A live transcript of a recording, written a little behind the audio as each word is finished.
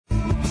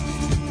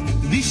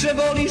više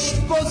voliš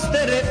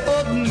postere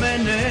od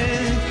mene.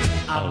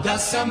 Al da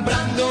sam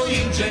Brando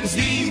ili James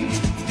Dean,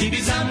 ti bi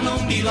za mnom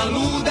bila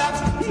luda,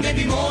 ne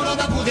bi morao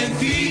da budem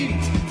fin.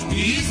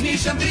 I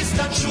izmišljam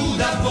 300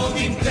 čuda,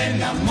 vodim te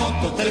na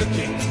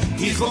mototrke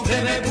i zbog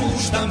tebe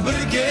puštam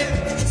brke.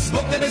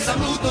 Zbog tebe sam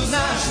luto,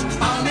 znaš,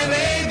 al ne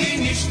vredi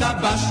ništa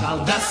baš. Al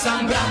da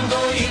sam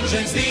Brando ili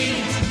James Dean,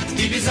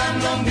 ti bi za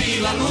mnom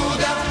bila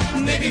luda,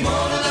 ne bi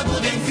morao da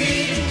budem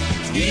fin.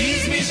 I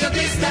izmišljam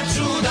 300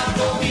 čuda,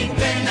 vodim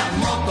te na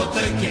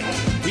mototrke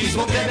i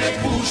zbog tebe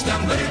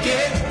puštam brke.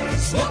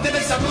 Zbog tebe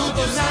sam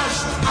luto, znaš,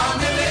 al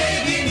ne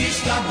vredi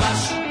ništa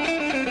baš.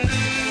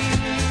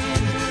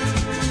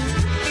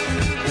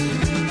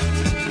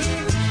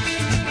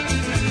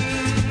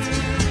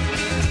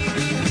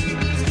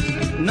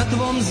 Na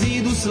tvom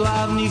zidu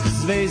slavnih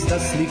zvezda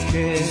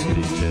slike,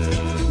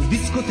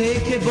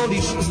 diskoteke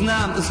voliš,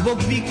 znam, zbog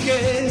vike.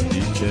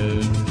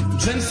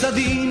 Jamesa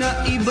Deana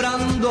i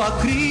Brandoa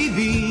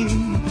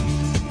krivim,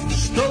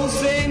 što u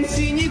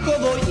senci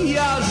njihovoj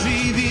ja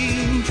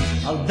živim.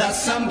 Al da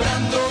sam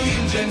Brando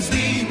i James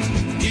Dean,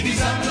 ti bi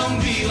za mnom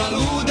bila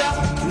luda,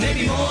 ne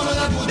bi morao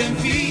da budem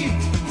fin.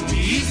 I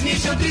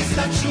izmišljam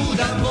 300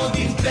 čuda,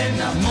 vodim te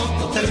na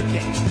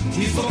mototrke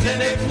i zbog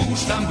tebe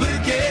puštam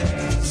brke.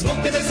 Zbog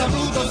tebe sam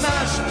luto,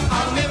 znaš,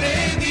 al ne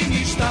vredi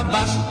ništa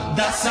baš.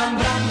 Da sam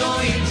Brando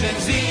i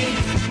James Dean,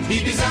 ti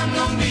bi za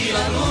mnom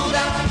bila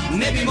luda,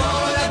 ne bi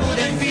morao da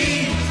budem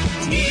fin.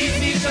 I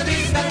izmišljam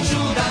 300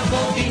 čuda,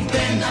 vodim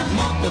te na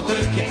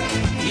mototrke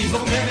i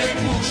zbog tebe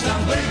puštam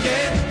brke.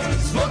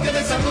 Zbog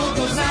tebe sam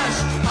luto, znaš,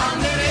 al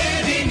ne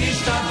vredi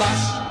ništa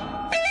baš.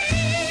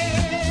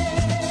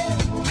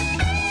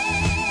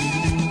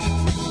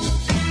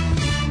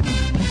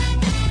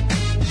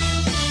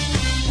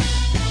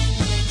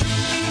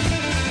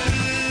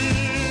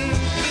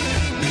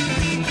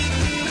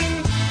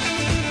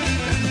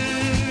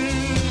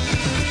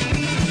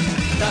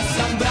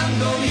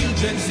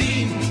 James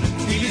Dean,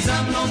 ti bi za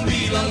mnom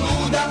bila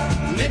luda,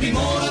 ne bi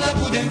morao da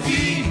budem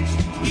fin.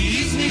 I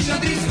izmišljam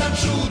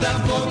 300 čuda,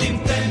 vodim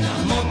te na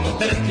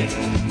mototrke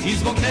i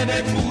zbog tebe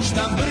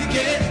puštam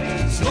brke.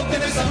 Zbog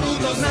tebe sam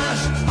ludo, znaš,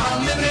 al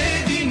ne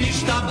vredi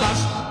ništa baš.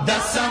 Da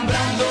sam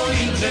Brando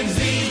i James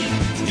Dean,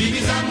 ti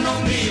bi za mnom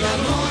bila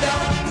luda,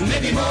 ne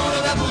bi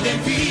morao da budem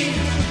fin.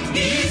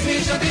 I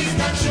izmišljam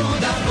 300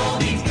 čuda,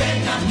 vodim te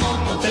na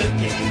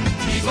mototrke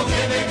i zbog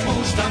tebe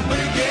puštam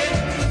brke.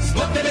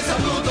 Zbog tebe sam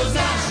luto,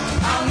 znaš,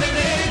 al ne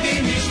vredi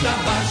ništa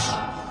baš.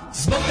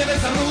 Zbog tebe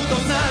sam luto,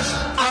 znaš,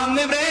 al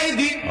ne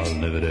vredi, al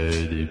ne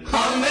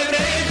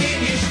vredi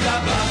ništa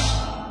baš.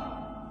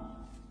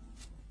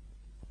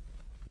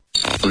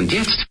 Und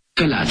jetzt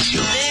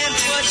Felatio. Then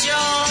put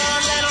your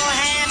little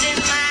hand in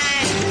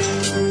mine.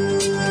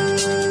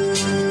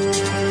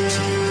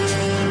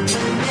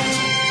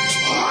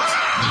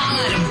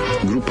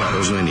 Grupa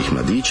rozvojenih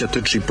mladića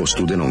trči po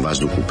studenom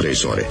vazduhu pre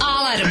zore.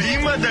 Alarm.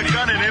 Ima da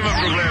kane, nema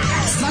problema.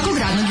 Svakog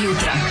radnog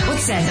jutra od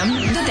 7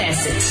 do 10.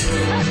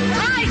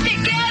 Hajde,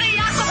 Geri,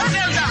 jako se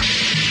velda.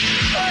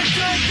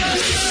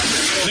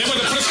 Nema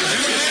da prska,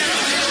 nema da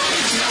prska.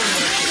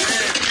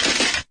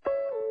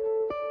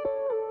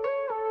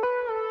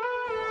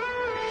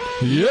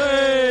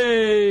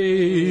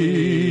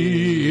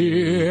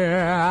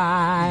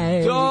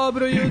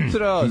 Dobro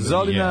jutro.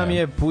 Zoli nam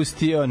je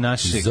pustio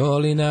našeg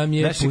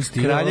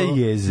kralja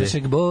jeze.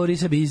 Našeg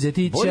Borisa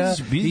Bizetića.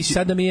 I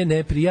sada mi je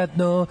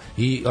neprijatno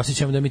i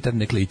osjećam da mi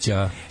trne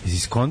klića.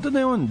 Skonto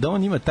da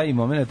on ima taj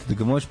moment da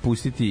ga možeš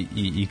pustiti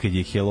i kad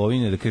je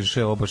Halloween, da kažeš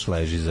ovo baš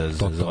leži za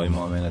ovaj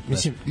moment.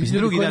 Mislim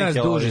drugi koji nas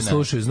duže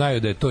slušaju znaju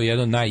da je to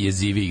jedan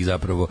najjezivijih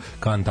zapravo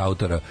kant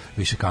autora,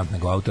 više kant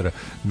nego autora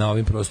na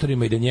ovim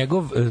prostorima i da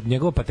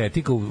njegova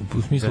patetika u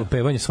smislu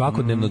pevanja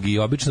svakodnevnog i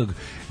običnog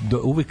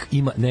uvek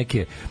ima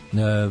neke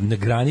na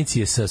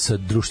granici sa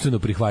društveno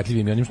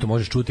prihvatljivim i onim što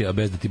možeš čuti, a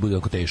bez da ti bude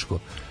oko teško.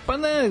 Pa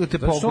ne, nego te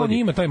pogodi. Što on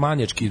ima taj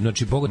manijački,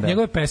 znači pogodi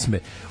njegove pesme.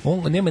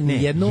 On nema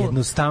ni jednu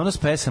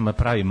jednostavnost pesama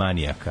pravi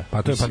manijaka.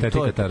 Pa to je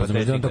patetika, ta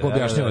razumeš, on tako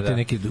objašnjava te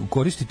neke,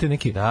 koristi te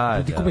neke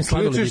da ti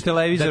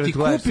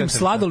kupim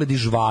sladoled i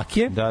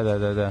žvake.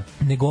 Da.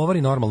 Ne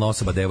govori normalna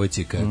osoba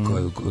devojci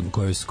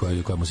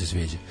koja mu se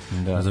sviđa.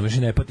 Razumeš,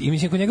 ne pa i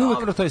mislim kod njega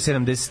dobro, to je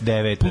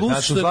 79.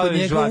 Plus što kod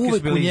njega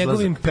uvek u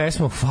njegovim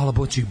pesmama hvala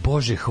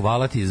Bože,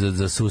 hvala ti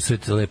za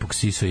susret lepog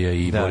Sisoja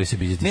i Borisa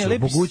Bizetića.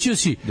 Omogućio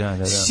si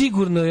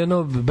sigurno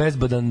jedno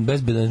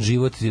bezbedan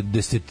život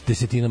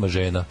desetinama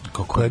žena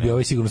koje bi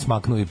ovaj sigurno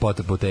smaknuo i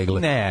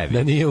potegle.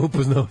 Da nije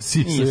upoznao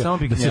Sisoja,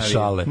 da se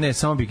šale. Ne,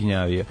 samo bi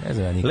gnjavio.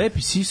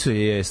 Lepi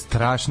Sisoj je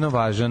strašno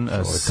važan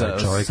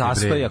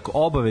sastojak,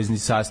 obavezni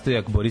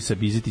sastojak Borisa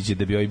Bizetića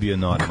da bi ovaj bio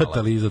normalan.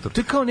 Katalizator.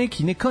 To je kao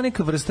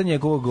neka vrsta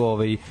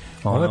njegovog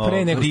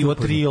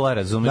rivotrila,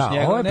 razumeš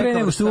njega. Ovo je pre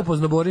nego što je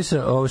upoznao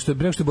Borisa, što je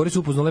Boris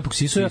upoznao lepog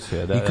Sisoja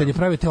i kad je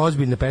pravio prave te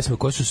ozbiljne pesme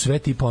koje su sve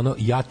tipa ono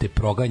ja te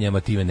proganjam, a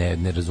ti me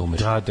ne razumeš.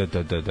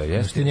 Da,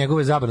 jeste.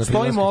 Njegove zabrane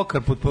prilaska. Stoji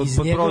mokar pod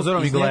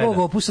prozorom i gleda. Iz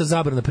njegovog opusa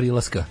zabrana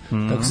prilaska.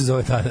 Tako se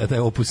zove taj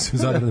opus,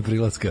 zabrana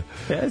prilaska.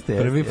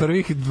 Jeste.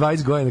 Prvih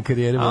 20 godina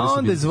karijere. A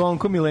onda je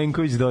Zvonko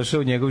Milenković došao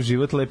u njegov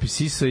život, Lepi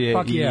siso je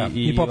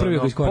i popravio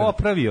ga iz korena.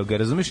 Popravio ga,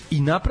 razumeš,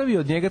 i napravio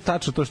od njega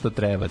tačno to što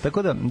treba.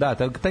 Tako da,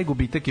 taj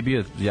gubitak je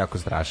bio jako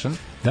strašan.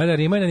 Da,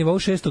 Rima je na nivou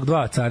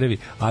 6.2, carevi,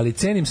 ali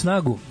cenim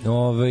snagu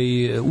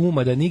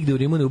uma da nigde u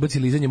Rimu ne ubaci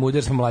lizanje muda,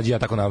 jer smo mlađi ja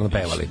tako naravno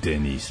pevali.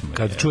 Nismo.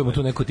 Kad čujemo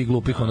tu neko ti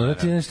glupih, ono,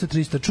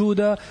 300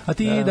 čuda, a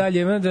ti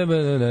dalje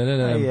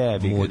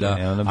muda.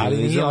 Ali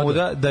nije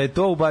muda, da je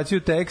to ubacio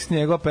tekst,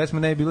 njegova pesma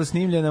ne je bila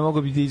snimljena,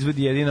 mogo bi da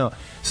izvodi jedino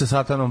sa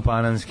Satanom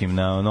Pananskim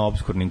na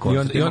obskurnim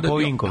koncertima po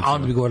Vinkovcima. A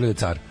onda bi govorili da je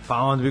car. Pa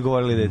onda bi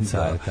govorili da je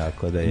car,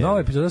 tako da je. Nova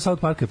epizoda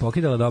South Parka je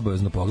pokidala da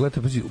obavezno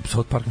pogledate, pa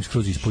South Park mi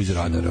skroz ispao iz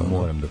radara.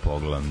 Moram da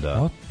pogledam,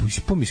 da.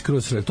 Ispao mi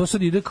skroz. To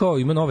sad ide kao,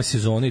 ima nove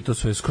sezone i to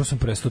sve, skroz sam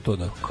prestao to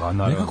da.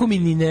 Nekako mi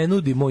ni ne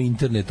nudi moj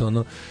internet,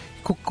 ono,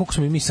 koliko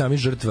smo mi sami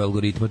žrtve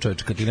algoritma,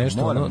 čoveče, kad ti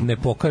nešto ono ne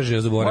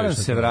pokaže, zaboraviš. Moram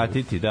se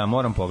vratiti, da,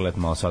 moram pogledati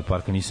malo South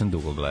Parka, nisam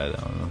dugo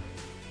gledao, ono.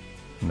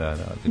 Da.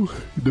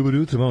 Dobro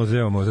jutro, malo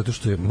zrevamo, zato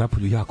što je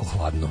napolju jako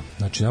hladno.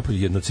 Znači, napolju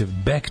jednocev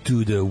back to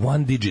the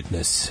one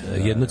digitness,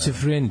 jednocev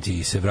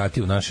Frenity se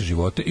vrati u naše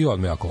živote i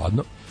odmah jako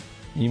hladno.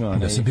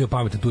 Da sam bio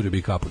pametan, turio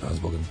bi kapu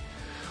danas, Boga mi.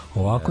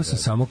 Ovako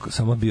sam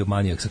samo bio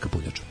manijak sa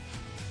kapuljačom.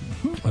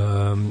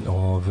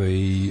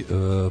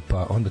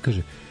 Pa onda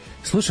kaže,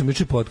 slušam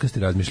juče podcast i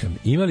razmišljam,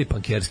 ima li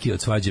pankerski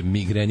od svađe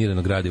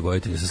migreniranog radi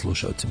vojitelja sa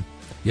slušalcem?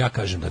 Ja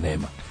kažem da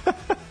nema.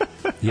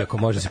 Iako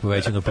može se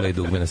povećati na play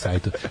dugme na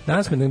sajtu.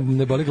 Danas me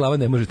ne boli glava,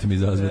 ne možete mi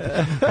izazvati.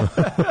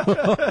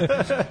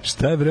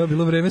 Šta je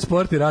bilo vreme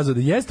sport i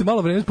razvode? Jeste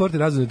malo vreme sport i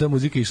razvode, ta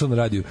muzika je išla na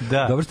radiju.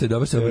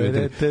 Dobro se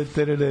obavljate.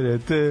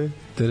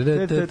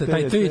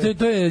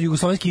 To je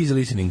jugoslovenski easy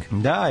listening.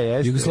 Da,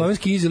 jeste.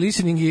 Jugoslovenski easy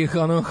listening je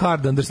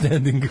hard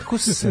understanding. Kako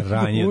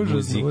sranje od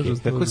muzike.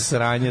 Kako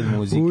sranje od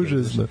muzike.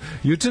 Užasno.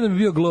 Juče nam je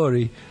bio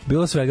Glory.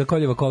 Bilo svega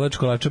koljeva, kolač,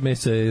 kolača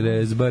mesa i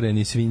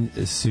rezbareni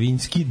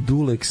svinjski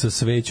dulek sa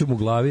svećom u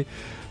glavi.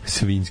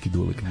 Svinjski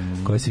dulek,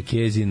 koji se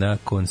kezi na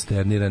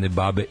konsternirane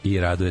babe i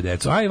raduje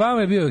decu. A i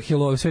vama je bio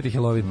Sveti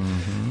Halloween.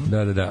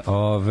 Da.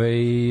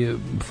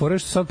 Fore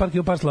što South Park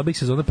ima par slabih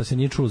sezona, pa se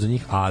nije čulo za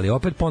njih, ali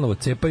opet ponovo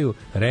cepaju,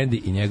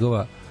 Randy i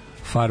njegova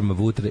farma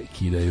vutre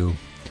kidaju.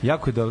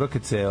 Jako je dobro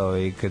kad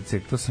se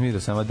to sam vidio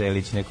sama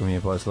Delić, neko mi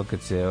je poslao,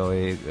 kad se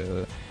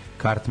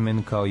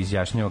Cartman kao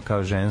izjašnjava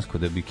kao žensko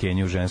da bi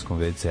Kenju u ženskom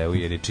WC-u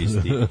jer je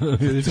čisti.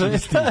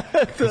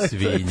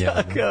 Svinja.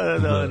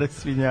 Da,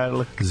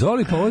 svinjarlak.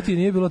 Zoli, pa ovo ti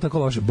nije bilo tako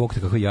loše. Bog te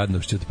kako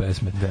jadnošće od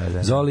pesme.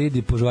 Da. Zoli,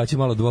 idi požvaći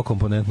malo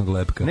dvokomponentnog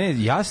lepka.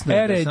 Ne, jasno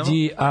je.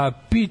 Eređi, a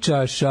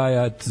piča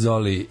šajat,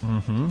 Zoli.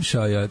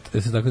 Šajat.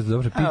 Jeste tako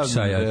dobro? Pič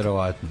šajat.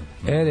 Verovatno.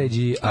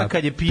 Eređi, a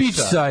kad je pič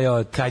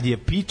šajat. Kad je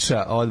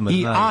piča, odmah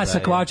i a sa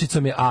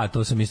kvačicom je a.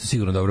 To sam isto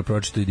sigurno dobro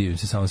pročitao i divim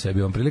se samo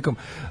sebi ovom prilikom.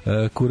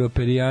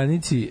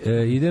 Kuroperijanici,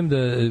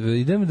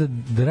 idem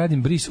da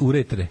radim bris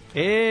uretre.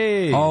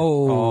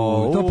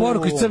 To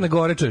poruka iz Crne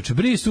Gore, čoveče.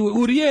 Bris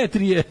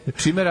uretrije.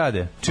 Čime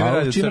rade?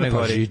 U Crne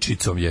Gore?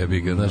 Žičicom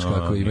jebi ga, znaš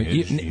kako ima.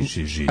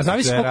 A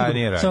zavisi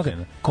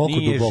koliko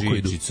duboko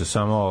idu. Žičica,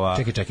 samo ova.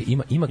 Čekaj,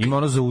 ima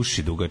ono za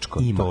uši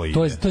dugačko.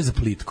 To je za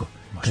plitko.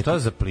 Šta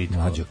za plitko?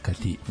 Mlađo,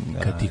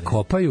 kad ti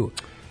kopaju.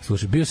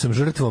 Slušaj, bio sam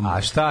žrtvom.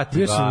 A šta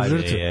ti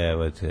valje,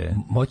 evo te.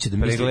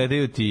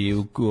 Pregledaju ti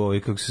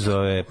kako se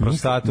zove,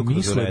 prostatu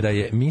kroz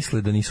uretre.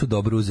 Misle da nisu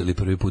dobro uzeli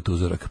prvi put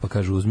uzorak, pa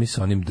kažu uzmi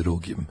sa onim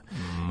drugim.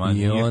 Ma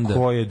nije,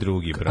 ko je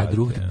drugi, brate? A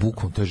drugi,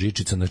 bukom, to je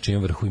žičica na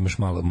čijem vrhu imaš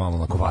malo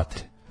na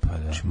kovate.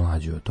 Znači,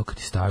 mlađo, to kad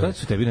ti stavio... Kada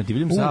su tebi na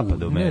divljem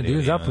zapadu? Ne,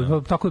 divljem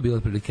zapadu, tako je bilo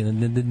otprilike,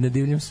 na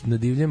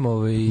divljem...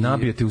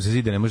 Nabije te uz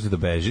zid, ne možeš da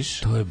bežiš?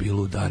 To je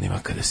bilo u danima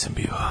kada sam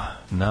bio...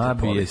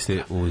 Nabije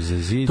te uz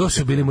zid... To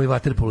su bili moji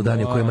vaterpolo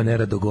dani o kojima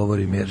nerado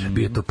govorim, jer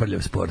bio to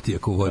prljav sport,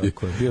 iako u vodi...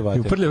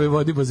 U prljavoj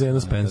vodi bazenu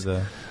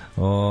Spence.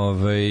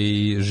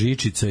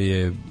 Žičica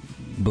je...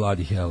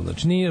 bloody hell,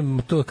 znači nije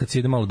to kad se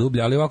ide malo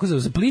dublje, ali ovako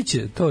za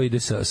pliće to ide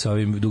sa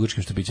ovim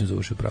dugačkim štapićem za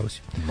uši, pravo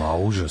si. Ma,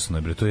 užasno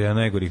je, bre, to je jedan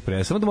najgorih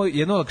prena. Samo da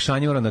jedno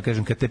olakšanje moram da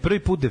kažem, kad te prvi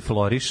put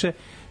defloriše,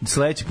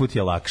 sledeći put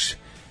je lakše.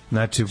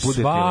 Znači, bude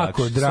ti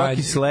lakše.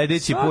 Svaki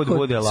sledeći put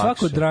bude lakše.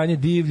 Svako dranje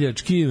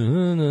divljački,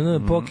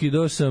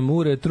 pokido sam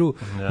u retru,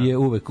 je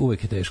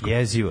uvek je teško.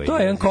 Jezivo je. To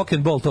je jedan cock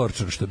and ball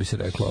torture, što bi se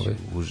reklo.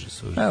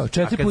 Užas. Evo, a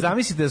kad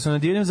zamislite da su na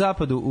divljem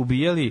zapadu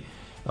ubijali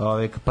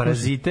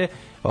parazite,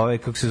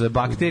 kako se zove,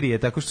 bakterije,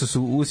 tako što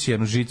su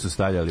usijanu žicu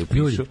stavljali u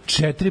pišu. Ljudi,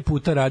 4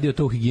 puta radio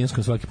to u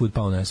higijenskom, svaki put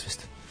pao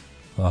nesvest.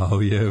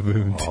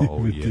 Jebem ti.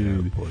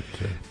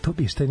 To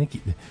bi šta neki...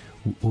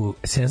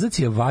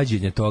 senzacija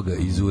vađenja toga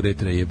iz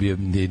uretre je bio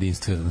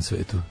jedinstveno na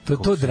svetu.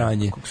 To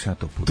dranje.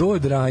 To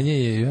dranje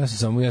je, ja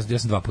sam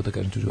 2 puta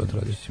kažem u životu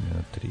radio.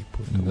 Ja 3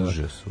 puta.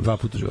 Užas. 2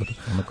 puta u životu.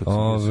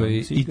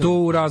 I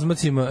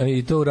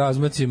to u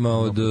razmacima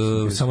od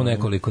samo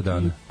nekoliko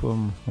dana.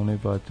 Onaj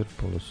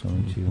vaterpolo sa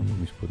onom cilom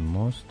ispod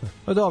mosta.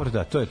 A dobro,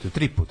 da, to je to.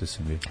 3 puta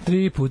sam bio.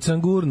 3 put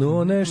sam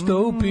gurnuo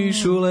nešto,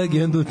 upišu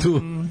legendu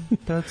tu.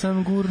 Tad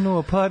sam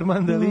gurnuo par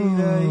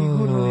mandalina i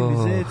gurnuli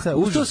lizeca.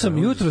 Ustao sam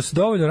jutros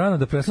dovoljno rano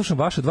da preslušam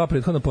vaše 2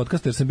 prethodna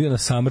podcasta jer sam bio na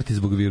samrti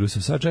zbog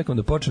virusa. Sad čekam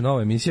da počne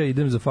nova emisija,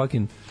 idem za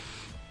fucking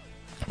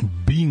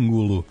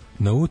bingulu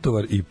na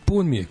utovar i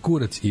pun mi je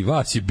kurac i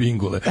vas je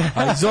bingule,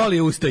 a Zoli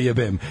je usta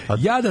jebem.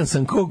 Jadan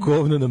sam ko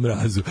govno na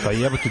mrazu. Pa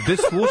jebote, gde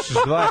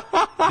slušaš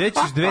gde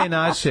ćeš 2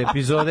 naše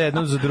epizode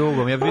jednom za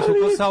drugom? Ja bih mislio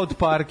ko South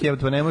Park,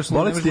 jebote, pa ne možeš...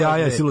 Bolesti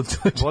jaja,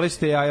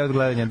 bolesti jaja od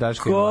gledanja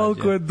Daška i Mladje.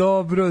 Koliko je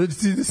dobro,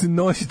 da se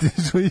nosite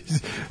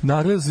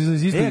nagledao se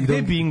iz istog... Gde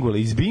je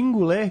bingule? Iz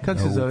bingule? Kako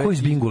se zove? Ko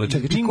iz bingule?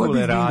 Čekaj,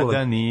 bingule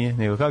Rada nije,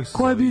 nego kako se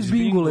zove? Ko je bio iz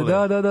bingule?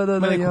 Da,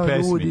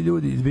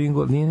 ljudi iz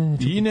bingule.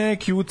 I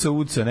neki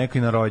uca, neki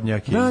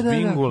narodnjak iz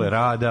Bingule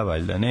Rada,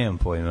 valjda, nemam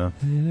pojma.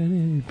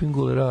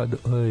 Bingule Rada,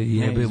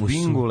 jebe mu su.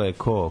 Bingule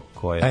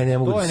ko je? Aj, ne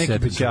mogu to je neki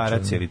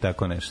pećarac ili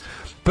tako nešto.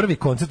 Prvi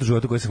koncert u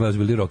životu koji sam gledao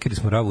bili rockeri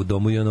smo Ravu u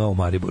domu i ono u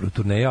Mariboru.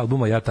 Turneja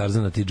albuma Ja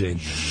Tarzana Ti Jane.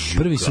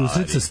 Prvi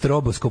susret sa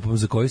stroboskopom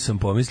za koji sam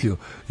pomislio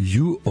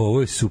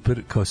ovo je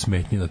super kao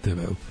smetnje na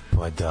TV-u.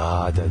 Pa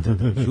da.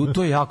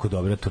 To je jako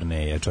dobra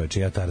turneja, čovječe.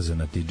 Ja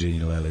Tarzana Ti Jane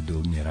i Lele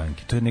Dubnje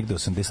Ranki. To je negde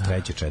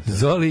 83. 4.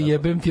 Zoli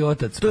jebem ti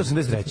otac. To je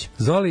 83.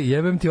 Zoli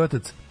jebem ti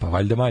otac. Pa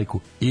valjda majku.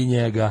 I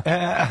njega.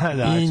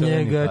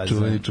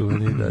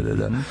 Čuveni.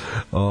 Da.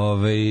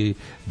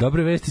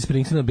 Dobre vesti,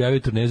 Springsteen objavio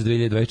turneju za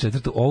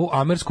 2024. Ovu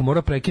amersku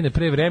mora prekine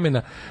pre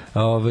vremena,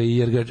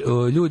 jer ga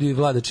ljudi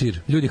vlada čir.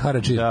 Ljudi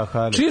hara čir.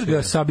 Čir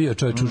ga sabio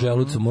čovjek u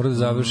želucu, mora da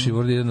završi,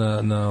 mora da ide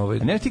na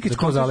ne, ti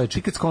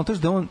kad skontaš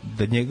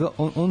da njega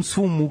on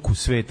svu muku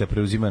sveta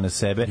preuzima na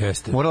sebe.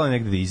 Morala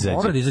negde da izađe.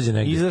 Mora da izađe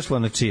negde. Izašla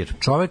na čir.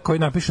 Čovjek koji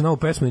napiše novu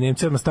pesmu i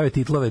Nemci odmah stave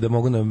titlove da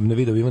mogu na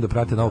videovima da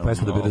prate novu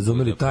pesmu da bi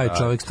razumeli taj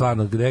čovjek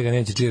stvarno gde ga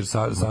neće čir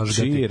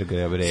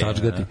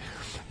sažgati.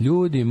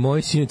 Ljudi,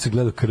 moj sinac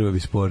gleda Krvavi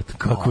sport.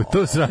 Kako je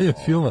to sranje od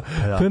filma?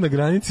 To je na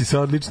granici sa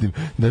odličnim.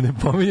 Da ne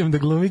pominjem da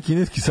glumi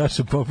kineski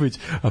Saša Popović,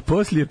 a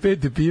poslije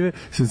 5. pive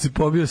sam se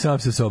pobio sam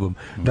sa sobom.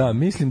 Da,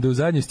 mislim da u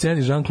zadnjoj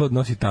sceni Jean-Claude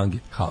nosi tange.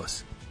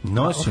 Haos.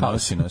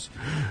 Nosi.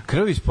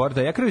 Krvavi sport,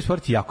 ja Krvavi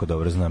sport jako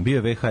dobro znam.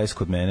 Bio je VHS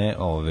kod mene,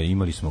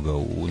 imali smo ga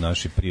u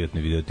našoj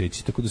privatnoj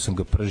videoteci, tako da sam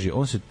ga pržio.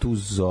 On se tu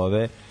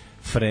zove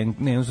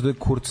on se zove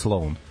Kurt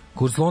Sloan.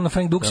 Kurt Sloan na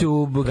Frank Dux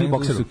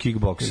u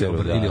kickbokseru.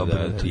 Ili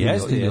obrnuto.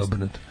 Jeste.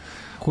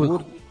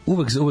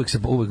 Uvek,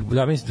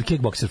 ja mislim,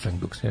 kickbokser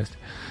Frank Dux, jeste.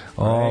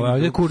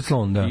 Ovdje je Kurt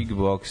Sloan, da.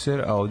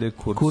 Kickbokser, a ovdje je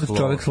Kurt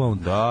čovjek Sloan.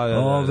 Da.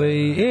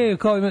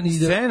 Kao ima...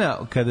 Scena,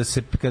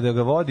 kada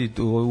ga vodi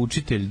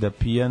učitelj da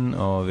pijan,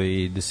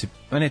 da se...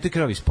 A ne, to je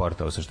Krvavi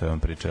sport, ovo sa što je vam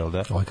pričao,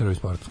 da? Ovo je Krvavi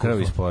sport.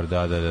 Krvavi sport,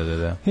 da.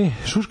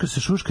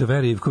 Šuška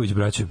Vera Ivković,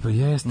 braće, pa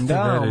jeste.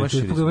 Da,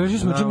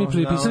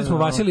 pripisali smo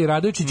Vasiliji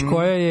Radojičić,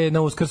 koja je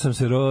na Uskrsam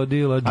se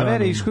rodila. A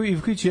Vera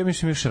Ivković, ja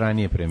mislim, još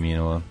ranije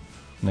preminula.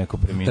 Neko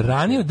preminuo.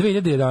 Ranije od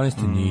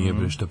 2011. Nije,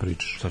 bre, što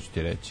pričaš. Što ću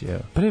ti reći,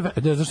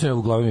 evo. Zašto je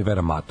u glavi mi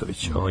Vera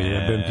Matović? To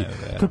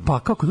je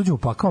pakao, kad uđemo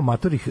pakao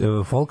matorih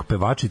folk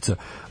pevačica,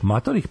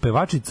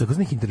 kod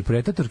nekih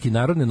interpretatorki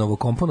narodne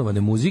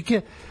novokomponovane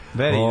muzike.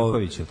 Vera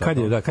Ivković je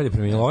tako. Kad je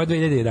preminuo? Ovo je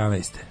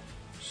 2011.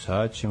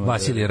 Sad ćemo...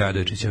 Vasilije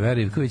Radojičića,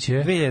 Vera Ivković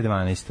je...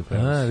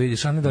 2012.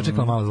 Vidiš, a ne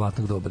dočekala malo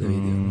zlatnog doba da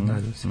vidim.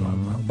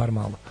 Bar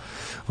malo.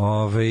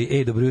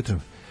 Dobro jutro.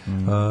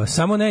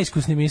 Samo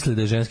neiskusni misle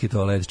da je ženski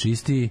toalet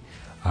čistiji,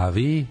 a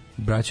vi,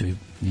 braćovi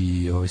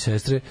i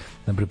sestre,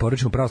 nam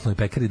preporučimo pravoslavnoj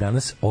pekari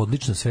danas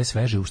odlično, sve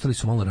sveže, uštali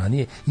su malo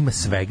ranije, ima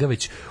svega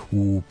već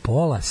u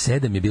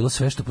 6:30 je bilo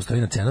sve što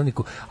postoji na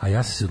cenovniku, a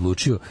ja sam se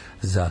odlučio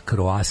za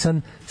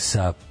kroasan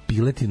sa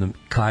piletinom,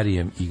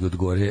 karijem i od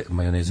gore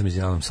majonezom i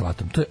zelenom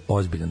salatom. To je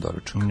ozbiljan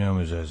doručak.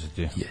 Nemoj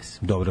zezati. Yes.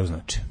 Dobro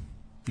znači.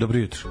 Dobro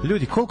jutro.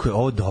 Ljudi, koliko je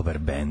ovo dobar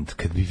bend,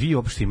 kad bi vi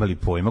uopšte imali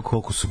pojma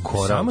koliko su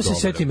koral samo dobre.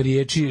 Se setim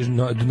riječi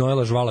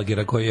Noela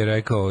Žvalagera koji je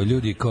rekao,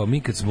 ljudi, kao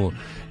mi kad smo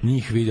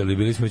njih vidjeli,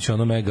 bili smo već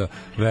ono mega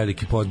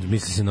veliki poznat,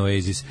 misli se na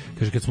Oasis,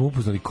 kaže, kad smo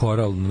upoznali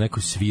koral na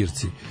nekoj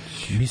svirci,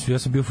 ja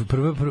sam bio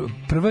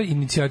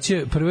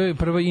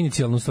prva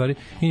inicijalna stvari,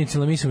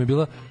 inicijalna misla mi je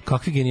bila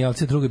kakvi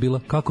genijalci, druga je bila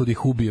kako da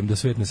ih ubijem, da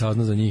svet ne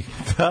sazna za njih.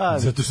 Da,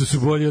 zato što su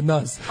bolji od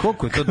nas.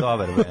 Koliko je to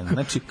dobar bend.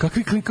 Znači,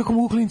 kako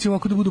mogu klinci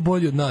ovako da budu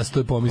bolji od nas, to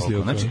je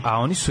pomislio. Znači, a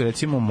oni su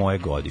recimo moje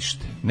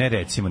godište. Ne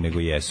recimo, nego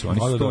jesu. Oni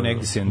su to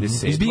negde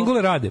 70. Iz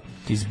Bingule rade.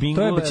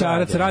 To je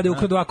bećarac, rade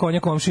ukrao 2 konja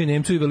komšije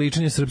Nemcu i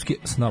veličanje srpske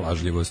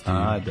snalažljivosti.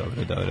 A, dobro.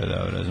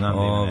 Znam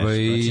da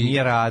znači,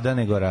 nije rada,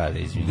 nego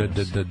rade.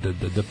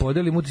 Da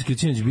podelim utiske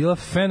Cinoć, bila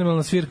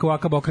fenomenalna svirka u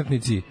AKB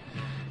okretnici.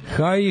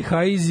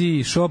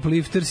 Haizi,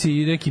 Shoplifters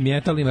i neki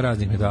metal, ima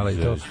raznih metala i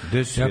to.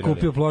 Ja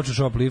kupio ploču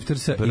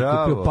Shopliftersa i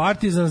kupio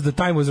Partisans, The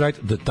Time Was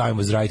Right. The Time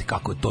Was Right,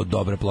 kako je to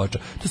dobra ploča.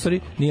 To stvari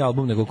nije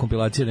album, nego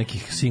kompilacija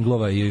nekih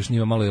singlova i još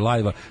njima malo i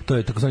live-a. To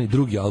je takozvani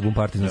drugi album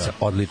Partisansa.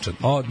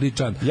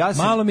 Odličan.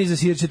 Malo mi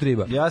zasirće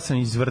triba. Ja sam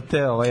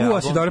izvrteo ovaj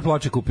album. Si dobre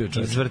ploče kupio,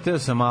 čovječ. Izvrteo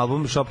sam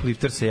album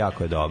Shopliftersa,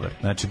 jako je dobar.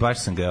 Znači, baš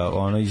sam ga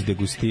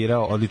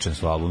izdegustirao. Odličan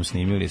su album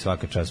snimili,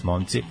 svaka čast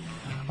momci.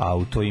 A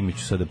u to ime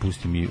ću sada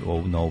pustim i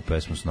ovu novu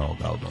pesmu s novog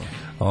albuma.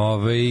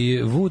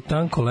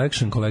 Wu-Tang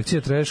Collection,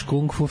 kolekcija trash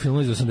kung fu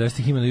filmova iz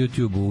 80-ih ima na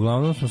YouTube-u.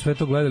 Uglavnom smo sve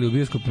to gledali u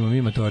bioskopima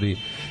mimatoriji.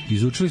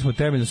 Izučili smo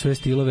temeljno sve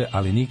stilove,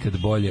 ali nikad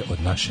bolje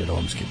od naše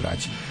romske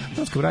braće.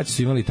 Romske braće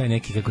su imali taj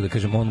neki, kako da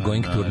kažem,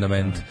 ongoing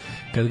turnament.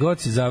 Kad god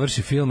se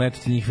završi film, eto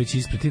ti njih već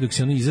ispred. Ti dok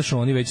si oni izašao,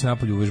 oni već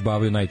napolju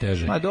uvežbavaju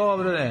najteže. Ma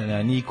dobro,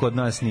 ne, niko od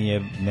nas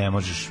nije, ne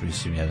možeš,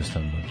 mislim,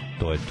 jednostavno,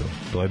 to je to.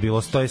 To je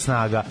bilo, to je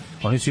snaga.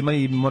 Oni su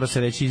imali, mora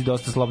se reći,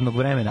 dosta slobodnog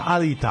vremena,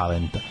 ali i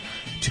talenta.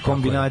 Znači,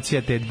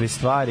 kombinacija te dve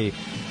stvari.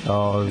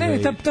 Ne,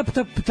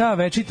 ta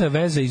večita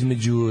veza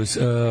između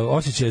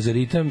osjećaja za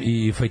ritam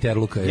i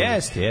fajterluka.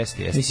 Jeste.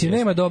 Mislim,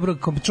 nema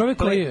dobrog...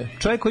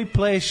 Čovjek koji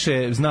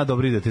pleše zna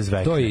dobro da te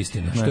zvekne. To je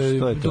istina.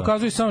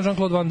 Dokazuje samo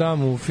Jean-Claude Van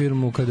Damme u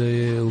filmu kada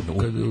je u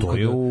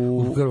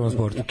krvnom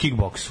sportu. U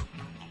kickboksu.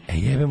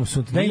 Jebemo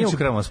sunce. Ne u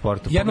krvnom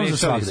sportu.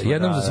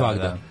 Jednom za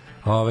svagda.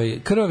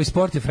 Krvavi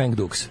sport je Frank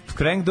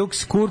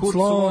Dux. Kurt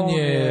Sloan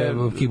je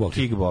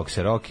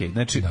kickbokser, okej.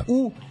 Znači,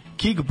 u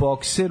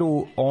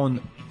kickbokseru on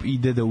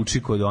ide da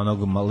uči kod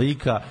onog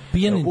malika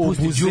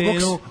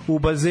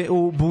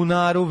u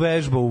bunaru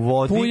vežba u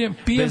vodi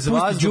bez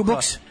vazduha,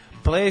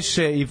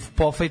 pleše i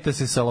pofajta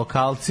se sa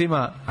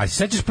lokalcima. A se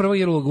sećaš prvo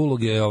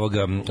uloge ovoga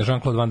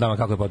Jean-Claude Van Damme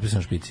kako je potpisan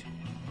u špici?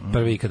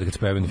 Prvi kad se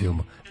pojavio na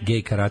filmu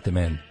Gay Karate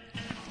Man.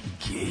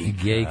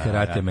 Gay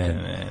Karate Man.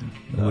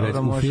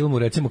 U filmu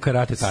recimo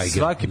Karate Tiger.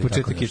 Svaki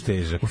početak je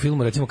težak. U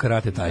filmu recimo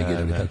Karate Tiger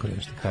ili tako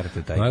nešto.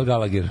 Karate Tiger. Noel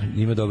Gallagher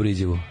ima dobru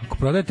izjavu. Ako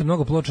prodajete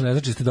mnogo ploča, ne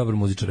znači da ste dobar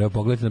muzičar. Evo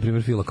pogledajte na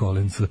primjer Phila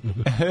Collinsa.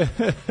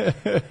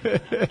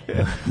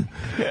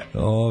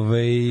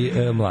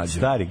 Mlađo.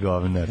 Stari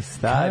govnar.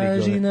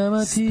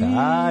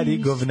 Stari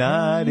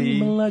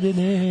govnari.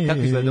 Mladene. Kako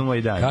izgleda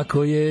moj dan?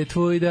 Kako je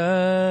tvoj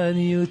dan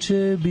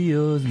juče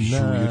bio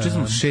zna. Juče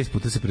sam 6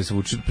 puta se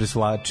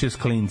presvlačio s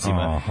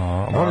klincima.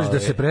 Voliš da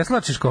se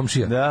preslačiš,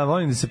 komšija? Da,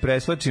 volim da se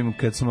preslačim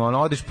kad smo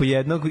odeš po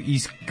jednog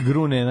iz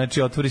grune,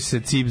 znači otvori se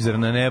cipzar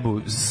na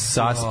nebu,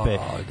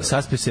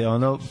 saspe se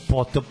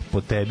potop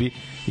po tebi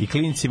i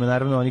klincima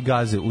naravno oni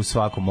gaze u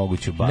svaku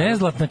moguću baru.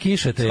 Nezlatna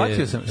kiša te.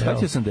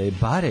 Shvatio sam da je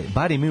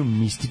bare imaju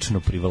mistično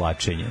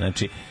privlačenje.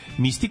 Znači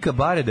mistika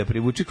bare da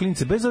privuče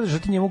klince bez obzira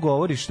što ti njemu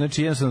govoriš,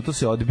 znači jednostavno to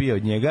se odbija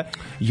od njega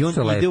i on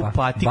ide u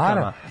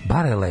patikama.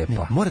 Bara je lepa. Ne,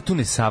 mora tu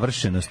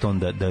nesavršenost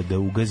onda da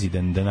ugazi,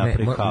 da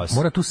napravi haos.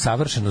 Mora tu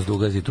savršenost da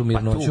ugazi, tu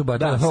mirnoću,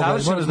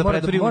 savršenost da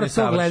pretvori u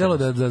nesavršenost. Gledalo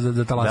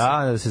da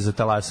talasa. Da se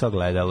zatalasa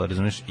gledalo,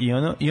 razumiješ?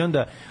 I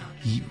onda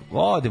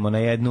odemo na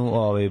jednu,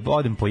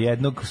 odem po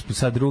jednog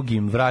sa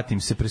drugim,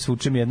 vratim se,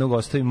 presvučem jednog,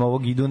 ostavim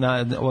ovog,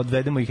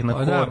 odvedemo ih na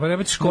kor. Da, pa ne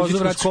vratiš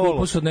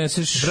kupus,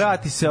 odneseš.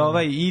 Vrati se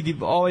idi,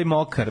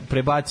 mokar,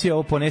 prebaci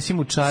ovo, ponesi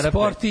mu čarape.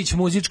 Sportić,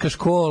 muzička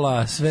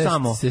škola, sve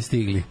ste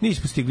stigli.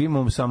 Nismo stigli,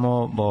 imamo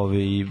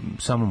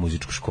samo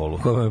muzičku školu.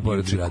 Koja je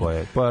pored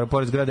zgrade?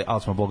 Pored zgrade,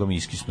 ali smo Boga mi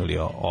iskisnuli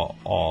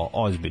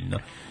ozbiljno.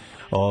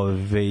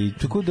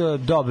 Tako da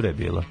dobro je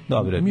bilo.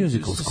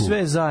 Musical school.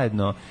 Sve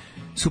zajedno.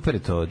 Super je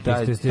to.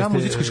 Ta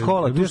muzička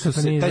škola,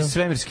 taj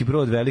svemirski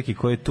brod veliki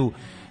koji je tu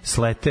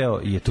sleteo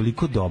je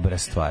toliko dobra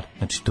stvar.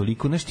 Znači,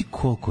 toliko, znaš ti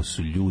koliko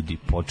su ljudi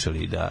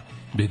počeli da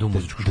idu u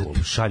muzičku školu,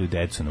 da šalju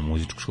decu na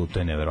muzičku školu, to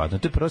je neverovatno.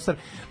 To je prva stvar.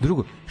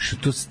 Drugo, što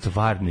to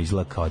stvarno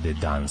izgleda kao da je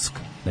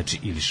Danska, znači,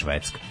 ili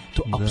Švedska.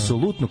 To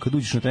apsolutno, kad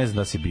uđeš unutra, ne znam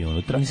da si bio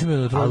unutra. Nisam bio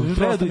unutra, ali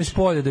treba da uđeš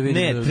polje da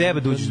vidim. Ne, treba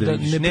da uđeš da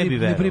vidiš, ne bi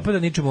verovao. Ne pripada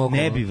ničemu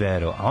okolo. Ne bi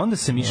verovao. A onda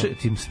sam išao,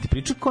 ti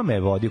pričao ko me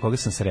je vodio, koga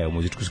sam sreo u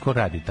muzičku školu,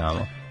 radi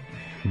tamo.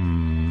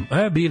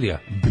 Bilija.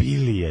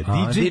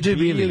 DJ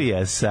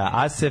Bilija sa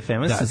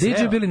ASFM. Da,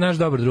 DJ Bili naš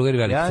dobar drugar i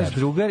veliki car. Naš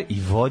drugar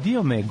i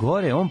vodio me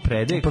gore, on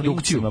predaje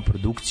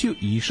produkciju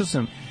i išao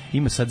sam,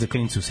 ima sad za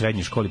klinice u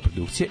srednjoj školi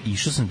produkcija,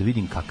 išao sam da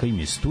vidim kakav im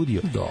je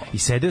studio i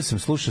sedeo sam,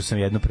 slušao sam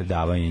jedno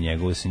predavanje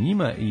njegovo sa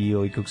njima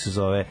i kako se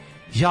zove,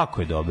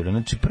 jako je dobro.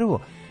 Znači prvo,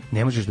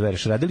 ne možeš da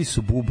veruješ, radili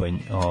su bubanj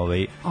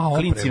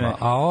klincima.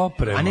 A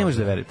ne možeš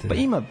da verujete. Pa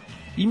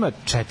ima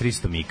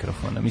 400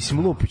 mikrofona.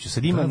 Mislim, lupiću,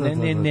 sad ima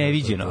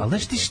neviđeno. Ali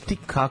znaš ti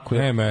kako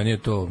je? Ne, meni je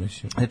to,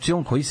 mislim. Znači,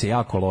 on koji se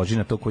jako loži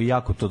na to, koji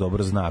jako to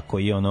dobro zna,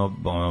 koji je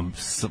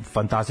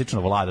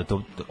fantastično vlada,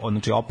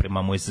 znači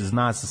oprema mu je se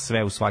zna sa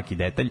sve u svaki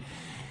detalj.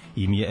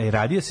 I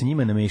radio se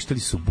njima, nameštali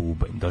su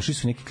bubanj. Došli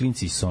su neki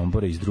klinci iz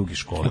Sombora, iz druge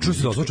škole. Učili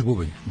su da ozvuče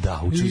bubanj?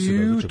 Da, učili su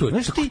da ozvuče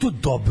bubanj. Znaš to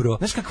dobro?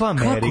 Znaš kakva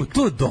Amerika? Kako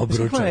to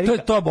dobro?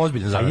 To je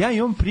ozbiljno zanat. A ja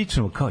i on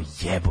pričamo kao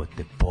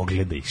jebote,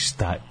 pogledaj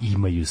šta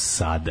imaju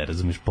sada,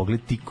 razumiješ,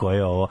 pogledaj ti ko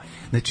je ovo.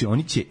 Znači,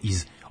 oni će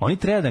Oni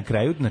treba na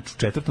kraju, na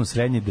četvrtom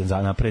srednje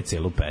da naprave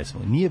celu pesmu.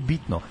 Nije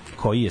bitno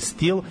koji je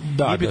stil,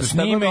 da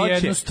snime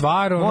jednu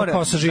stvar,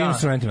 kao sa živim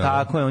instrumentima.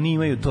 Tako je, oni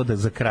imaju to da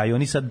za kraj.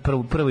 Oni sad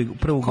prvu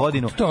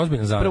godinu,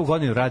 prvu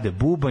godinu rade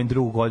bubanj,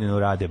 drugu godinu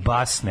rade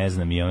bas, ne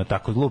znam, i ono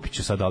tako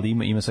lupiću sad, ali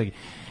ima svaki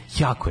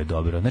jako je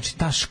dobro. Znači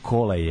ta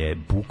škola je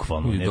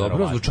bukvalno neverovatna.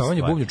 Dobro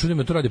zvučavanje bubnja, čudi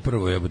me to radi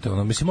prvo, jebote,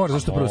 ono mislim mora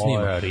zašto prvo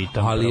snima.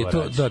 Ali je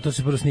to to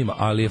se prvo snima,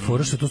 ali je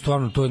fora što to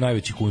stvarno to je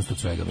najveći kunst od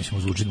svega,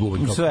 mislim zvuči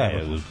bubanj kao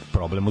sve.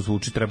 Problem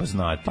zvuči treba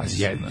znati. Pa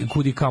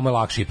kudi kamo je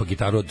lakše ipak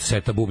gitaru od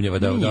seta bubnjeva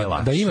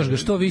da imaš ga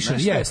što više,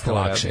 jeste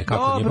lakše.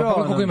 Kako nije? Pa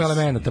koliko ima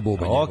elemenata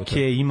bubanja.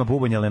 Okej, ima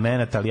bubanj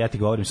elemenata, ali ja ti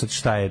govorim sad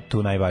šta je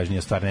tu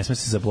najvažnija stvar. Ne sme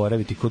se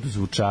zaboraviti kod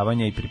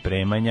zvučavanja i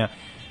pripremanja.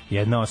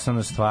 Jedna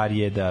osnovna stvar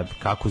je da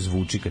kako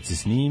zvuči kad se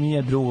snimi,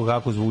 a drugo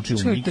kako zvuči u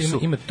miksu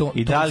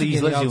i da li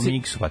izlazi u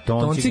miksu. Pa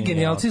tonci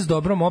genijalci s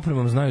dobrom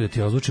opremom znaju da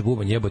ti ozvuči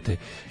bubanj, jebote.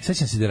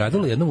 Sećam se da je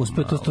radilo jednom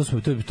uspeo,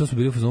 to smo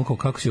bili u fazonu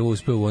kako se ovo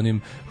uspeo u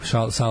onim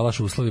salaš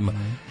uslovima.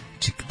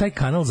 Taj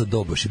kanal za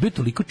doboš je bio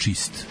toliko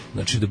čist.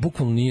 Znači da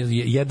bukvalno nije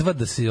jedva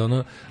da se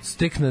ono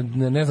stekne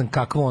ne znam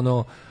kakvo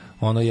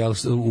ono je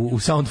u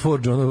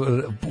Soundforge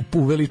ono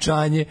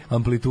uveličanje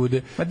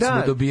amplitude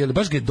smo dobijali,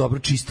 baš ga je dobro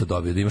čisto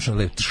dobio, da imaš ono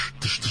lep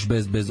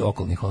bez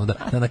okolnih, ono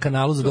da na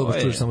kanalu za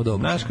doboš čuješ samo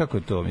doboš. Znaš kako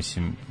je to,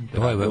 mislim,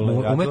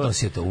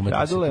 umetnost je to,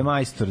 umetnost. Radule je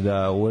majstor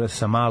da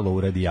sa malo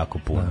uradi jako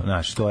puno,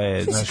 znaš, to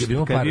je, znaš, kad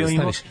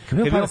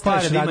bi imao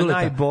pare da ima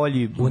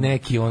najbolji u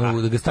neki,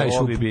 ono, da ga staviš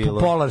u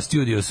Polar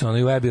Studios, ono,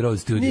 u Abbey Road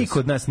Studios. Niko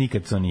od nas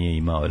nikad to nije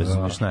imao,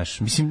 razumeš, znaš,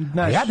 mislim,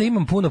 znaš. Ja da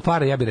imam puno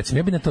para, ja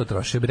bih na to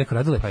trošio, ja bih rekao,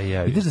 Radule,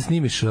 ideš da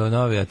snimiš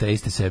nove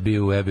ateiste sebi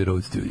u Abbey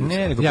Road Studios.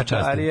 Ne, nego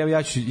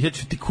ja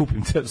ću ti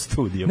kupim ceo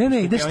studio.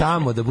 Ne, ideš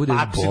tamo da bude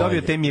bolje. Ako si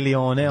dobio te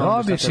milione,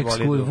 onda šta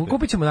te voli.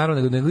 Kupit ćemo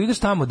naravno, nego ideš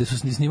tamo gde su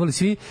snimali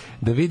svi,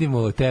 da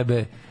vidimo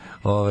tebe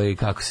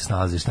kako se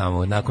snalaziš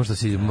tamo nakon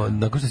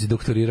što si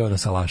doktorirao na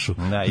salašu.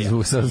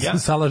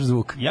 Salaš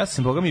zvuk. Ja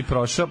sam boga mi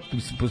prošao,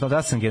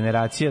 da sam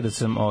generacija da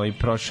sam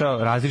prošao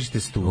različite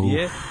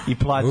studije i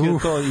platio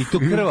to i tu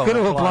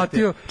krvavo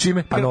platio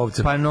čime?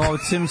 Pa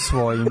novcem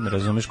svojim,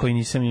 razumeš, koji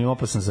nisam imao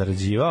pa sam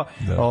zarađivao.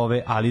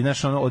 Ali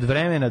znaš, ono od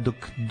vremena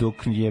dok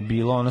je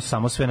bilo ono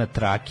samo sve na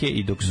trake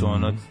i dok su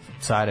ono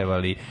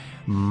carevali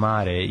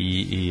Mare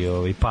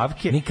i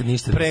Pavke. Nikad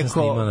ništa nisam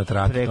snimao na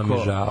trake, pa mi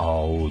je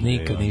žao.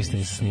 Nikad ništa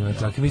nisam snimao na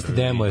trake. Vi ste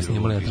demo je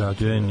snimali na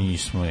trake.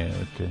 Nismo,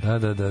 jevate.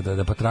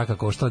 Da, pa traka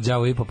koštala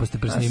đavo i pa ste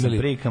presnimili. Ja sam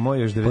prika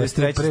moj još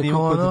 93.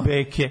 snimao kod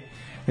Beke.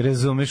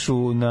 Razumeš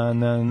na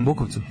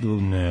Bukovcu?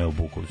 Ne, u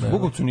Bukovcu.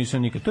 Bukovcu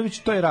nisam nikad.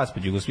 To je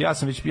raspad Jugoslavije.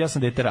 Ja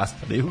sam dete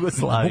raspada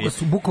Jugoslavije.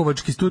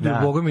 Bukovački studio,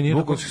 boga mi nije.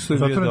 Bukovački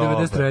studio bio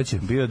dobar. 93.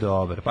 Bio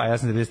dobar. Pa ja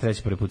sam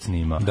 93. prvi put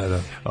snimao. Da.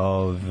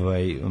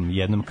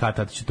 Jednom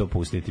kad ću to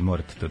pustiti,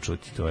 morate to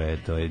čuti. To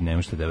je ne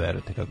možete da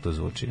verujete kako to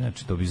zvuči.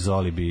 Znači to bi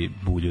Zoli bi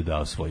Bulju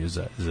dao svoju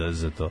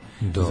za to.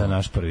 Za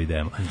naš prvi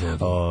demo.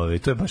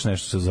 To je baš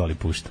nešto što Zoli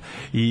pušta.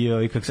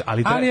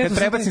 Ali kad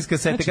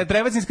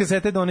prebacinske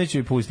kasete doneću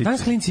i pustiti.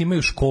 Danas klinci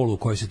imaju školu u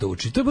kojoj se to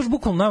uči. To je baš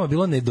bukvalno nama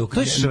bilo To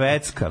je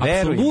Švedska,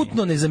 veruj.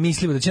 Apsolutno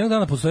nezamislivo da će jednog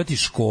dana postojati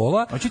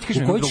škola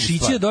u kojoj ćeš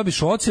ići da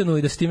dobiš ocenu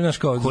i da se ti znaš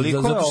kao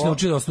zato što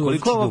nauči da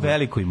koliko je ovo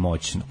veliko i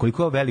moćno,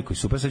 koliko je ovo veliko i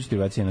super, sad ću ti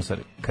reći jednu stvar.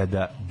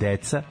 Kada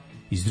deca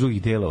iz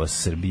drugih delova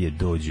Srbije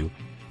dođu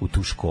u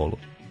tu školu,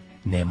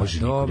 ne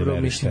može niko da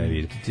veruje šta je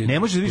vidio. Ne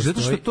može da vidiš,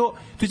 zato što to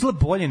izgleda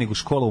bolje nego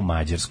škola u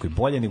Mađarskoj,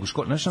 bolje nego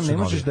škola. Znaš, ne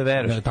možeš da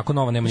veruješ. Tako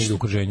nova nema nigde u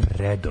okruženju.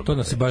 To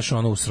nas je baš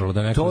ono usralo,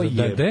 da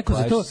neko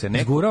za to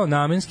izgurao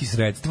namenski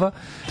sredstva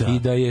i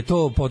da je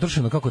to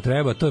potrošeno kako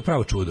treba, to je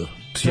pravo čudo.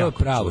 To je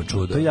pravo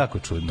čudo. To je jako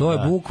čudno. To je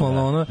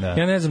bukvalno ono,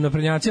 ja ne znam,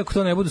 naprednjaci ako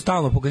to ne budu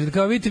stalno pokazati,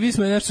 kao vidite, vi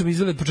smo nešto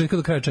izveli od početka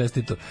do kraja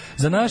čestito.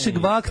 Za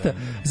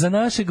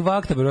našeg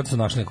vakta, verovatno su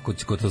našli neko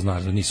ko to zna,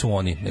 nisu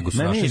oni, nego su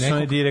našli neko. Nisu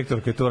oni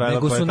direktor koji to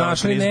radila, nego su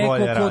našli neko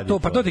ko to,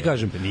 pa to ti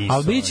kažem.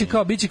 Al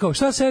biće kao,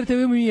 šta se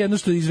RTV mi jedno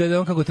što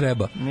izvedemo kako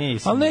treba.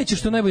 Al neće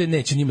što najbolje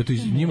neće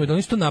njima da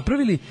oni su to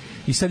napravili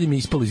i sad im je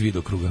ispalo iz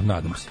vidokruga,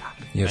 nadam se.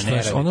 Jer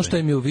ono što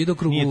im je u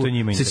vidokrugu nije to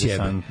njima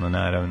interesantno,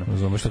 naravno.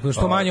 Razumeš, tako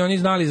što manje oni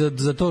znali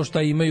za to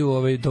šta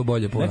imaju, to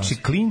bolje po nas.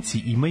 Znači klinci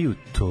imaju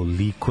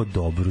toliko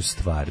dobru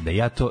stvar da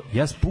ja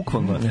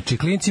bukvalno. Znači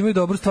klinci imaju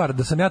dobru stvar,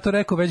 da sam ja to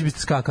rekao već biste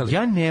skakali.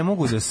 Ja ne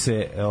mogu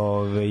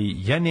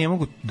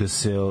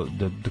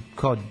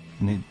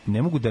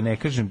ne mogu da ne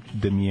kažem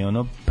da mi je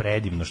ono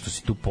predivno što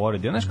si tu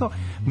pored. Znaš kao,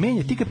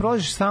 menja, ti kad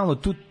prolaziš stalno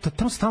tu,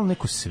 tamo stalno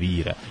neko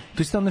svira.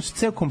 Tu je stalno, znači,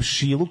 ceo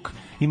komšiluk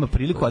ima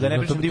priliku, a da ne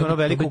pričam da ima ono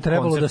veliko koncertno.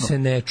 To bi trebalo da se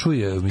ne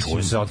čuje, mislim.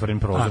 Čuje se otvoren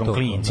prozorom,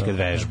 klinci kad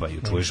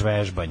vežbaju, čuješ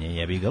vežbanje,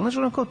 jebi ga. Znaš,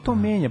 ono kao to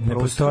menja. Ne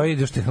postoji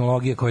još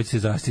tehnologija koja će se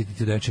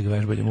zaštititi dečeg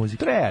vežbanja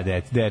muzike.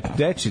 Treba,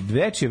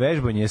 dečje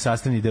vežbanje je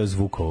sastavni deo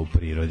zvukova u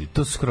prirodi.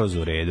 To skroz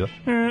u redu.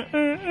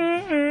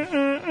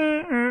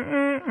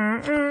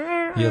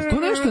 Jel to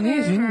nešto nije,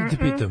 izvini da ti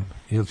pitam,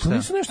 Jel to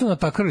nisu nešto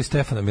natakarali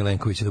Stefana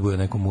Milenkovića da bude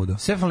neko mudo?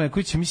 Stefan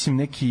Milenković je, mislim,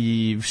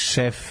 neki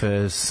šef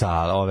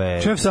sala,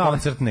 ove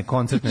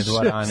koncertne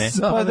dvorane.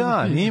 Pa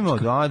da,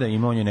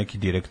 imao on je neki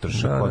direktor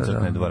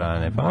koncertne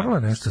dvorane. Moralo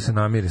nešto se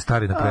namiri,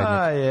 stari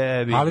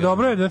naprednjak. Ali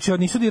dobro je, znači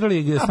nisu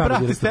dirali stari direktor. A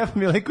brate, Stefan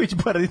Milenković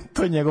radi,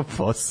 to je njegov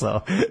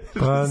posao.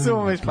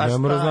 Pa ne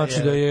mora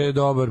znači da je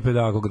dobar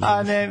pedagog.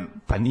 A ne,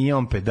 pa nije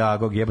on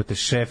pedagog, jebote,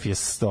 šef je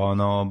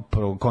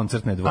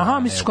koncertne dvorane. Aha,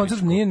 misliš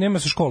koncert, nema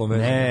sa školom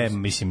veze? Ne,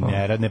 mislim,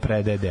 ne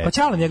predaje dete. Pa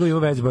Ćale njegov ima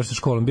veze baš sa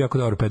školom, bio jako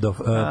dobar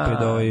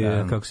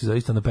kako se zove,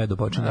 isto na pedo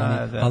počinje,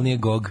 ali nije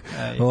Gog.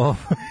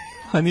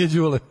 A nije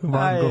Đule.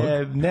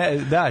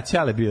 Da,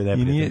 Ćale bio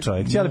neprijatan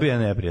čovjek. Ćale bio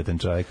neprijatan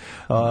čovjek.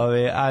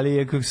 Ali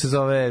je, kako se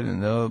zove,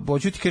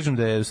 hoću ti kažem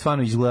da je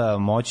stvarno izgleda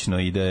moćno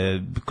i da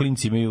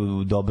klinci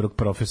imaju dobrog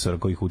profesora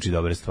koji ih uči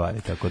dobre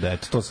stvari. Tako da,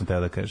 eto, to sam teo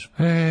da kažem.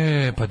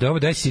 Pa dobro,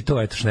 daj si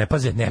to, eto, ne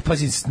pazi,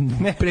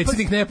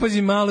 predsjednik ne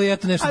pazi malo i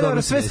eto nešto dobro.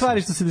 Dobro, sve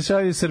stvari što se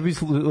dešavaju u Srbiji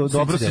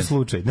dobro su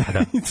slučaj.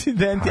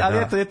 Incidenti, ali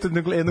eto,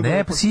 jednog...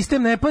 Ne,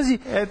 sistem ne pazi,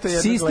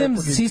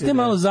 sistem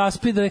malo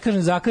zaspi, da ne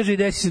kažem zakaže i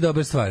desi si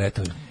dobre stvari,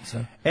 eto.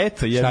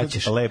 Eto jednog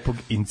lepog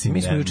incidenta.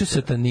 Mi smo juče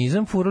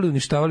satanizam furali,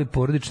 uništavali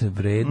porodične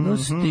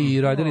vrednosti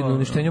i radili na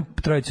uništenju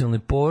tradicionalne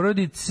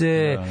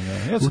porodice.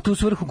 U tu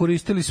svrhu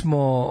koristili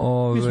smo...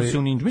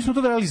 Mi smo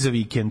to radili za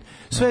vikend.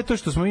 Sve to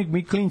što smo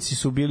mi klinci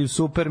su bili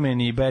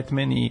Superman i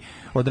Batman i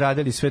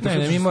odradili sve to.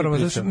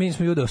 Mi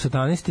smo judo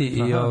satanisti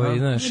i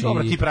znaš...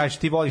 Dobro,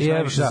 ti voliš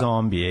najviše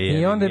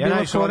zombije. I onda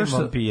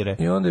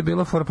je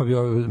bilo fora, pa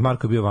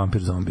Marko je bio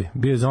vampir zombi.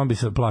 Bio je zombi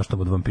sa plaštom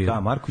od vampira.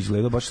 Da, Marko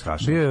izgledao baš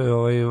strašno.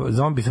 Bio je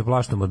zombi sa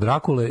plaštom od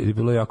Drakule i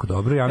bilo je jako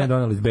dobro. Ja ne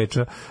doneli iz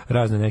Beča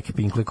razne neke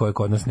pinkle koje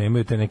kod nas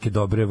nemaju, te neke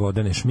dobre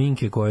vodene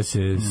šminke koje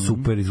se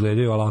super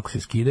izgledaju, a lako se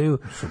skidaju.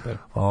 Super.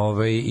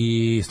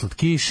 I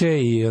slatkiše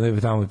i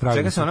tamo pravi.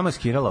 Čega se ona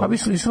maskirala? Pa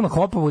mislim su na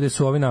Hopovu gde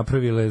su ovi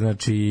napravile,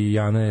 znači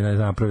Jana je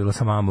napravila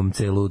sa mamom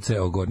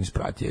ceo gornji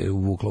sprat je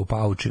uvukla u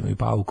paučinu i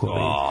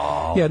paukove.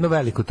 Jedno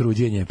veliko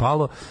truđenje je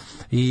palo.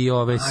 I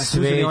ove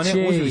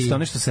sveće uzeli ste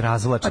one što se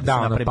razvlače da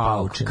se napravi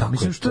paučina.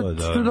 Mislim što je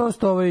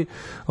dosta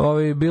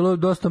bilo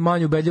dosta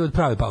manje ubedljivo od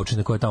prave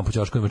paučine koje tamo po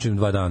ćoškovima čim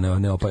 2 dana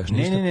ne opajaš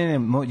ništa. Ne,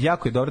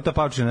 jako je dobro ta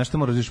paučina, nešto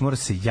mora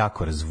se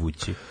jako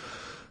razvući.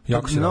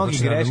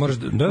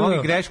 Mnogi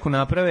grešku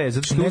naprave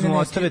zato što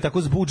ostave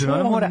tako zbuđeno.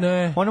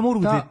 Ona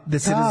mora da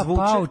se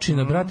razvuče.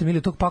 Paučina, brate,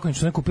 mili, tog pakovanja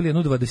što ne kupili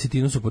jednu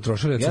 20 su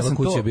potrošili, a cela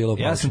kuća je bila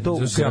paučina. Ja sam to u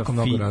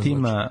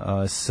grafitima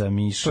sa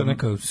Mišom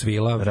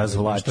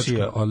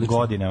razvlačio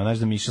godina. Znaš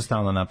da Miša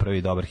stalno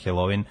napravi dobar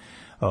Halloween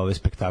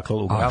spektakl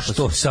u grafu. A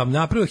što sam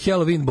napravio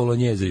Halloween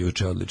bolognjeze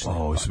juče, odlično.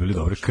 Ovo su bili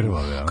dobre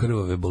krvave.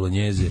 Krvave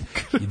bolognjeze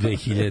i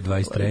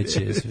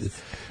 2023.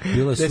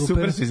 Bilo je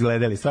super su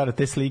izgledali, stvarno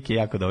te slike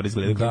jako dobro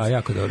izgledaju. Da,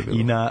 jako dobro bilo.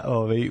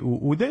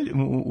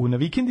 I na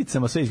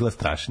vikendicama sve izgleda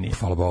strašnije.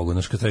 Hvala Bogu,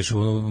 znaš kad staviš u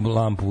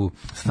lampu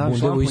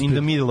in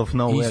the middle of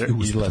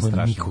nowhere izgleda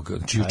strašno.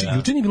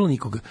 Juče nije bilo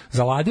nikoga.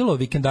 Zaladilo,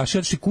 vikendaši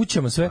otišli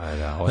kućama sve.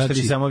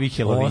 Ostali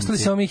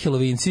samo vi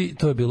Helovinci,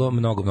 to je bilo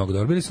mnogo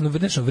dobro. Bili su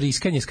nešto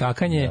vriskanje,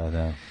 skakanje.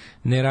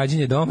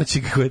 Nerađenje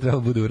domaćeg koje treba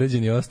bude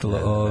urađeno i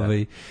ostalo.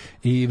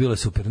 I bilo je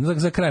super.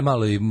 Za kraj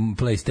malo i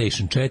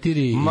PlayStation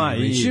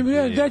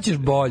 4. Da ćeš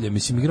bolje,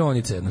 mislim,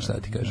 igronica jedna, šta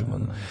ti kažem.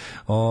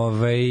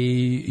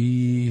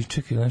 I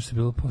čekaj, nešto je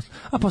bilo posle.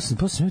 A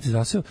posle sam imati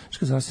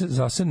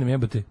zasednem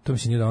jebate, to mi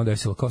se nije davno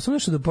desilo. Kao sam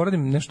nešto da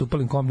poradim, nešto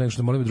upalim komp,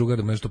 nešto molim druga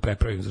da nešto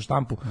prepravim za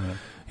štampu.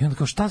 I onda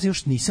kao šta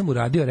još nisam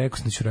uradio, rekao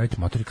sam da ću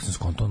raditi matori kad sam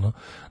skontao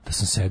da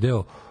sam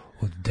sedeo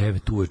od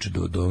 9 uveče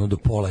do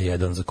pola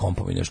 1 za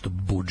kompom i nešto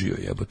buđio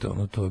jebote,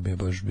 to mi je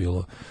baš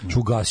bilo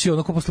čugasio,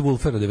 onako posle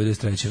Wolfera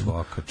 93.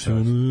 Svaka čast.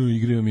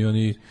 Igraju mi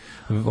oni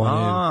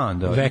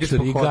Vector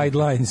i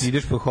Guidelines.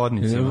 Ideš po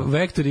hodnicima.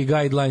 Vector i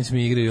Guidelines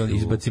mi igraju, on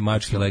izbaci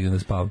mačke, legne da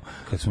spavam.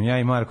 Kad smo ja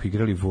i Marko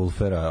igrali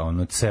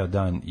Wolfera, ceo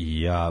dan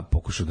i ja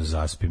pokušao da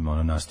zaspim,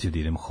 nastio da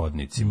idem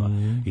hodnicima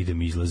i da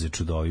mi izlaze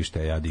čudovište,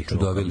 a ja da ih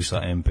rukam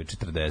sa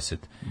MP40.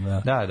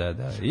 Da.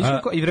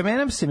 I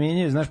vremena se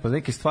menjaju, znaš, pa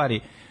neke stvari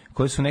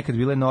koje su nekad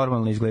bile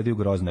normalne izgledaju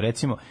grozno.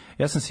 Recimo,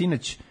 ja sam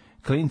sinoć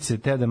klinice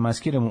teo da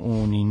maskiram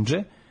u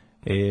Ninja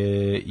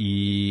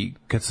i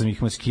kad sam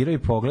ih maskirao i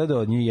pogledao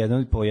od njih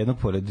jednog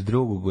pored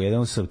drugog,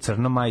 jedan sa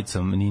crnom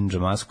majicom Ninja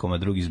maskom, a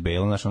drugi s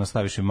belom, znaš, onda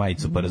staviš i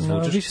majicu pa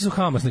razvučeš. Više su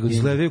Hamas nego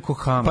izgledaju kao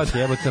Hamas,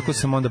 jebote, tako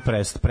sam onda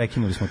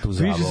prekinuli smo tu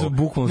zabavu. Više su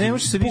bukvalno, ne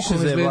može se više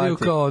izgledaju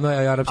kao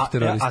arapski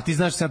teroristi. A ti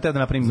znaš da sam teo da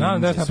napravim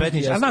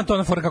Ninja. Znam to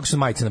na fora kako se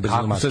majice na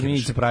brzinu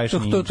maskiraš.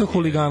 To je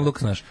huligan look,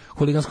 znaš,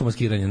 huligansko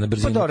maskiranje na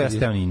brzinu. Pa dobro, ja sam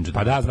teo Ninja.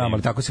 Pa da, znam,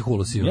 ali tako se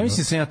hulo si. Ja mislim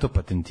da sam ja to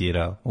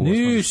patentirao.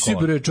 Nisi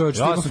bre, čovječ,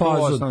 to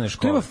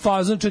ima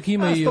fazon. Čak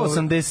ima i...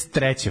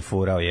 183.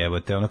 furao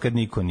jebote, ono kad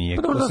niko nije.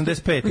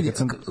 85. kad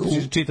sam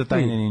čitao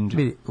Tajne ninja.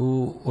 Vidi,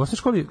 u osnovnoj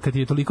školi, kad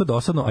je toliko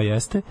dosadno, a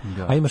jeste,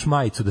 a imaš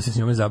majicu da se s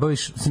njome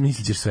zabaviš,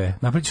 mislit ćeš sve.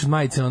 Napravit ćeš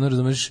majice, ono,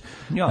 razumeš,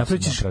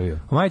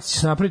 majice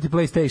ćeš napraviti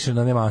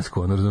PlayStation, a ne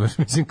masku, ono, razumeš,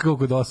 mislim,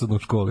 koliko je dosadno u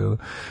školi, ono.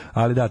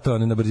 Ali da, to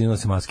na brzinu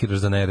se maskiraš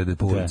za nerede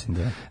po ulici.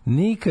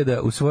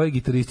 Nikada u svojoj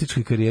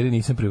gitarističkoj karijeri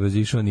nisam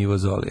prevazišao nivo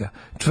Zolija.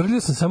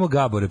 Čvrljio sam samo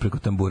gabore preko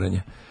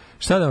tamburanja.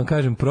 Šta da vam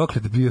kažem,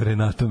 proklet bio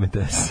Renato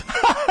Metes.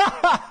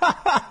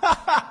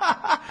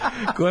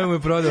 Kojemu je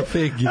prodao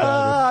fake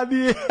gitaru.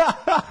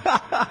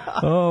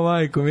 O,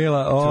 majko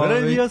mila.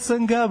 Čvrljio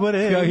sam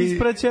gabore,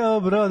 ispraćao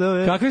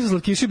brodove. Kakvi su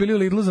slatkiši bili u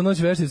Lidlu za noć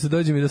veštice,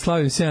 dođe mi da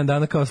slavim 7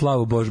 dana kao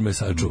slavu, Bože me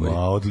sačuvaj.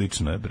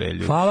 Odlično je, bre,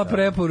 ljudi. Hvala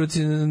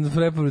preporuci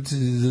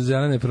za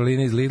zelene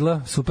praline iz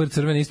Lidla. Super,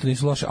 crvene isto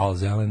nisu loše, ali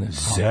zelene.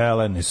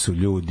 Zelene su,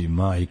 ljudi,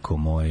 majko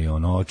moje,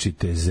 ono,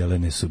 očite,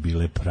 zelene su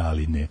bile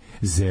praline.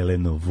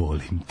 Zeleno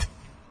volim te.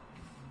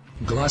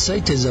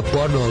 Glasajte za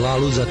porno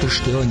Lalu zato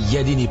što je on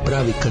jedini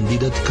pravi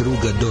kandidat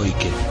kruga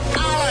dojke.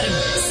 Alarm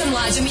sa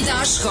Mlađom i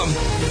Daškom.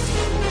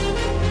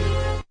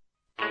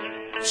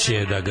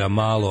 Će da ga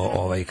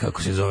malo,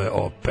 kako se zove,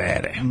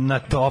 opere.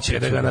 Natopi. Će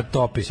da ga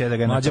natopi.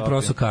 Mlađa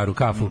prosu karu,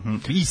 kafu.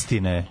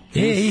 Istine.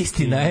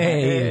 Istina.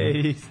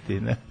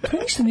 Istina. To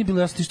ništa nije bilo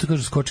jasno, što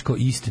kažu skoči kao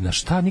istina.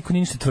 Šta? Niko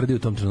nije ništa tvrdio u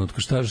tom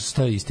trenutku.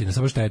 Šta je istina?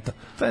 Samo šteta.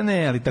 Pa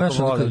ne, ali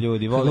tako vole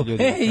ljudi.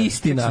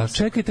 Istina.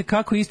 Čekajte,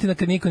 kako je istina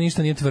kad niko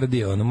ništa nije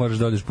tvrdio? Ono, moraš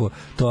da odeš po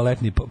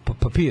toaletni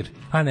papir.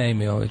 A ne,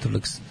 ima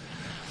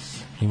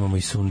imamo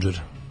i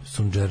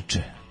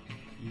sunđerče.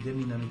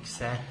 Idem i na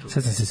miksetu.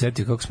 Sad sam se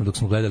setio kako smo, dok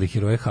smo gledali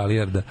Heroje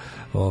Halijarda,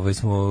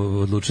 smo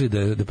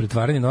odlučili da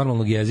pretvaranje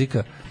normalnog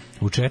jezika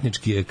u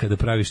četnički je kada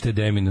praviš te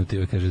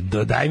deminutive, kaže,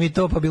 dodaj mi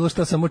to, pa bilo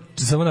šta, samo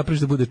napraviš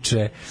da bude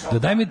če.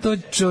 Dodaj mi to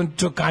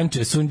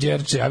čokanče,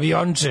 sunđerče,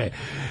 avionče.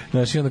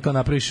 Znaš, i onda kao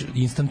napraviš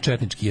instant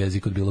četnički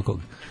jezik od bilo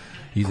koga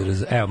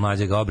izraza. Evo,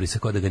 Mlađa ga obrisa,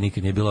 kao da ga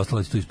nikad nije bilo,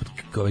 ostalo tu ispod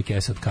ove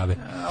kese od kave.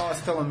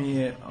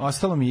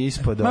 Ostalo mi je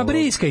ispod Ma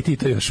briskaj ti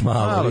to još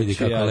malo vidi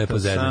kako je lepo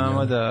zedanje.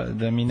 Samo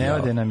da mi ne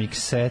ode na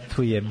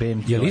miksetu,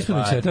 jebem ti. Je li ispod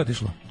mikseta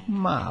otišlo?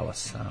 Malo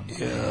sam.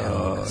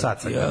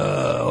 Sad sam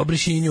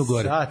obriši nju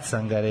gore. Sad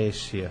sam ga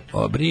rešio.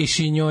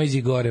 Obriši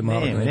njojzi gore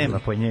malo. Nema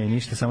po njoj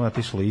ništa, samo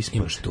otišlo ispod.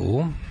 Imaš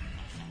tu.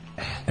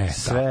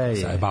 Sve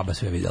je baba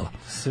sve videla.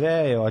 Sve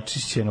je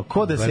očišćeno,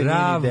 ko da se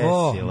nije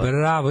desilo.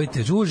 Bravo,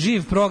 vidite,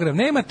 živ program.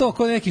 Nema to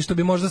ko neki što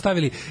bi možda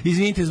stavili,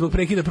 izvinite zbog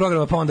prekida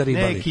programa, pa onda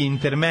ribali. Neki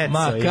intermeco.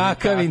 Ma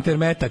kakav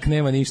intermetak,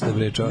 nema ništa,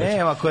 bre, čoveče.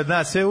 Nema kod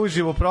nas, sve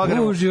uživo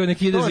program. Uživo,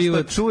 neki ide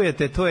život. To što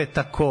čujete, to je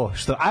tako.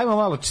 Ajmo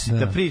malo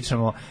da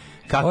pričamo.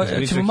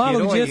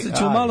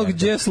 Ćemo malo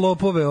gdje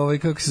slopove,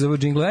 kako se zove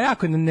džingla,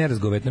 jako je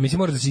nerazgovetno, mislim,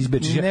 mora da se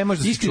izbečiš. Ne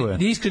može da se čuje.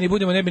 Iskreni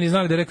budemo, ne bi ni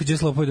znali da je rekao gdje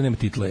slopove da nema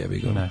titla, jebi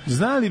ga.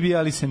 Znali bi,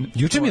 ali se...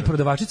 Juče mi je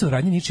prodavačica u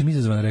radnji ničim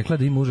izazvana rekla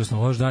da ima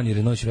užasno loš dan jer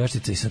je noć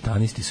veštica i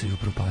satanisti su ju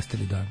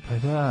upropastili dan.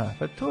 Pa da,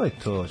 pa to je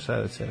to,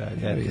 šta da se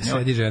radi.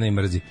 Sedi žena i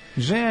mrzi.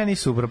 Ženi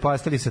su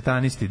upropastili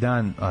satanisti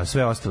dan, a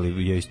sve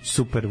ostali je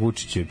super,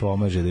 Vučić joj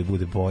pomaže da je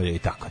bude bolje i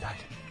tako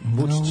dalje.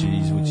 Vučić će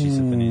izvući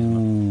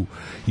satanizma.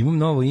 Imam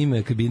novo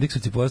ime, kad bi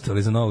indeksovci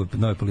postavili za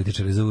nove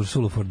političare, za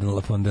Ursula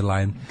von der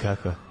Leyen.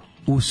 Kako?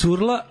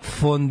 Ursula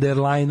von der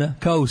Leyen,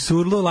 kao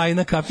Ursula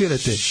Lajna,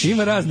 kapirate?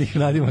 Ima raznih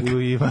nadimaka.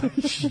 Ima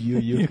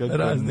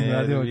kako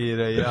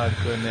nervira,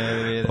 jako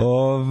nervira.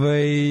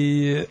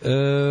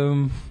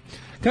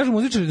 Kažu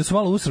muzičari da su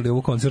malo usrali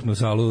ovu koncertnu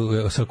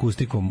salu sa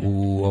akustikom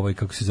u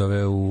kako se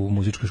zove, u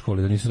muzičkoj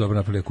školi, da nisu dobro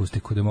napravili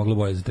akustiku, da je moglo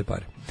bolje za te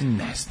pare.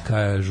 Ne znam.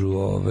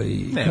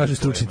 Kažu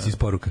stručnici iz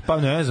poruka.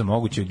 Pa ne znam,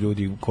 moguće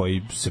ljudi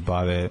koji se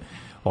bave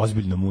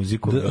ozbiljnu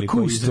muziku,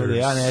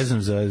 ja ne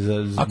znam za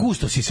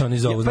akustosi se oni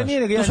zovu, znaš.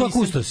 To su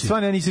akustosi.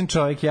 Stvarno ja nisam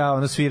čovjek,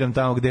 ja sviram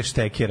tamo gde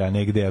štekera,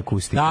 negde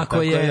akustika.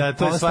 Tako je,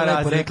 to je sva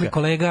razlika. Rekli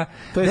kolega,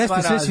 gde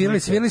ste sve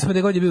svirali smo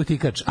gde god je bio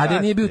tikač, a gde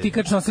nije bio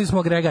tikač nosili smo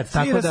agregat.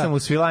 Svirao sam u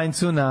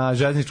Svilajncu na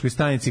železničkoj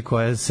stanici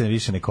koja se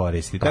više ne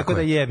koristi, tako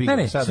da jebi ga.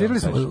 Ne, svirali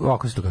smo,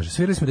 ovako se to kaže,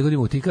 svirali smo gde god je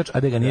bio tikač, a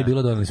gde ga nije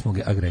bilo doneli smo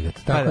agregat.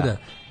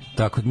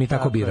 Tako da mi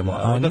tako biramo.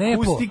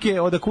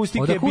 Od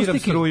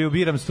akustike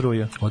biram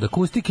struju. Od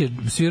akustike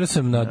svirao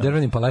sam na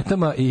drvenim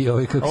paletama i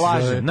kako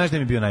se zove... Znaš da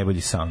mi je bio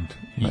najbolji sound?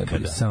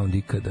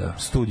 Ikada.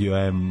 Studio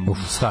M,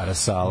 stara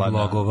sala.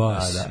 Logo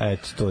vas.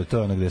 Eto, to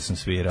je ono gde sam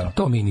svirao.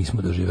 To mi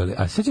nismo doživjeli.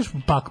 A sećaš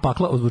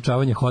pakla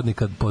ozvučavanja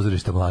hodnika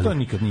pozorišta Mladja? To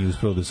nikad nije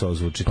uspelo da se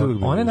ozvuči.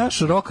 On je naš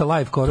Rock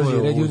Alive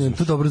Corrosion Red Union,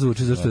 to dobro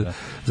zvuči,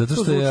 zato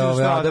što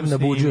je Adam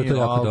nabuđio, to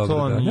jako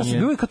dobro. Ja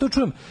sam uvijek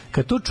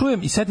kad to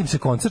čujem i setim se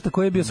koncerta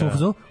koji je bio sam u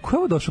fazonu, ko je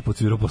ovo došao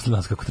podsvirao posle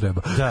nas kako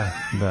treba? Da.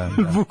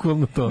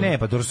 Bukvalno to. Ne,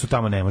 pa dobro su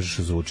tamo ne možeš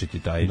ozvučiti,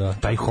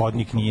 taj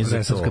hodnik nije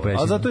za to.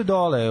 A zato je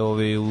dole,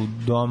 u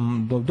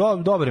dom,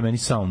 dobre meni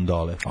sound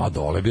dole. A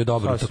dole je bio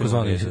dobro,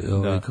 takozvani,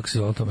 kako se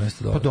zvalo to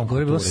mesto dole? Pa Dom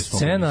kulture. Bila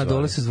scena, a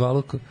dole se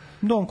zvalo...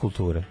 Dom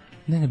kulture.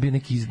 Ne, bio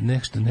neki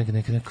nešto.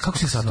 Kako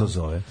se sad to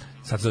zove?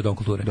 Sad se zove Dom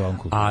kulture.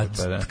 A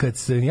kad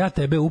se ja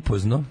tebe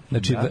upoznao,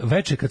 znači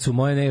veče kad su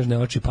moje nežne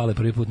oči pale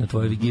prvi put na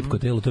tvoje gipko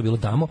telo, to je bilo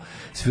tamo,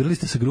 svirali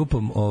ste sa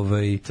grupom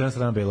Crna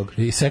strana belog.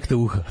 I Sekta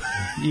uha.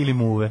 Ili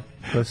muve.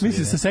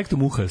 Mislim, sa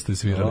Sektom uha ste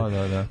svirali.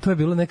 Da. To je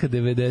bilo neka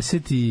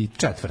 94.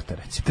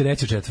 recimo.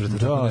 3.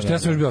 4. Ja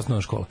sam još bio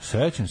osnovna škola.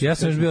 Ja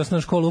sam još bio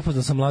osnovna škola,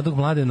 upoznao sam mladog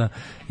Mladena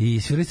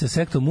i svirali ste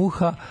Sektom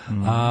uha,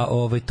 a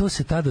to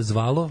se tada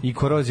zvalo... I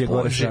Korozija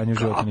gore žanju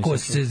životni. Kako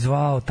se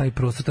zvao taj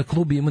prostor? Ta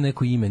klub ima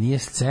neko ime, nije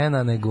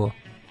scena, nego...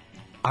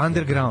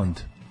 Underground.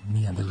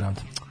 Nije Underground.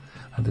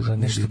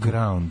 Nešto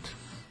ground.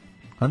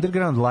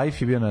 Underground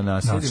Life je bio na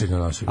naselju.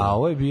 A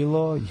ovo je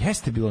bilo...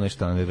 Jeste bilo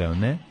nešto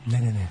Underground, ne?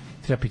 Ne.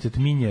 Treba pitati,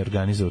 Minje je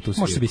organizovao tu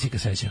svijetu. Možda se Bisika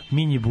seća.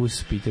 Minji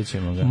bus,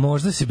 pitaćemo ga.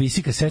 Možda se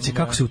Bisika seća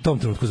kako se u tom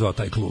trenutku zvao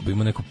taj klub.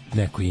 Ima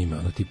neko ime,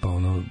 tipa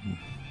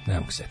ne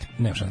mogu se setiti.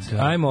 Nema šanse.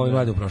 Ajmo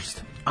Mlade u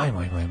prošlost. Ajmo.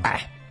 Aj.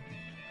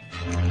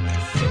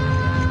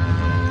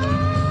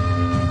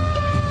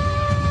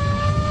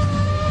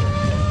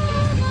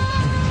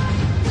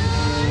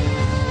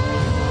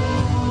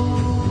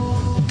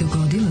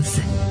 Dogodilo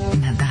se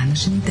na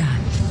današnji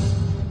dan.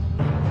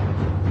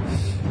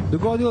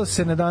 Dogodilo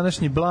se na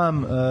današnji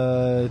blam.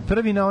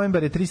 1.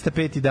 novembar je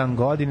 305. dan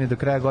godine, do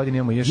kraja godine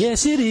imamo još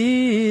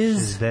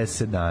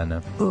 60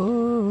 dana.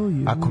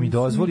 Ako mi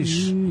dozvoliš,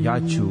 ja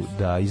ću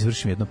da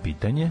izvršim jedno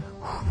pitanje.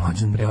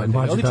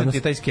 Odličan ti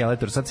je taj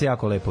skeletor, sad se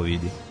jako lepo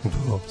vidi.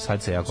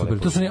 Sad se jako lepo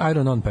vidi. To su ni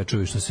Iron On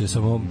pečevi što se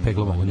samo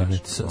peglom mogu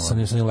naneti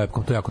sa njim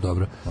lepkom, to je jako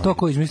dobro. To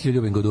ko izmislio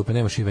Ljubin Godupe,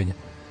 nema šivenja.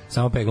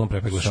 Samo peglom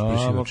prepeglaš.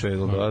 Samo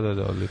peglom,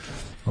 da, odlično.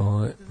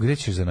 Gde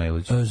ćeš za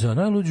najluđu? Za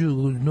najluđu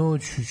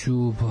noć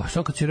ću,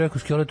 sad kad si rekao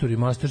Skeletor i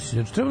Masters,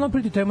 treba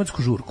napraviti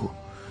tematsku žurku.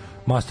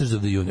 Masters of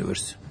the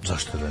Universe.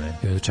 Zašto da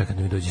ne? Ja čekam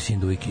da mi dođe sin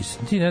Dujke.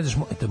 Ti ne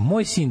znaš,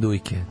 moj sin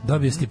Dujke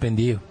dobio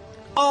stipendiju.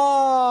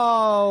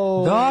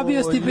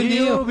 Dobio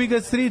stipendiju. Ljubi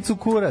ga stricu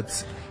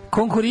kurac.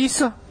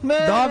 Konkuriso,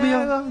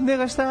 dobio.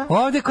 Nego šta?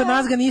 Ovde kod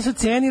nas ga nisu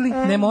cenili,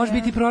 ne može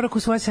biti prorok u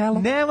svoje selo.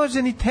 Ne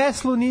može, ni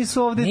Teslu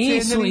nisu ovde cenili.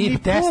 Nisu i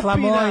Tesla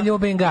moj,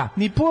 ljubim ga.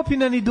 Ni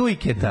Pupina, ni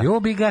Dujketa.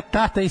 Ljubi ga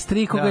tata i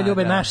striko ga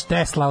ljube, naš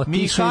Tesla.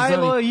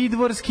 Mihajlo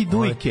Idvorski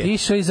Dujke.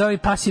 Otišao iz ovi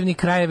pasivni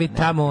krajevi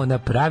tamo,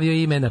 napravio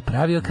ime,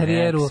 napravio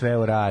karijeru. Sve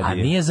uradio. A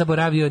nije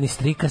zaboravio ni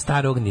strika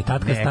starog, ni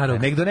tatka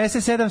starog. Nek donese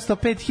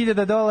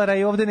 $705.000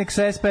 i ovde nek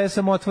sa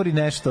SPS-om otvori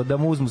nešto, da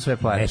mu uzmu sve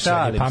pare.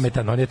 On je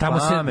pametan, on je tamo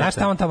znaš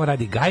šta on tamo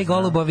radi? Gaj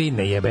golubovi,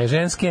 ne jebe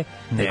ženske,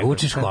 nego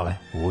uči škole.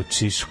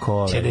 Uči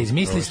škole. Će da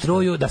izmisli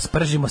struju da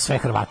spržimo sve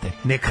Hrvate.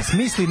 Neka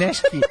smisli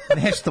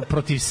nešto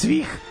protiv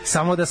svih,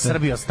 samo da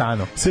Srbi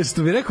ostanu. Sve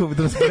što bi rekao,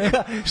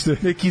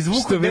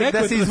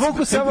 da se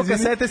izvuku samo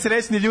kasete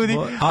srećni ljudi,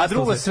 a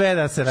drugo sve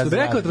da se razradi. Što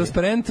bi rekao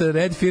transparent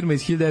Red firma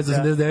iz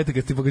 1989.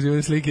 kad ti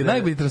pokazivali slike,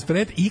 najbolji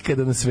transparent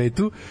ikada na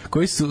svetu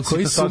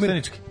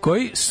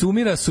koji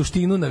sumira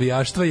suštinu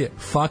navijaštva je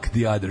fuck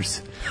the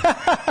others.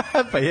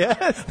 Pa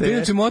jeste.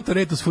 Inače moto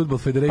Retus Football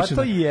Federation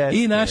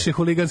i naše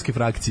huliganske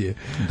frakcije.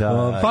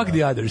 Fuck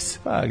the others.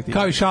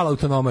 Kao i šal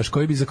autonomaš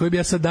za koji bi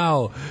ja sad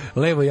dao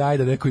levo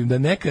jajda nekom da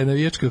neka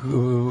navijačka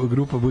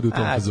grupa bude u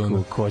tom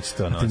fazonu. Ko će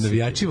to nositi?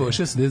 Navijači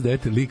Voša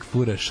 69. lik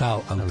fura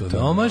šal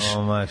autonomaš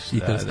i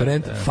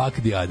transparent fuck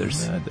the others.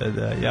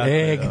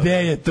 Gde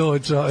je to,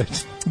 čoveč?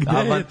 Gde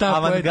je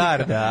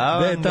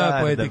ta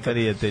poetika?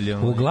 Prijatelju.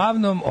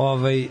 Uglavnom,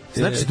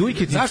 znači,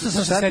 Dujke, zašto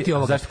sam se setio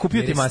ovoga? Zašto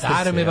kupio ti Masters?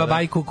 Stara me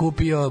babajku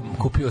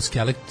kupio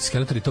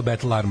Skeletor i to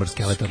Battle Armor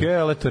Skeletor.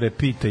 Skeletore,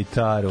 pita i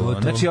taru.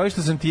 Znači, ovo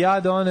što sam ti ja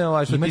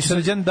doneo, što ti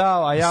Srđan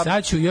dao,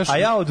 a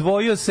ja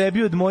odvojio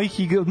sebi od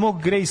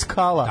mog Grey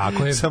Skala.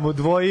 Sam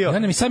odvojio.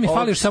 Ne, mi sad mi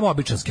fali još samo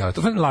običan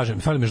Skeletor. Lažem,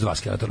 fali mi još 2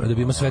 Skeletora, da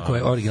bi imao sve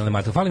koje originalne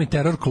materije. Fali mi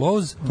Terror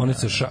Claws, one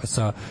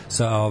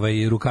sa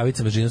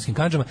rukavicama, žinovskim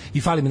kanđama,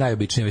 i fali mi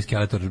najobičniji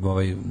Skeletor,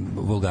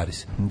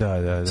 Vulgaris.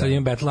 Da. Sad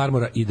imam Battle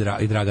Armora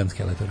i Dragan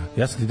Skeletora.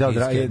 Ja sam ti dao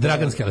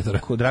Dragan Skeletora.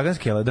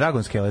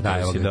 Dragon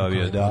Skeletora si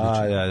dobio.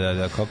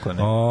 Da, kako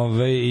ne.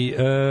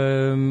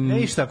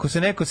 Ništa, ako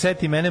se neko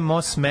seti mene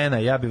Mossmana,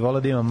 ja bih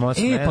volao da imam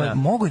Mossmana. Pa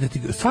mogu da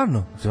ti,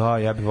 stvarno? Da,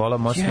 ja bih volao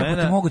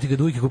Mossmana. Mogu ti ga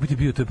Dujke kupiti,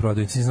 bio u toj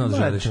prodavnici, nisam znao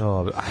da želiš.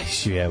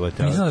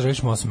 Jebote. Nisam znao da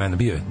želiš Mossmana,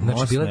 bio je.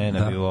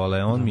 Mossmana bi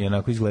volao, on mi je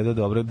onako izgledao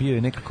dobro, bio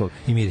je nekako...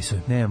 I mirisao.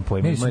 Nemam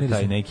pojma, ima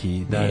taj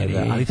neki... Da,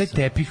 ali taj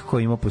tepih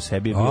koji ima po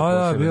sebi je bio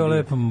posebno. Bio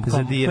lepo,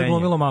 kao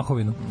glomilo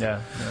mahovinu.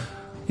 Da.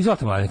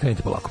 Izvolite, Mladine,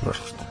 krenite polako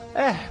prošlost.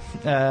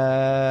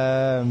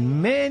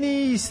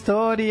 Meni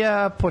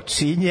istorija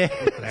počinje.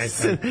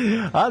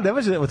 Ali ne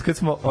može, od kad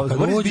smo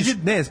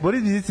s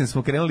Boris Bizicin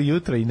smo krenuli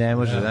jutro i ne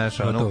može, znaš,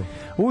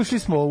 ušli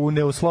smo u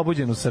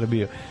neoslobođenu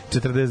Srbiju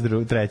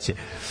 43.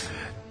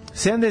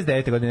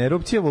 79. godine,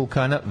 erupcija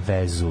vulkana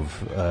Vezuv.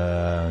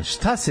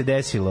 Šta se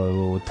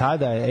desilo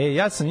tada?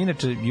 Ja sam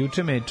inače,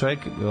 juče me čovjek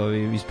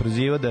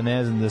isprozivao da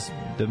ne znam,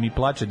 da mi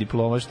plače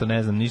diploma što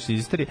ne znam ništa iz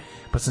istorije,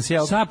 pa sam se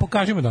Sad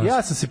pokažimo danas.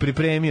 Ja sam se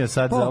pripremio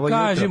sad za ovo jutro.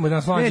 Pokažimo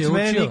danas, neće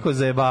mene niko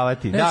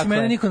zajebavati. Neće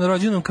mene niko na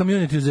rođenom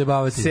community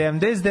zajebavati.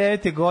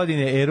 79.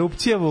 godine,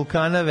 erupcija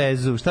vulkana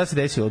Vezuv. Šta se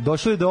desilo?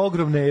 Došlo je do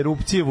ogromne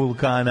erupcije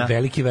vulkana.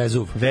 Veliki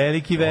Vezuv.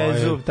 Veliki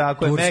Vezuv,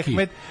 tako je.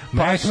 Mehmet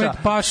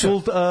Paša,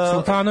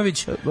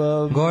 Sultanović,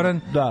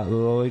 Goran. Da,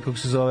 kako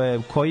se zove,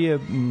 koji je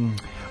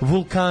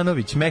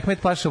Vulkanović,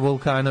 Mehmet Paša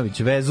Vulkanović,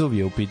 Vezuv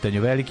je u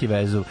pitanju, veliki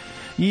Vezuv.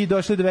 I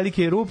došlo je do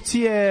velike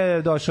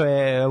erupcije, došao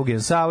je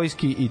Eugen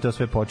Savojski i to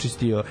sve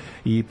počistio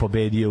i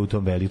pobedio u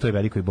tom toj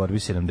velikoj borbi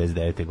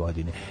 79.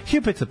 godine.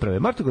 1501.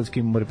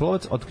 Martogradski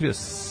moreplovac otkrio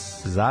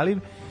zaliv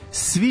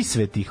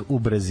Svisvetih u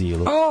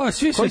Brazilu.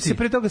 Koji se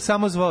pre toga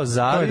samo zvao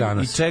zaliv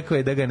i čekao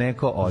je da ga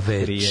neko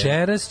otkrije.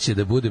 Večeras će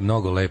da bude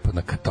mnogo lepo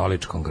na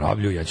katoličkom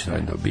groblju. Ja ću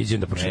da obiđem,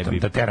 da pročitam,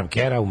 da teram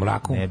kera u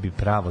mraku. Ne bi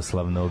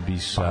pravoslavno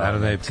obišao. Pa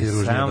naravno je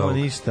samo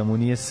ništa mu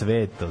nije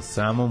sveto,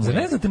 samo mu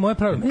ne znate moje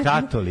pravo.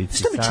 Katolici.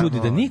 Šta me čudi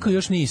da niko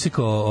još nije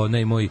isekao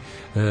onaj moj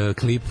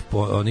klip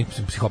onih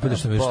psihopata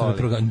što me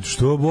proganjaju.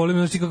 Što boli me,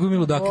 znaš ti kako mi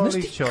ludaki. Znaš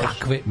ti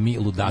kakve mi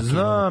ludaki.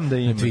 Znam da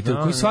ima.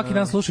 Koji svaki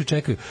dan slušaju i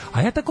čekaju.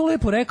 A ja tako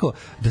lepo rekao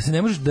da se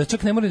ne može, da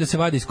čak ne mora da se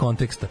vadi iz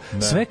konteksta.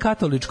 Da. Sve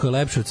katoličko je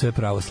lepše od sve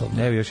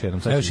pravoslavno. Evo još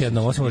jednom. Još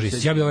jednom, osim može.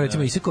 Ja bih ovo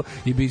recimo isekao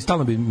i bi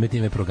stalno bi me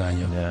time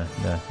proganjao.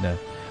 Da.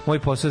 Moj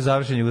posao je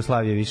završen,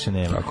 Jugoslavije više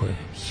nema. Tako je.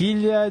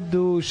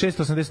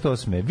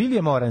 1688.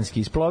 William Oranski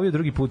isplovio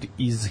drugi put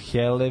iz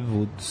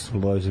Hellewood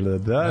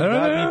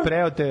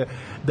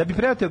da bi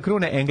preoteo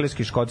krune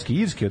engleske, škotske i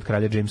irske od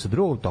kralja Jamesa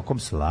II tokom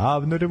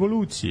slavne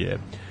revolucije.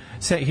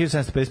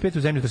 1755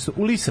 u zemljotresu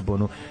u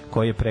Lisabonu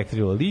koje je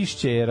prekrilo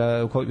lišće,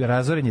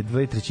 razoren je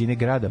 2/3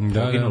 grada,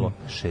 poginulo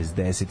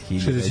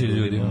 60.000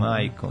 ljudi,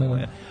 majko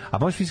moja. A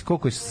možeš vidjeti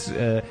koliko je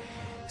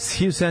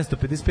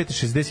 1755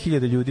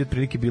 60.000 ljudi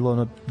otprilike bilo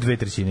ono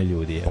 2/3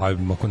 ljudi. Pa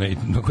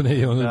ako ne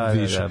je ono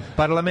više. Da.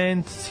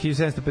 Parlament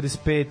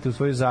 1755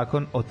 usvojio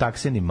zakon o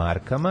taksenim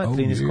markama,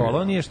 13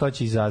 kolonije, što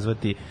će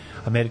izazvati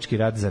američki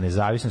rat za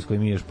nezavisnost, koji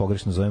mi još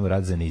pogrešno zovemo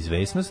rat za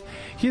neizvesnost.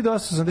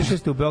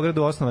 1886. u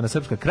Beogradu osnovana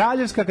Srpska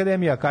kraljevska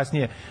akademija, a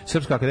kasnije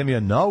Srpska akademija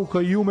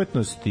nauka i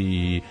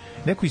umetnosti.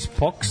 Neko iz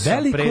POKS-a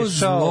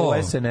prešao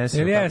u SNS.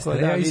 Jeste,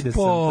 ja iz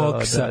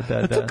POKS-a.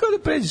 A to kao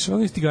da pređeš,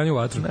 ono istiganje u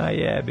vatru. A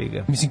jebi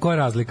ga. Mislim, koja je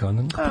razlika?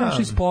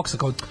 Prešao iz POKS-a,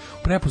 kao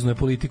prepoznao je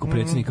politiku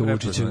predsjednika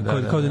Vučića,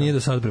 kao da nije do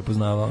sada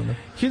prepoznavao.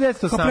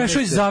 Kao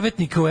prešao iz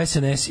zavetnika u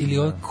SNS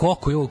ili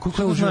koliko je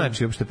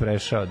znači uopšte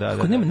prešao, da.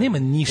 Nema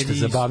ništa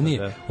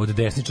zabavnije od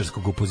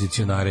desničarskog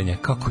opozicionarenja.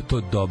 Kako je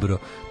to dobro.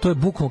 To je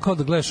bukvalno kao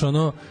da gledaš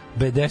ono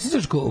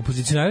desničarsko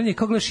opozicionarenje,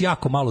 kao gledaš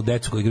jako malo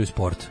decu koji igraju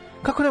sport.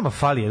 Kako nama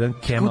fali jedan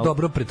Kemal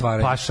dobro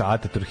pretvaranje. Paša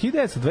Ataturk.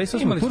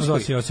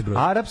 1928.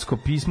 Arapsko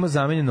pismo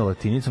zamenjeno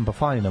latinicom, pa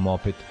fali nam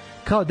opet.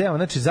 Kao deo,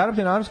 znači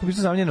zarobljeno arapsko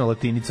pismo zamenjeno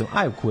latinicom.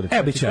 Aj u kurac.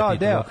 Kao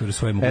deo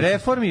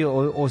reformi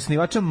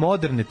osnivača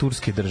moderne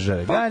turske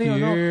države.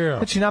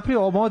 Znači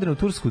napravio modernu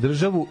tursku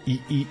državu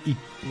i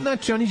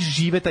znači oni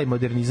žive taj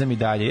modernizam i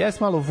dalje. Jes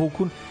malo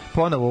vukun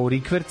ponovo u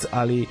rikverc,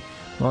 ali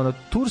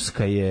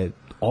Turska je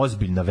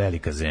ozbiljna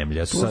velika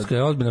zemlja. Turska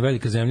je ozbiljna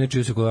velika zemlja,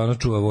 čiju se kodano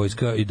čuva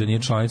vojska i da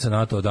nije članica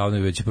NATO odavno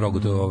je već je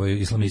progutao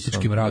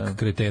islamistički mrak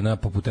kretena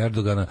poput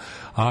Erdogana,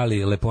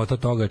 ali lepota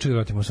toga, čekaj,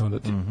 vratimo samo da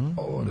ti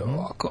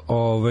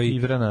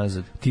Tivra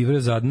nazad. Tivra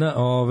zadna,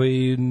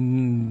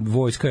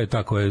 vojska je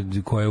ta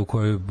u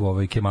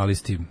kojoj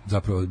kemalisti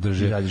zapravo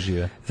drže. Dalje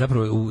žive.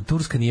 Zapravo,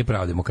 Turska nije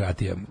prava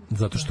demokratija,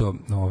 zato što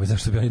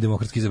zašto bi oni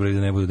demokratski izabrali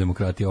da ne budu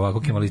demokratija. Ovako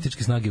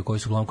kemalističke snage u kojoj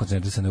su uglavnom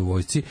koncentrisane u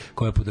vojsci,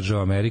 koja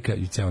podržava Amerika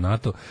i ceo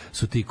NATO,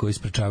 su ti koji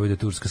sprečavaju da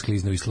Turska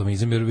sklizne u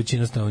islamizam, jer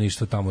većina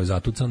stanovništva tamo je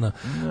zatucana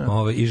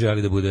i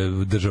želi da bude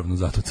državno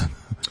zatucana.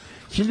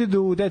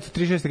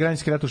 1936.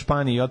 građanski rat u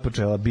Španiji je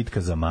otpočela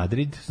bitka za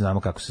Madrid, znamo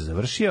kako se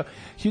završio.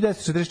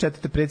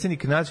 1944.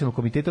 predsjednik Nacionalnog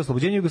komiteta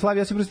oslobođenja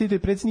Jugoslavije Josip Broz Tito i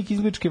predsjednik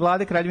izbjegličke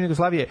vlade Kraljevine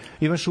Jugoslavije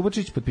Ivan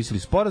Šubačić potpisali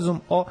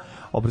sporazum o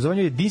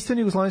obrazovanju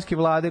jedinstvene jugoslovenske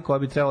vlade koja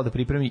bi trebala da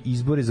pripremi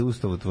izbore za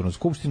ustavotvornu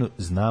skupštinu.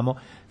 Znamo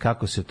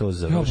kako se to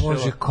završilo. Jo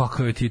Bože,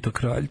 kakav je Tito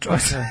kralj.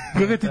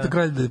 Kakav je Tito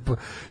kralj.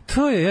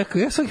 To je,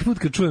 ja svaki put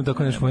kad čujem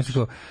tako nešto, mislim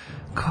kao,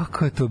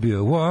 kako je to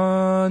bio?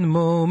 One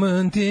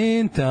moment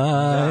in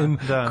time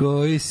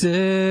koji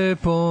se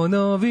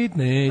ponovit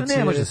neće.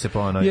 Ne može se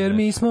ponoviti. Jer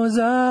mi smo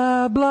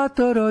za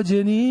blato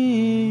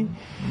rođeni.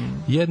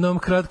 Jednom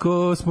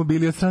kratko smo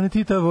bili od strane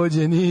Tita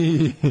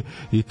vođeni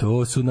i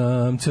to su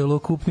nam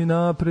celokupni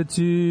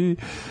napreci.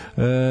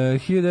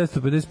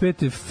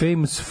 1955.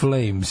 Famous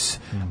Flames.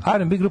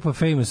 R&B grupa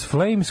Famous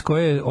Flames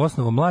koja je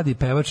osnovao mladi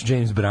pevač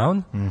James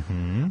Brown.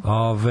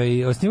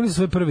 Osnivali su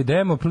svoj prvi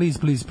demo Please,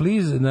 Please,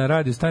 Please na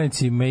radio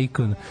stanici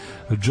Macon,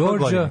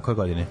 Georgia. Koje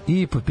godine?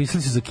 I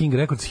potpisali su za King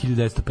Records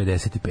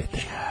 1955.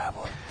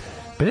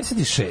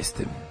 56.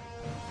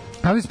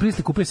 Elvis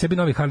Presley kupio sebi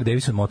novi Harley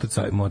Davidson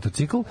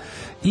motocikl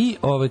i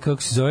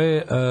kako se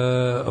zove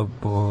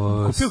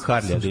kupio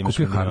Harley da imaš.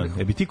 Kupio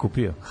Harley. Bi ti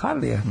kupio?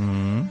 Harley.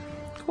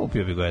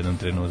 Kupio bi ga jednom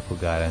trenutku,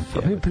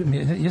 garancija.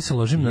 Ja se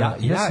ložim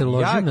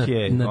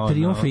na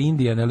Triumfe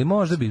Indijane, ali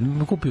možda bi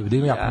kupio da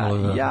im jako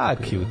malo.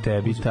 Jaki u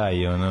tebi taj,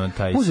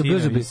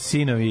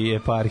 sinovi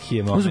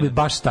eparhije. Uzeo bi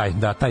baš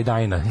taj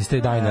Dajna, iz te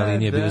Dajna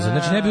linije bio.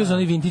 Znači ne bio za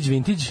onaj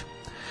vintage,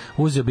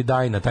 uzeo bi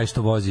Dajna, taj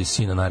što vozi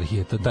sin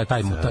anarhije,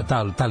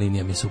 ta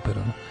linija mi je super.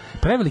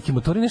 Preveliki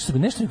motori,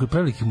 nešto mi kod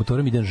prevelikih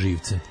motora mi ide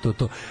živce.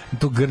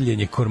 To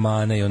grljenje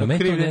kormana i ono.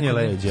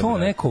 To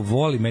neko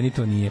voli, meni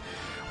to nije.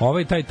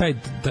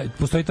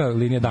 Postoji ta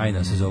linija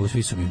Dajna se zove,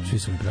 svi su mi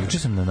pravi. Juče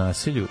sam na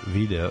naselju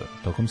video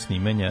tokom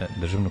snimanja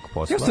državnog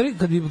posla.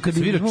 Kad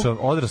bi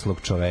odraslog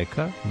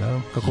čoveka,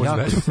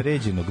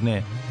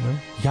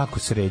 jako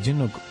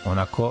sređenog,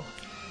 onako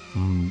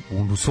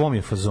u svom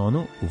je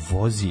fazonu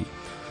vozi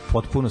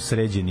potpuno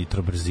sređen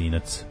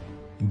nitrobrzinac.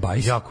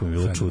 Jako mi je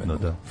bilo čudno,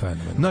 da.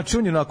 Znači,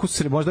 on je onako,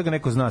 možda ga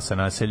neko zna sa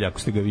naselja, ako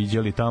ste ga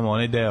viđali tamo,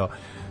 onaj deo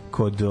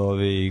kod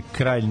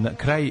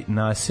kraj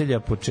naselja,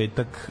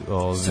 početak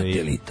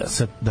satelita.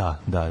 Da.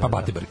 Pa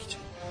Bate Brkić.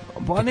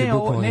 Pa ne,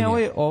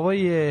 ovo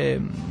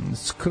je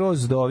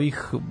skroz do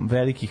ovih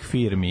velikih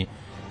firmi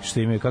što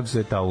imaju, kako se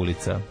zove ta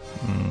ulica?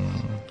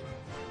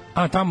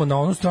 Tamo na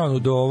onu stranu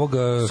do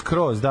ovoga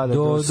skroz,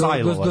 do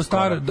Sajlova.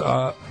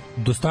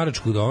 Do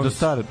Staračkog,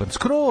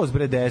 skroz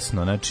bre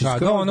desno, znači skroz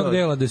do onog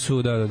dela gde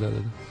su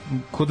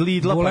kod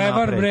Lidla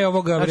Bulevar bre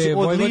ovoga bre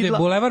Vojvode,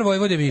 Bulevar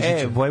Vojvode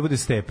Mišića. Vojvode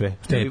Stepe.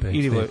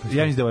 Ili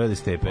ja mislim da Vojvode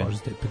Stepe.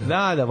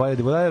 Da,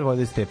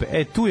 Vojvode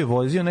Stepe. Tu je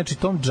vozio, znači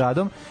tom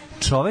džadom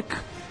čovek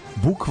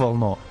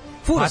bukvalno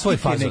fura svoj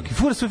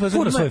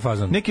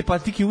fazon. Neke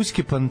patike,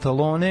 uske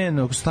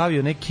pantalone,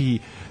 stavio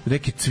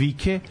neke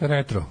cvike.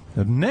 Retro.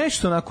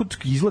 Nešto onako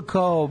izgleda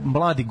kao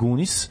mladi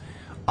Gunis,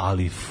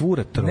 ali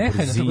fura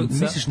trobrzinac.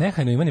 Misliš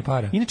nehajno imanje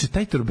para? Inače,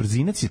 taj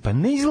trobrzinac pa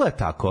ne izgleda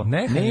tako.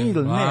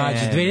 Nehajno.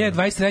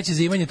 2023.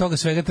 za imanje toga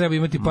svega treba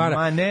imati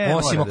para,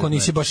 osim ako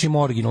nisi baš im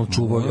original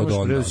čuvao od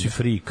onda. Možeš si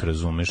freak,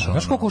 razumeš.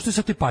 Znaš koliko što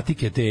su te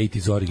patike, te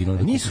 80's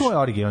originalne? Nisu ove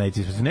originalne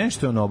 80's,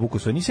 nešto je ono obuku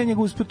svoje. Nisam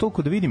njega uspio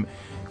toliko da vidim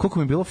koliko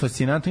mi je bilo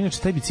fascinantno. Inače,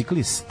 taj bicikl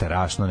je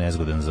strašno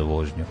nezgodan za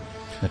vožnju.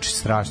 Znači,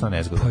 strašno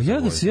nezgodno. Pa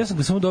ja sam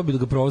ga samo dobio da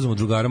ga provozim od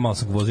drugara, malo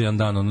sam ga vozio jedan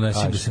dan, ne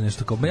sjećam da se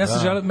nešto kao. Ja sam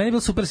želeo, meni je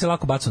bilo super se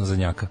lako bacao na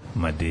zadnjaka.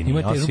 Ma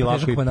deni,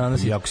 težak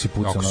bananas. Jako si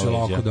pucao na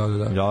leđa.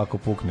 Da. Lako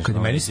pukneš. Kad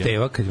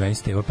meni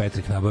Steva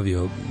Petrik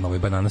nabavio ovaj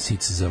banana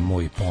sice za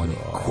moj poni.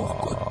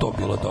 Kako to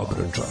bilo dobro,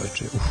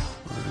 čoveče.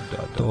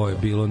 To je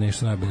bilo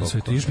nešto najbolje na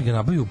svetu. Još mi ga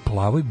nabavio u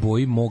plavoj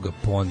boji moga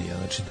ponija,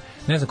 znači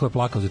ne znam ko je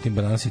plakao za tim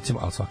bananasicima,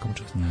 ali svakom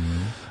čast.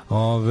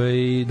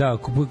 Da,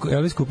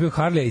 Elvis kupio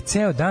Harley i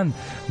ceo dan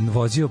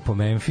vozio po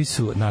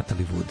Memphisu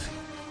Natalie Wood.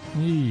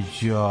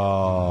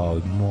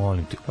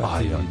 Molim te.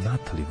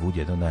 Natalie Wood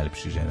je jedna od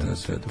najlepših žena na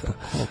svetu.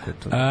 Koliko je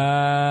to?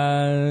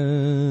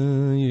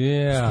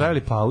 Su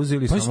pravili pauze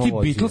ili samo vozio?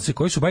 Pa ti Beatlesi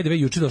koji su, by the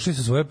way, juče došli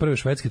sa svoje prve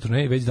švedske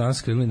turneje, već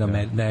danas krenuli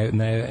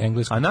na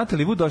englesku. A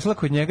Natalie Wood došla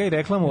kod njega i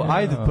rekla mu,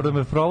 ajde,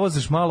 me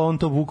provoziš malo, on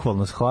to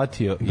bukvalno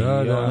shvatio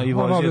i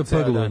vozio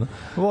ceo dan.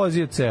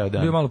 Vozio ceo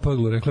dan. Bio malo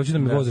peglu, rekla, hoću da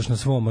me voziš na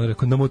svom,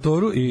 rekao, na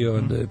motoru i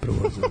onda je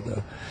provozio,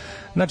 da.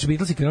 Znači,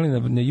 Beatlesi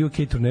krenuli na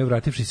UK turneju,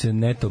 vrativši se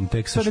netom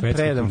tek sa švedske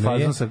turneje. Predan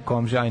fazon sa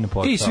komšija na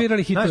posao. I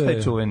svirali hitove. Znaš šta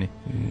je čuveni?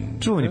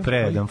 Čuveni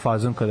predan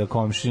fazon kada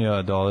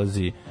komšija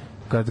dolazi,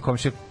 kada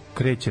komšija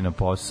kreće na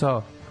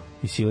posao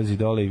i silazi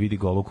dole i vidi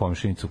golu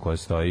komšinicu koja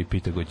stoji i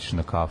pita ga ćeš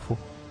na kafu.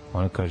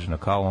 Ona kaže na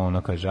kavu,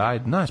 ona kaže,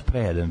 ajde, naš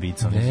predan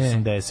vic, on je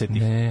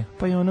 80-ih.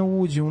 Pa i ona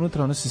uđe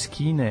unutra, ona se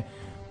skine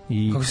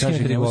i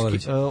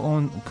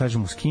on kaže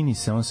mu skini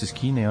se, on se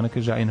skine i ona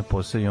kaže aj na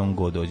posao i on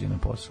go dođe na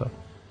posao.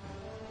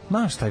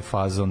 Znaš taj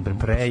fazon,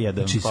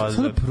 prejedan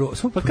fazon.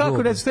 Pa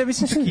kako reći, ja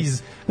mislim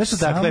skiz. Znaš što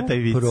dakle taj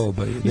vic?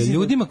 Probaj. Da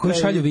ljudima koji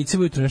šalju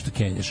viceve ujutro nešto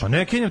kenješ. Pa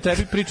ne kenjam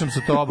tebi, pričam sa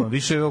tobom.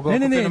 Više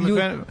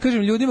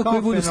kažem ljudima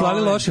koji budu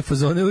slali loše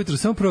fazone ujutro,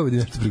 samo probaj da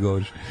nešto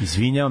prigovoriš.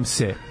 Izvinjavam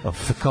se,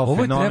 kao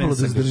fenomen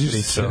sam ga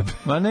pričao.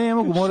 Ma ne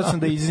mogu, morao sam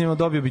da izvinjam,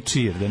 dobio bi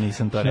čir da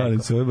nisam to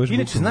rekao.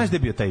 Inače, znaš gde je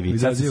bio taj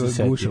vic?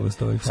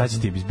 Sad će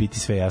ti biti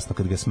sve jasno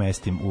kad ga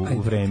smestim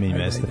u vreme i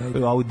mesto.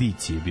 U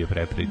audiciji je bio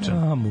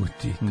prepričan.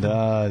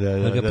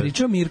 Da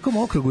pričao Mirko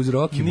Mokrog uz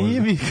Roki.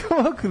 Nije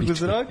Mirko Mokrog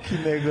uz Roki,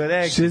 nego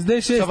rekao.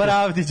 66.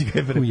 Šabaravdić ga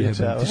je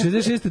prepričao.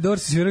 66.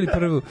 Dorsi svirali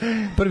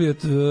prvi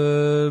od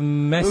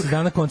mesec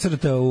dana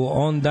koncerta u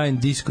Ondine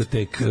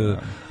diskotek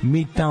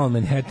Midtown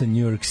Manhattan,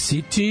 New York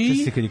City.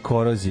 Što se kad je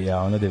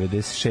korozija, ona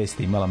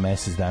 96. imala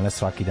mesec dana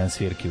svaki dan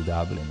svirki u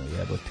Dublinu,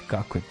 jebote.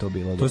 Kako je to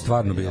bilo? To je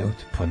stvarno bilo.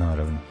 Pa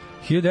naravno.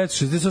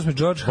 1968.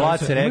 George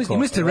Harrison.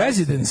 Imali ste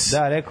Residence.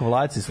 Da, rekao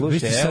Vlaci,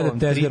 slušaj, evo vam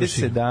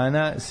 30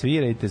 dana,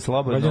 svirajte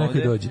slobodno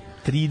ovde.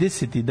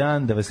 30.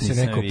 dan da vas nisam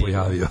vidio. Se neko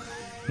pojavio.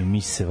 I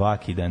mi se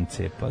svaki dan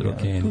cepali.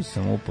 Tu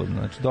sam upoznao.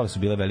 Znači, dole su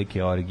bile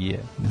velike orgije.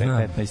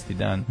 15.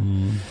 dan.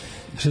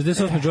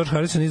 68. George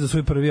Harrison izdao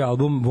svoj prvi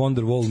album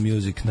Wonderwall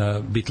Music na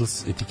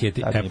Beatles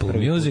etiketi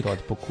Apple Music. Od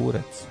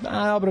pokurac.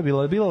 Dobro,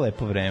 bilo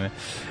lepo vreme.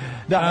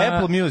 Da,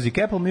 Apple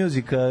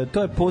Music,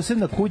 to je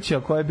posebna kuća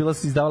koja je bila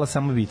izdavala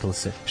samo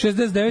Beatlese.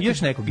 69.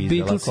 Još nekog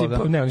izdala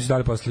koga? Ne, oni su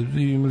izdali posle,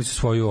 imali su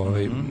svoju,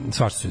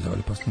 svašta su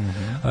izdavali posle.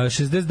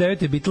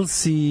 69.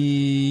 Beatlesi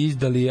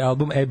izdali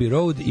album Abbey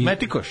Road i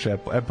Metikoš,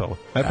 Apple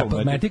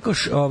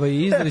Metikoš,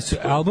 izdali su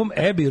album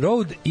Abbey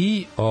Road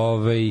i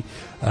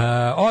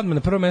odmah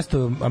na prvo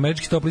mesto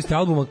američki top liste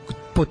albuma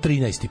po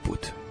 13.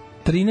 put.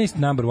 13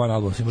 number one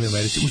albuma su imali u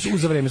Americi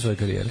za vreme svoje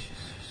karijere.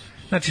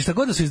 Znači, šta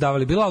god da su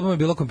izdavali, bilo albuma,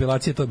 bilo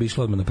kompilacije, to bi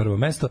išlo odmah na prvo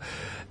mesto.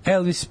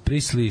 Elvis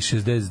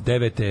Presley,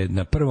 69.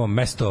 na prvom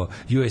mesto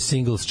US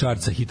Singles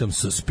Chart sa hitom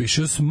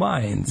Suspicious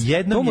Minds.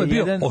 To mu je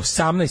bio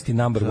 18.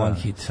 number one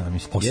hit.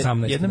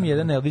 18. Jednom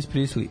jedan Elvis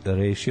Presley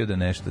rešio da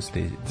nešto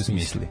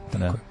smisli.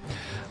 Tako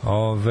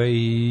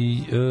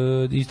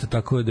isto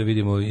tako da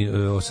vidimo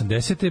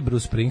 80.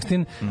 Bruce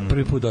Springsteen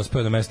prvi put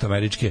dospeo na mesto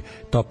američke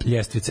top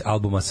ljestvice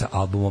albuma sa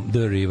albumom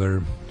The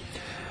River.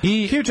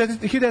 I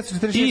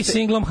 1946. I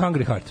singlom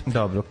Hungry Heart.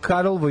 Dobro.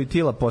 Karol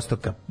Vojtila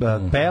postoka.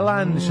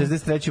 Pelan,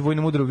 63.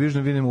 vojnom udaru u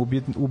Južnom Vidimo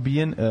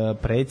ubijen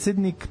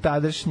predsednik,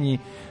 tadašnji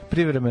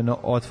privremeno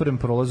otvoren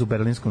prolaz u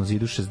Berlinskom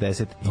zidu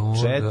 64.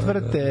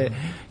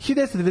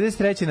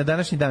 1993. na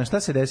današnji dan. Šta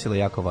se desilo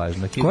jako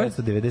važno?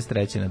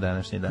 1993. na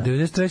današnji dan.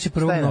 93.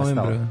 1.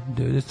 novembra.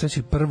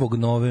 93. 1.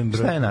 novembra.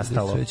 Šta je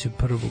nastalo? 93.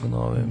 1.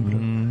 novembra.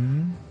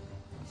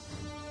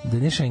 Da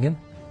nije Schengen?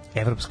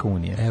 Evropska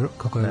unija.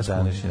 Kako je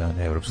Evropska unija?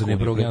 Evropska unija.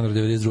 1. januara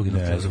 92.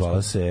 Ne,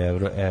 zvala se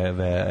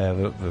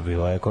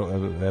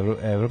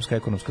Evropska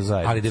ekonomska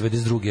zajednica. Ali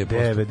 92. je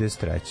posto.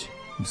 93.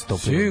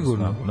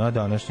 Sigurno. Na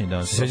današnji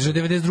dan. Se sećaš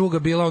da 92.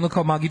 bila ono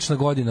kao magična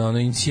godina, ono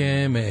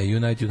Insieme,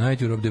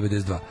 Unite Europe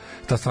 92.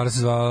 Ta stvar se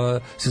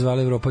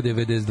zvala Evropa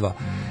 92.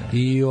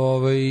 I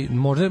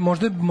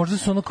možda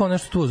su ono kao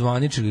nešto tu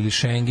ozvaničili, ili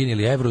Schengen,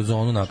 ili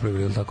Eurozonu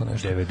napravili, ili tako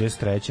nešto.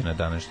 93. na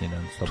današnji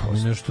dan. 100%. To mi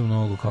nešto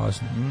mnogo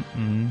kasno.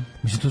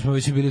 Mislim, tu smo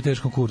već bili u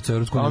teškom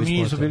kurcu. A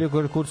mi su bili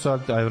u kurcu, a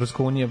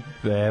Evropska unija,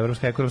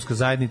 Evropska ekonomska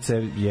zajednica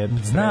je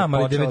znam,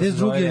 ali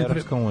 92. je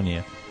Evropska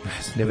unija.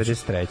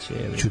 93.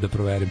 Ću da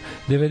proverim.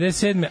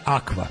 97.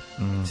 Aqua.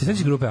 Se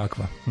sećaš grupe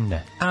Aqua?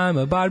 Ne.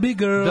 I'm a Barbie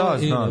girl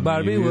in a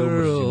Barbie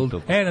world.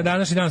 Na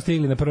današnji dan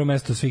stigli na prvo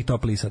mesto svih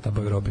top lisata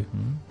po Evropi.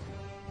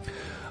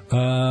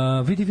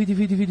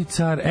 Vidi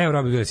car. Evo,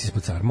 Robi Viles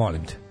ispod car,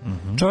 molim te.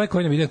 Čovjek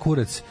koji nam ide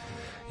kurac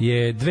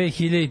je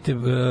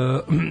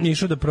 2000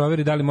 išao da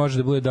proveri da li može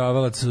da bude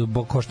davalac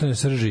koštane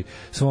srži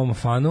svom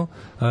fanu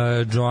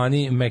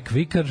Joanni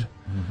McVicker.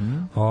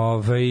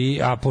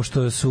 A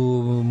pošto su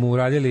mu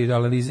uradili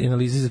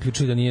analizi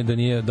zaključili da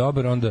nije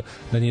dobar, onda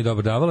da nije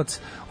dobar davalac,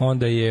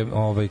 onda je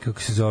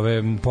kako se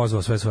zove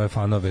pozvao sve svoje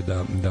fanove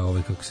da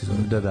kako se zove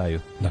da daju.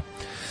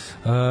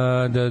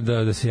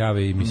 Da se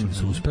jave i mislim da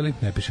su uspeli.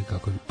 Ne piše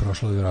kako je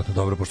prošlo, vjerojatno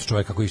dobro, pošto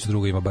čovjek kako isto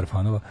drugo ima bar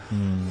fanova.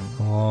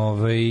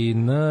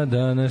 Na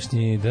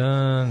današnji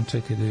dan,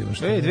 čekaj da imamo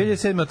što.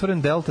 2007.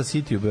 otvoren Delta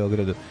City u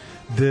Beogradu.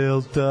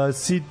 Delta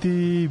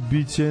City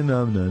biće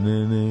nam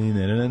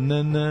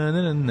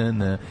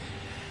na.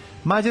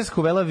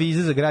 Mađarska uvela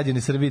vize za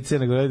građane Srbije i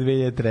Crne Gore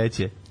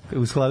 2003.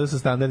 U skladu sa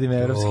standardima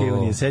Evropske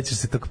unije. Sećaš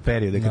se tog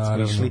perioda kad smo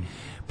išli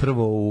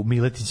prvo u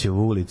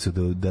Miletićevu ulicu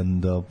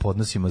da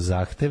podnosimo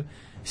zahtev.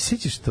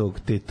 Sećaš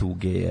te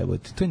tuge, evo,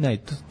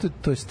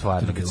 to je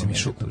stvarno. Kad sam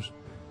išao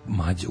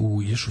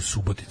ideš u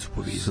Suboticu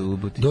po vizu.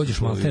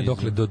 Dođeš malo te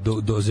dokle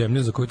do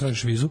zemlje za koju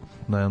tražiš vizu.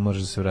 Da,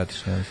 možeš da se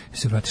vratiš nazad.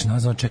 Se vratiš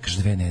nazad, čekaš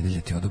 2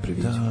 nedelje ti odobre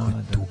vizu.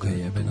 Koja tuga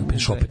jebena.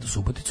 Ideš opet u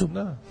Suboticu.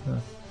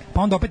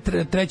 Pa onda opet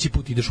treći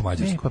put ideš u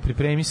Mađarsku. Pa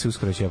pripremi se,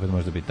 uskoro će opet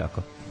možda biti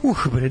tako.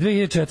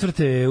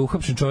 2004.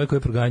 uhapšen čovjek koji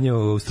je proganjao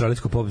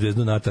australijsku pop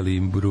zvezdu Natalie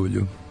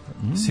Imbruglia.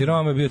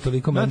 Siroma je bio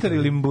toliko Natalie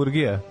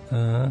Limburgija.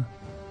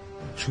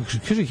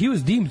 Kaže, he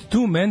was deemed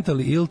too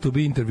mentally ill to be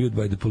interviewed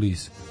by the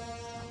police.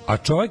 A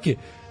čovjek je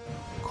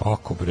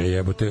kako bre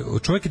jebote,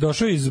 čovjek je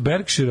došao iz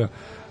Berkshira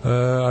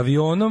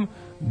avionom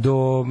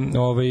do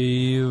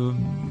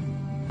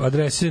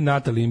adrese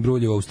Natalie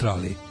Imbruglia u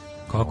Australiji.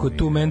 Kako je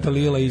tu mental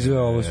ila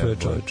izveo ovo sve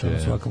čoveče,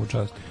 svakom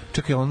čast.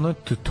 Čekaj, ono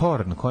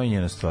Torn, koja je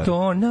njena stvar?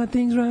 Torn,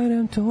 nothing's right,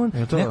 I'm torn.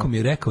 Neko mi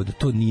je rekao da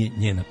to nije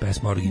njena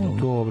pesma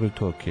originalna. Dobro,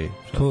 to okej.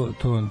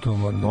 To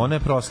moram. Ona je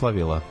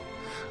proslavila.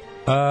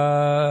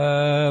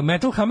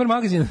 Metal Hammer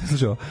Magazine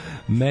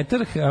Metal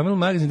Hammer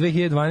Magazine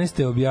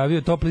 2012.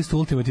 objavio top listu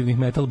ultimativnih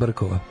metal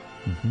brkova.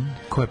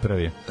 Ko je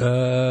prvi?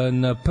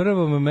 Na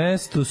prvom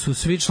mestu su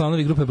svi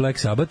članovi grupe Black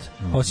Sabbath,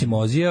 osim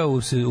Ozija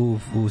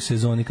u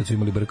sezoni kad su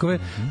imali brkove,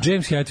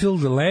 James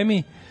Hetfield,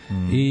 Lemmy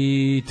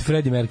i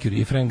Freddie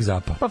Mercury i Frank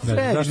Zappa. Pa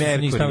Freddie Mercury. Zašto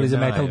su njih stavili za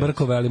metal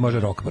brkove, ali može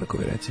rock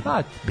brkove, recimo.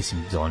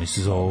 Mislim, oni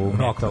se zovu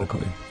rock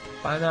brkovi.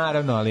 Pa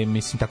naravno, ali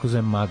mislim tako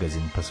zove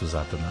magazin, pa su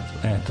zato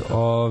nazvali. Eto,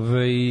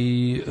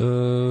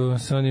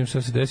 sa onim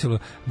što se desilo.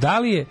 Da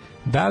li je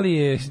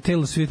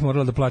Taylor Swift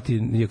morala da plati,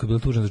 iako je bila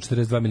tužna za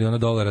 $42 miliona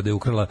da je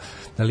ukrala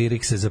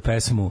lirikse za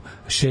pesmu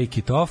Shake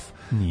It Off?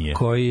 Nije.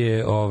 Koji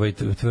je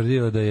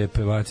tvrdio da je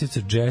pevačica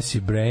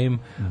Jessie Brame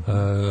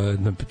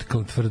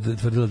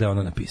tvrdila da je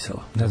ona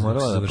napisala. Ne znam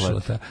kako se završila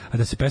ta. A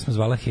da se pesma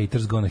zvala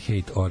Haters Gonna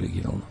Hate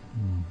originalno.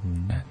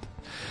 Eto.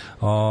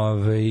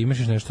 Imaš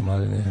još nešto,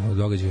 Mladene, od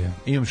događaja?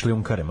 Imam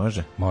šljunkare,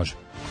 može? Može.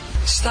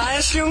 Šta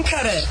je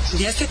šljunkare?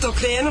 Gdje ste to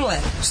krenule?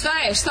 Šta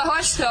je? Šta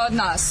hoćete od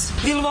nas?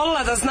 Bil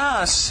volila da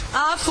znaš?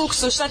 A,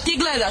 Fuksu, šta ti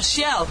gledaš,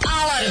 jel?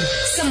 Alarm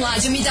sa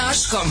Mlađom i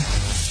Daškom.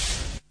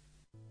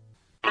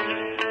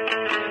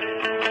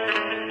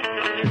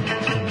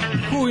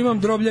 Imam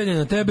drobljanje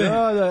na tebe.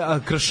 Da, a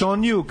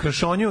krašoniju,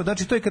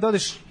 znači to je kad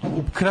odeš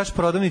u kraš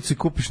prodavnicu i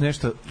kupiš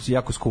nešto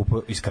jako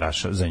skupo iz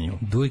kraša za nju.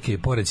 Dujke,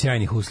 pored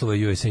sjajnih uslova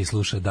USA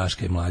sluša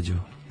Daška i Mlađu.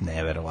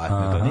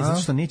 Neverovatno, to nije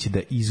zato što neće da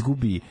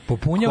izgubi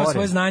popunjava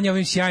svoje znanje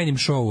ovim sjajnim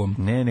šovom.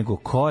 Ne, nego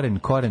koren u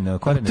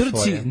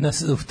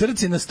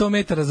trci na 100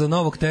 metara za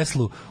novog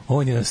Teslu,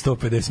 on je na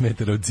 150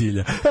 metara od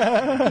cilja.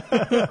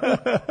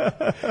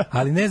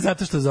 Ali ne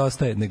zato što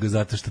zaostaje, nego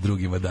zato što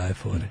drugima daje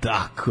fore.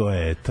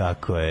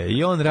 Tako je.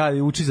 I on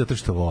uči zato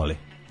što voli.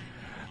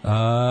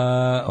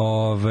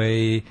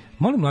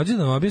 Molim Mlađe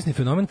da nam objasni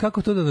fenomen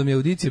kako to da nam je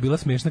audicija bila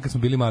smešna kad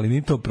smo bili mali.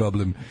 Nije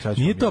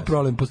to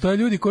problem. Postoje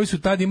ljudi koji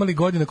su tad imali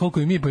godina koliko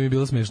i mi, pa im je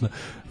bilo smešno.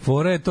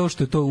 Fora je to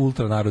što je to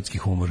ultranarodski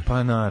humor.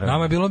 Pa naravno.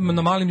 Nama je bilo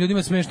na malim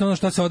ljudima smešno ono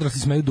što se odrasli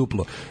smeju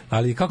duplo.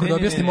 Ali kako da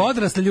objasnimo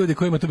odrasle ljudi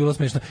kojima to bilo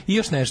smešno. I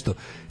još nešto.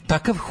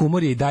 Takav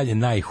humor je i dalje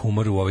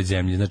najhumor u ovoj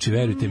zemlji. Znači,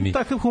 verujte mi.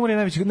 Takav humor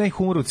je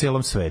najhumor u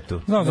celom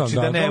svetu. Znači,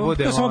 da ne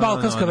bude. To je samo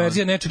balkanska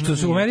verzija nečeg što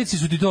su u Americi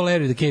su ti to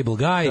Larry the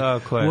Cable Guy.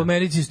 U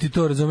Americi su ti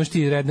to, razumeš,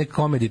 ti redneck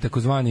comedy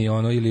takozvani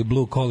ili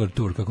blue collar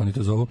tour, kako oni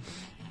to zovu.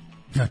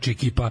 Znači,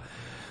 ekipa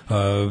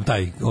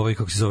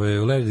kako se zove,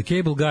 Larry the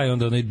Cable Guy,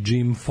 onda onaj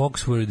Jim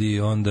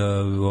Foxworthy, onda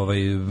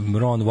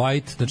Ron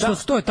White.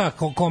 Znači, to je ta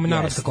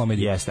narodska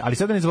komedija. Jeste, ali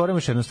sad da ne zaboravimo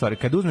još jednu stvar.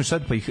 Kad uzmeš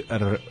sad pa ih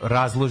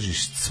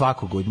razložiš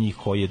svakog od njih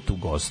koji je tu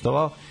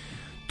gostovao,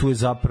 tu je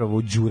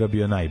zapravo Đura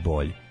bio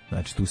najbolji.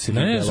 Znači tu se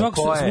videlo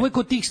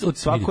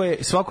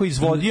svako je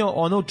izvodio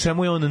ono u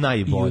čemu je on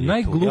najbolji.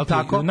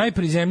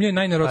 Najprizemljiji,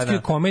 najnarodskiji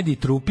komediji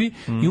trupi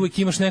i uvijek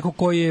imaš neko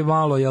koji je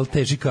malo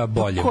težika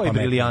bolje. Koji je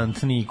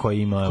briljantniji,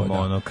 koji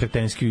ima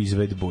kretenskiju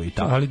izvedbu i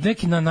tako. Ali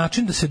neki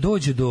način da se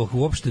dođe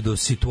uopšte do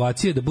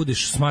situacije da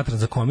budeš smatran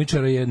za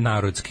komičara je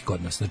narodski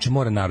kod nas. Znači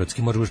mora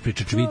narodski, moraš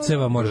pričati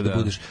viceva, moraš da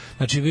budeš.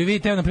 Znači vi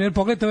vidite, na primjer,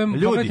 pogledajte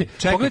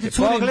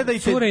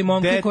cure i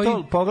momke koji...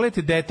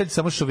 Pogledajte detalj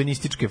samo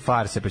šovinističke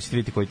farse, pa ćete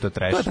vidjeti koji to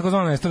trash.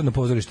 Takozvano estradno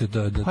pozorište, to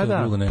je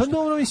drugo nešto. Pa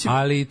dobro, mislim.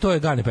 Ali to je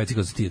Gane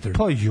Peciko's Theater.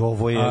 Pa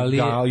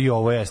i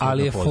ovo je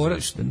estradno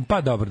pozorište.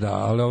 Pa dobro, da,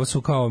 ali ovo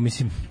su kao,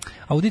 mislim,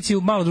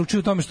 audicije malo drugčije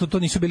u tome što to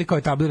nisu bili kao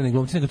etablirani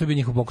glumci, nego to je bio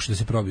njihov pokušaj da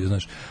se probiju,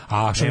 znaš.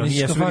 A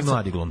šovinistička farsa... Bili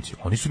mladi glumci.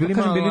 Oni su bili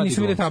mladi glumci.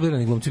 Nisu bili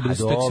etablirani glumci, bili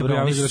su tek se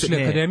prijavili,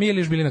 završili akademije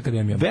ili još bili na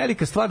akademijama.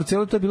 Velika stvar u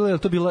celo to je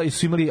bilo,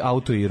 su imali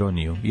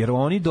autoironiju, jer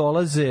oni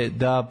dolaze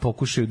da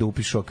pokušaju da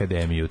upišu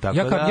akademiju. Tako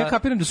ja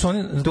kapiram da su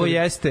oni... To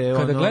jeste...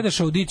 Kada gledaš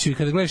audiciju i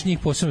kada gledaš njih,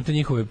 posebno te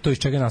njihove, to iz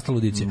čega je nastala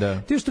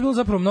audicija. Ti što je bilo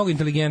zapravo mnogo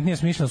inteligentnije,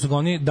 smišljeno su ga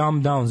oni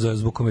dumb down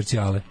zbog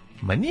komercijale.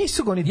 Ma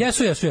nisu ga oni...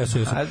 Jesu.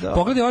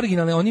 Pogledaj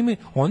originalne,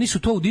 oni su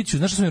to audiciju,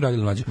 znaš što smo im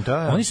radili, Mlađe?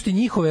 Oni su ti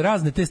njihove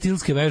razne te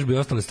stilske vežbe i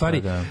ostale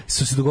stvari,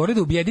 su se dogovorili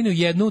da objedine u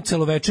jednu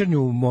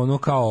celovečernju, ono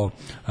kao,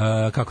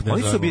 kako da nazvamo, show.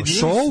 Oni su objedinili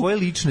svoje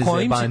lične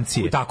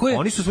zebancije. Tako je.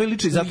 Oni su svoje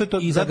lične, zato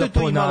je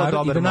to imalo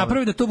dobar. I da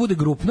napravi da to bude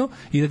grupno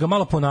i da ga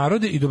malo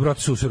ponarode i da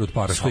brate susreli od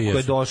para. Svako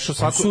je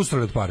došao.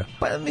 Susreli od para.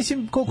 Pa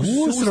mislim, koliko su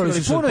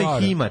susreli, puno ih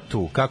ima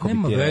tu. Kako bi ti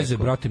rekao? Nema veze,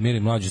 brate, Miri,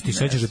 Mlađe, ti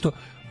sećaš da to...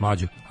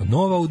 Mlađo, a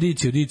nova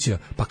audicija,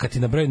 pa kad ti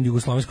nabrajam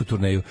jugoslovensku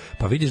turneju,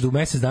 pa vidiš da u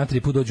mesec dana 3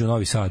 puta dođu u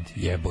Novi Sad,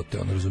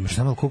 jebote, ono razumeš.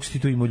 Znam, ali koliko si ti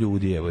tu imao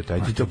ljudi, evo,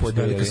 taj ti to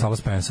podijeli. Velika sala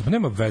Spensa, pa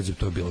nema veze,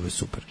 to je bilo već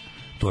super.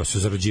 To se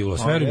zarađivalo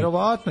sve.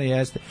 Verovatno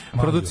jeste.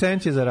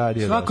 Producent je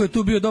zaradio. Svako je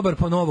tu bio dobar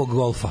po novog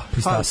golfa,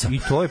 Pistasa. I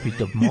to je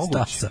pitao,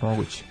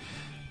 moguće.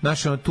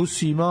 Znaš, tu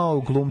si imao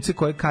glumce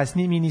koje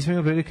kasnije mi nismo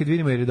imali prilike da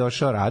vidimo jer je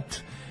došao rat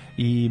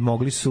i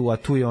mogli su, a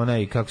tu je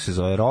onaj, kako se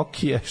zove,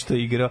 Rocky, što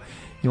je igrao,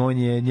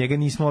 njega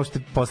nismo uopšte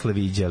posle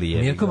viđali.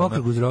 Mirko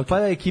Mokrog uz Rocky. Pa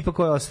da, ekipa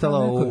koja je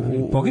ostala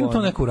poginu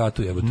to neko u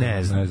ratu, jebote.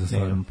 Ne znam,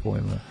 nemam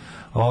pojma.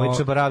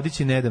 Čabaravdić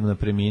je nedavno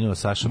preminuo,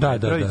 Saša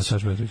Petrović. Da,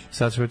 Saša Petrović.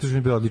 Saša Petrović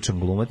je bio odličan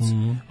glumac,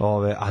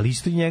 ali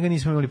isto i njega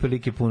nismo imali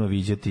prilike puno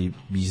viđati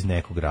iz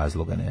nekog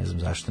razloga, ne znam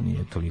zašto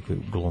nije toliko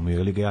glumio,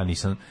 ili ga ja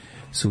nisam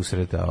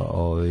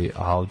susretao.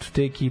 A od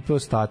te ekipe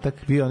ostatak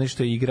bio onaj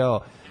što je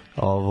igrao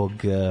ovog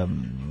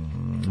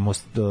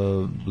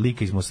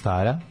lika iz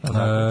Mostara,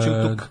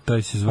 Ćutuk,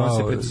 taj se zvao, on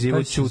se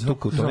prezivao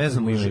Ćutuk, to ne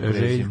znam ime i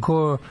prezime.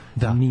 Željko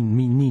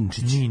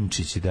Ninčić.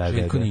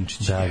 Željko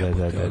Ninčić,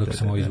 da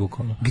sam ovo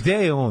izvukao. Gde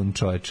je on,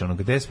 čoveče,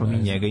 gde smo mi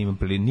njega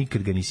imali,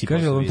 nikad ga nisi posle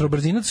vidio. Kaže,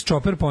 trobrzinac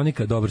Čoper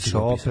Ponika, dobro si ga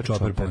pisao,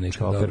 Čoper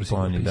Ponika,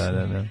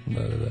 da.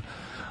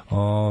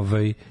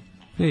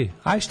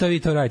 Aj šta vi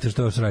to radite,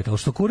 što radite. Ali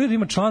što Kurir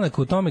ima članak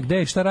o tome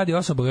gde i šta radi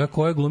osoba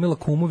koja je glumila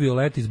kumu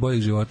Violeti iz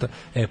Boljeg života.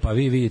 Pa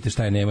vi vidite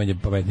šta je Nemanja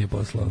pametnije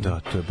poslao. Da,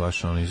 to je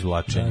baš ono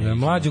izvlačenje. Da,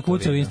 Mlađu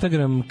kucao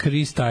Instagram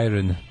Chris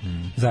Tyron.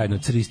 Zajedno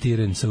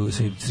Cristiren sa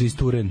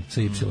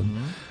Y.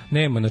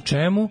 Nema na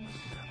čemu.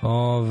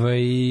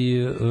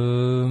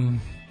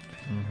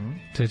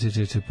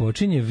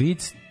 Počinje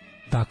vic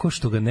tako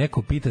što ga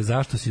neko pita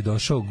zašto si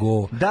došao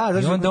go.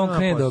 I onda on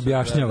krene da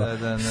objašnjava.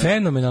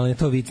 Fenomenalno je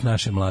to vic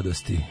naše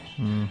mladosti.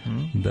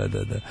 Da.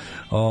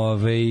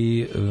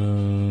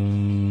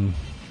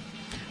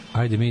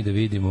 Ajde mi da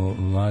vidimo,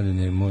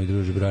 Mladene, moj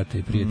druže, brate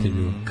i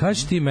prijatelju.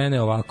 Kaži ti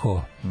mene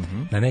ovako,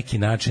 na neki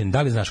način,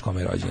 da li znaš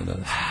kome je rođen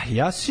danas?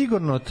 Ja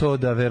sigurno to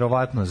da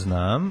verovatno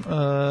znam,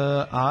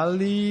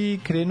 ali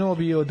krenuo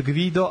bi od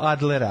Guido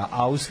Adlera,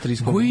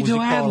 austrijskog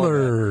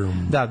muzikologa.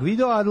 Da,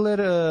 Guido Adler,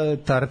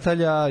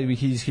 Tartalja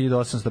iz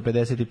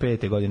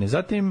 1855. godine.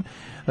 Zatim,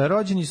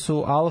 rođeni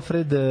su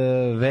Alfred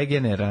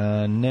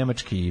Wegener,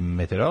 nemački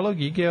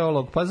meteorolog i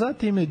geolog, pa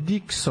zatim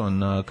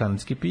Dixon,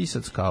 kanadski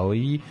pisac, kao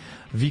i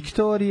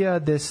Victoria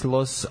des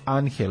Los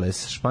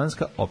Angeles,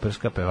 španska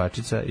operska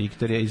pevačica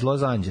Victoria iz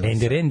Los Angelesa.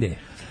 Enderende.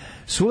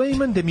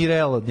 Sulejman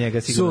Demirel, od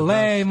njega sigurno.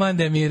 Sulejman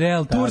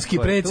Demirel, turski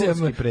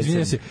predsjednik.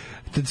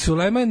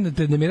 Sulejman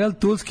Demirel,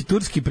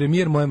 turski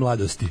premijer moje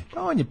mladosti.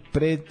 On je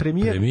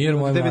premijer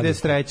od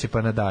 93.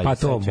 pa nadalje. Pa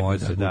to moj,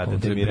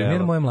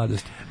 premijer moje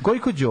mladosti.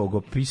 Gojko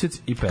Đogo, pisac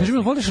i pesnik. Kaži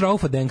mi, voliš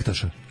Raufa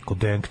Denktaša? Ko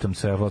Denktam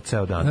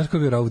ceo dan. Znaš ko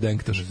bi Rauf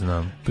Denktaš?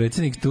 Znam.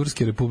 Predsjednik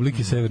Turske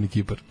republike Severni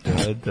Kipar.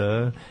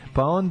 Da.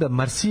 Pa onda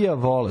Marcia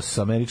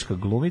Wallace, američka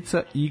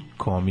glumica i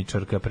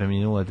komičarka,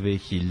 preminula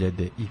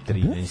 2013.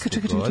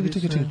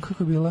 Čekaj,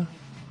 kako je bila?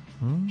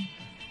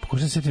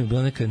 Pokušam se sjetiti,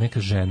 bila neka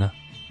žena,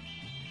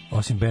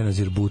 osim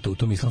Benazir Bhutto, u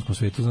tom islamskom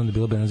svetu, znam da je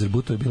bila Benazir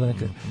Bhutto, je bila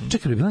neka,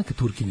 čekaj, je bila neka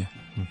Turkinja.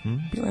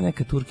 Bila je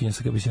neka Turkinja,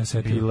 sad ga bi se ja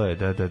setio. Bila je,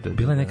 da.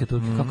 Bila je neka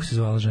Turkinja, kako se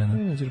zvala žena?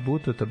 Benazir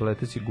Bhutto,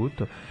 tablete si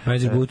guto.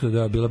 Benazir Bhutto,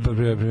 da, bila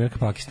premijerka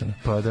Pakistana.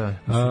 Pa da,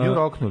 su nju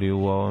roknuli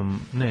u ovom,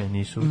 ne,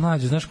 nisu.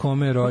 Mlađe, znaš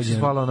kome je rođen? Kako se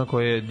zvala ona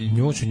koja je...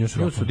 Nju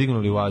su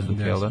dignuli u vazduh,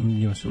 jel da?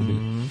 Nju su ubili.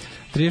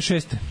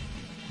 36.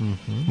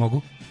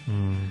 Mogu?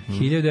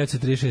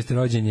 1936.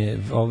 rođen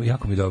je,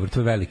 jako mi dobro, to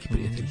je veliki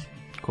prijatelj.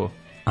 Ko?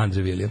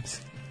 Andre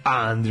Williams.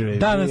 Andrew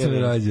danas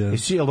je rođen.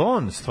 Jesi li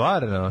on,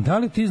 stvarno? Da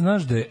li ti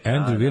znaš da je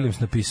Andrew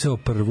Williams napisao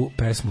prvu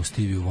pesmu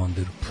Stevie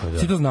Wonderu? Pa da.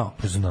 Si to znao?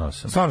 Znao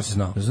sam. Stvarno si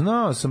znao?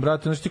 Znao sam,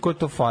 brate, znaš ti ko je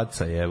to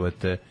faca,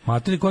 jebote.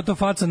 Materi, ko je to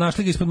faca,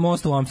 našli ga ispod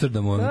mosta u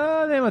Amsterdamu.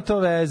 Nema to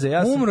veze.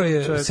 Ja sam umro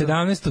je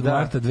 17.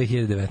 marta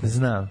 2019.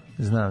 Znam.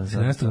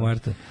 17.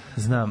 marta.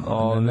 Znam.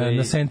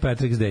 Na St.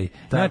 Patrick's Day.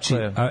 Znači,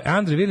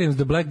 Andrew Williams,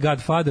 The Black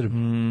Godfather,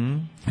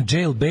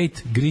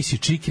 Jailbait, Greasy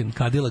Chicken,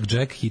 Cadillac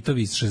Jack,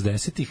 hitovi iz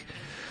 60-ih.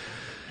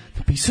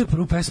 Napisao je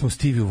prvu pesmu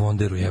Stevie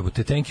Wonderu,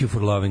 jebote, Thank You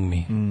for Loving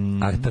Me.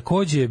 A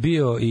takođe je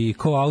bio i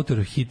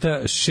co-autor hita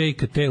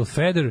Shake a Tail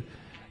Feather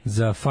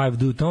za Five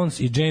Dutones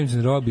i James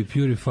and Robbie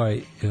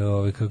Purify,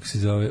 kako se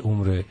zove,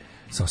 umro je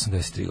sa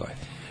 83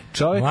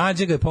 godine.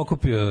 Mlađe ga je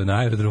pokupio na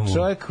aerodromu.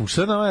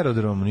 Šta na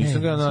aerodromu?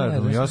 Nisam ga na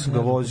aerodromu. Ja sam ga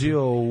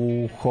vozio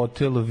u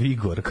hotel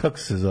Vigor, kako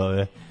se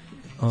zove?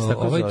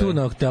 Ovaj tu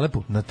na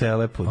Telepu. Na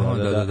Telepu,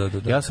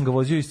 da. Ja sam ga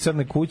vozio iz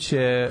Crne kuće.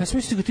 Ja sam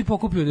mislio da ga ti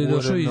pokupio, da je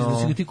došao da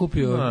si ga ti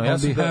kupio on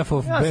behalf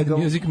of Bad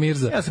Music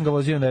Mirza. Ja sam ga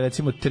vozio na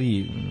recimo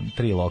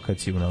tri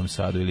lokacije u Novom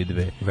Sadu ili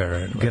dve.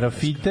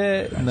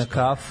 Grafite, na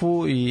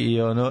kafu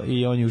i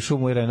on je ušao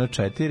u Renault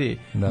 4.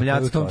 Mladja.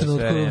 U tom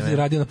trenutku je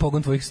radio na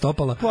pogon tvojih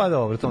stopala. Pa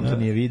dobro, tom to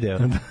nije video.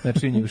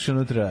 Znači on je ušao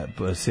unutra,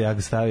 se ja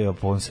ga stavio,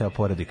 pa on se ja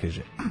pored i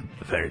kaže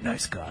very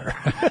nice car.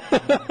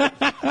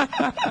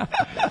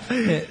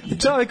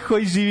 Čovjek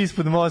koji živi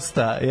ispod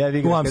mosta,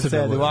 u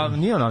Amsterdamu.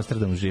 Nije on u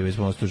Amsterdamu živi,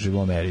 ispod mosta živi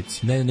u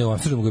Americi. Ne, u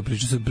Amsterdamu ga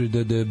pričao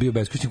da je bio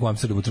beskućnik u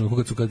Amsterdamu,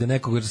 kad ga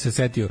nekoga se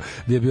setio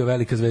da je bio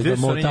velika zvezda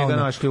Motowna. Gde su njega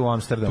našli u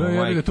Amsterdamu?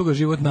 Ja ga tu ga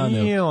život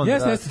naneo.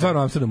 Jeste stvarno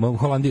u Amsterdamu, u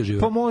Holandiji živi.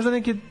 Pa možda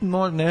neke,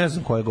 ne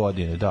znam koje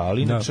godine, da,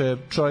 ali inače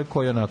čovjek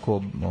koji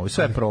onako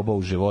sve je probao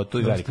u životu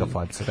i velika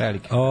faca,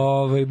 veliki.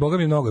 Boga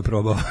mi mnogo je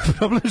probao.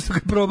 Problem što ga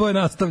je probao je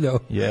nastavljao.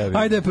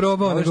 Ajde je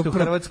probao.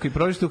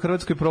 Prošli u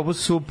Hrvatskoj probao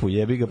supu,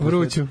 jebi ga.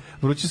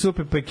 Vrući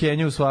supe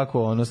pekenju u svaku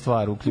ono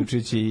stvar,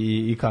 uključujući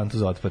i kantu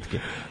za otpadke.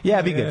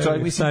 Jebi ga,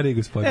 čovjek, mislim, stari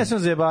gospodin. Ja sam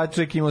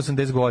zajebaček, imao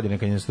 80 godina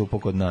kad je nastupao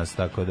kod nas,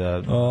 tako da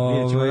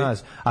vidjet ćemo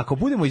nas. Ako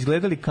budemo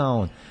izgledali kao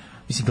on,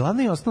 mislim,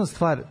 glavna i osnovna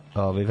stvar,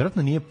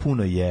 vjerojatno nije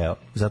puno jeo,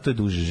 zato je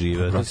duže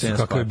žive.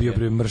 Kako je bio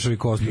bre mršavi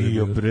kost.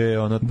 Bio bre,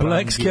 ono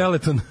Black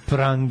Skeleton.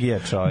 Prangija,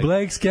 čovjek.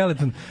 Black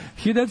Skeleton.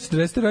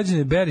 1940. rođen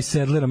je Barry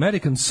Sadler,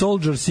 American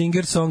soldier,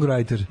 singer,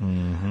 songwriter.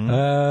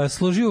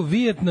 Složio u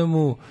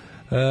Vijetnamu,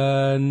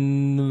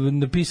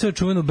 napisao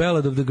čuvenu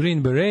Ballad of the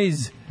Green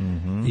Berets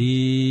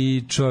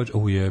i čovječ,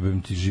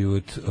 ujebem ti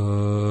život,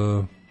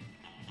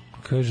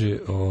 kaže,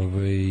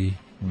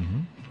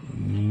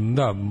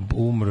 da,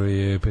 umro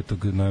je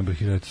 5. novembra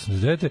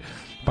 1989.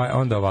 Pa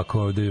onda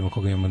ovako, da vidimo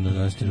koga imamo na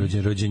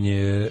današnji rođen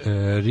je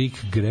Rick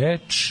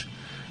Gretsch,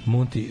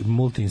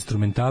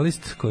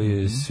 multi-instrumentalist koji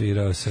je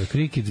svirao sa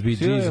Crickets, Bee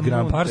Gees,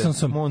 Graham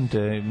Parsonsom.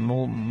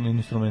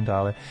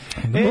 Instrumentale.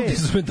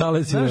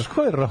 Multi-instrumentale svirao. Znaš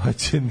ko je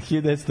rođen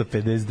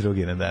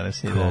 1952. na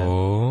današnji dan?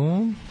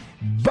 Ko?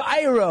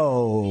 Bajro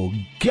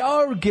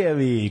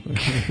Gorgevik.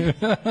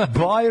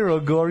 Bajro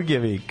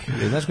Gorgevik.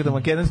 Znaš ko je to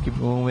makedonski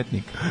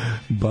umetnik?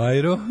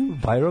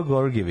 Bajro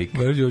Gorgevik.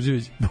 Bajro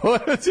Đorđević.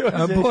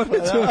 A Boro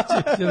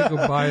Đorđević je rekao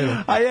Bajro.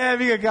 A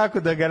jebi ga kako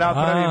da ga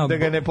napravim, da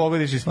ga ne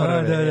pogodiš iz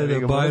prve.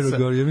 Da, Bajro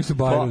Gorgevik. Ja mislim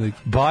Bajro neki.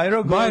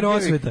 Bajro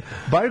Gorgevik.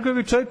 Bajro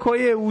Gorgevik čovjek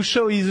koji je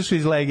ušao i izašao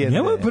iz legende.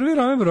 Njemu je prvi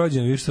roman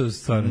rođen, viš što je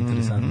stvarno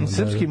interesantno.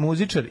 Srpski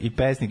muzičar i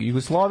pesnik,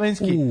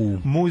 jugoslovenski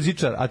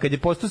muzičar, a kad je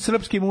postao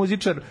srpski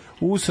muzičar,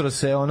 usro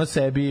se ono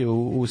sebi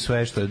u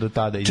sve što je do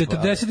tada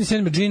izgledalo.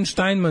 47. Gene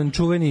Steinman,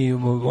 čuveni...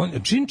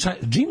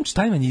 Gene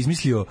Steinman je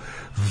izmislio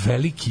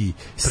veliki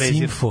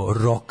simfo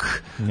rock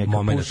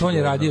moment. On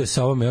je radio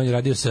sa ovome, on je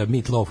radio sa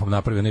Meat Loafom,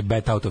 napravio onaj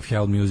Bat Out of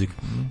Hell Music.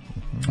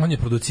 On je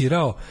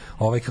producirao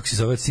kako se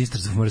zove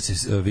Sisters of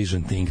Mercy's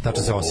Vision Thing.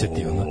 Tačno se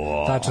osjeti,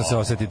 tačno se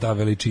osjeti ta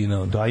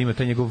veličina. Da, ima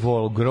taj njegov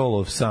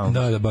growl of sound.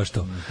 Da, baš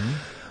to.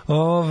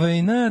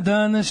 Na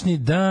današnji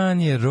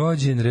dan je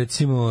rođen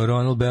recimo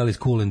Ronald Bell iz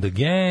Kool and the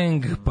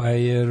Gang, pa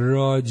je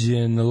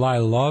rođen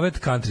Lyle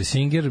Lovett, country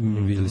singer,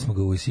 videli smo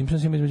ga u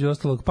Simpsonsima između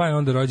ostalog, pa je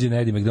onda rođen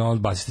Eddie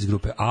McDonald, basist iz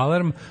grupe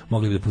Alarm,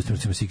 mogli bi da pustimo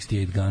recimo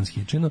 68 Guns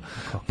hitčinu,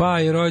 pa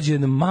je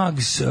rođen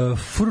Mags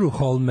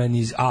Fruholman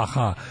iz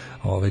Aha,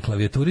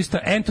 klavijaturista,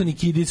 Anthony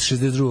Kiddis,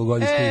 62.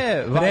 godišti,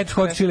 Red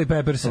Hot Chili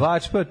Peppers.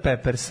 Watch od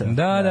Peppersa.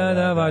 Da,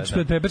 Watch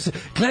od Peppersa.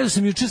 Gledao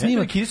sam juče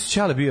snimak. Anthony Kiddis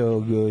Čale bio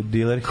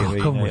dealer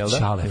heroina, jel da? Kakav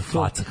Čale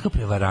faca, kakav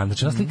prevarant.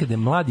 Znači, slika da je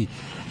mladi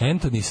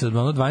Anthony sa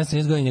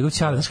 12-13 godina, njegov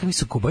Čale, znaš kakvi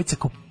su kobojice,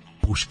 kao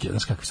puške,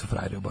 znaš kakvi su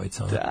frajeri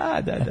obojica.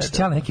 Da. Znači,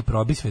 Čale neki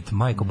probisvet,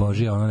 majko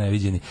Božija, ono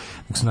neviđeni.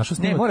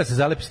 Ne, mora se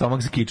zalepi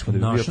stomak za kičmu da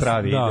bi bio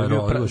pravi. Da,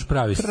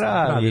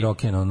 pravi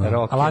roken,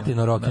 a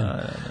latino roken.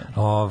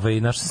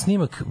 Naš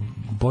snimak,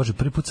 Bože,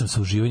 prvi put sam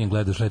sa uživanjem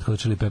gledao Red Hot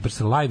Chili Peppers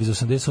live iz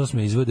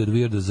 88. izvode od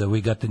Weirdo za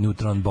We Got a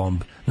Neutron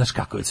Bomb. Znaš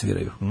kako je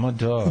sviraju? Ma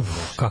dobro.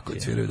 Kako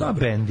je sviraju dobro.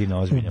 Bendina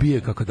ozbiljan.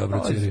 Ubije kako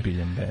dobro sviraju.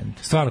 Ozbiljan bend.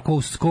 Stvarno,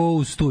 ko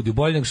u studiju.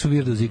 Bolje nego što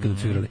Weirdo zikada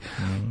svirali.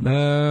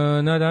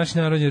 Na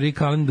današnji narodnje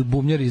Rick Allen,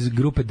 bubnjar iz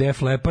grupe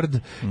Def Leppard,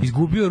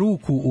 izgubio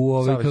ruku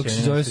u kako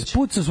se zove,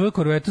 pucao svoju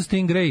korvetu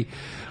Stingray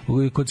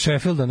kod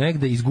Sheffielda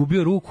negde,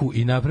 izgubio ruku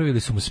i napravili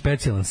su mu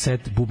specijalan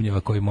set bubnjeva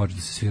koji može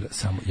da se svira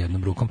samo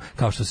jednom rukom,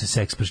 kao što se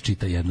Sex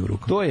čita jednom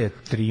rukom. To je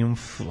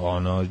trijumf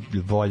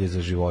volje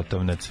za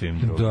životom nad svim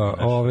drugim. Da,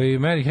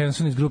 Mary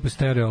Hanson iz grupe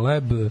Stereo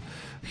Lab,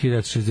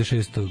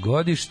 1966.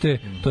 godište,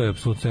 to je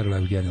apsolutno Stereo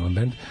Lab, genijalan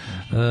band.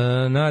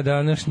 Na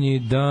današnji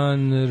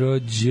dan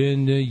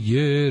rođen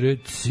je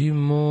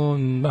recimo,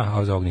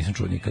 za ovog nisam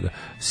čuo nikada,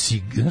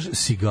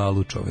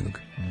 Sigalu čovenog.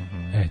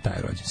 Taj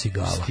je rođen,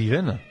 Sigala.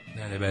 Stevena?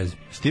 Ne, bez.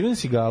 Steven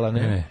Sigala,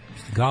 ne?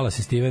 Gala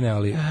si Stevene,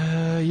 ali...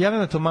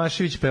 Jelena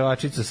Tomašević,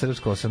 pevačica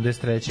srpsko,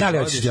 83. Da li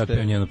hoćeš da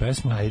peo njenu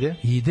pesmu? Ajde.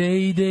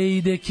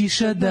 Ide,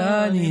 kiša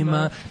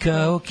danima,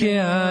 ka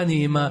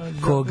okeanima,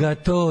 koga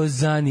to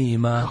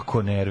zanima.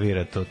 Kako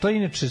nervira to? To je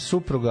inače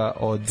supruga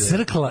od...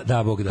 Crkla,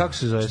 da Bog da. Kako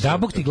se zove? Da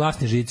Bog ti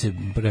glasne žice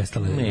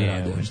prestale da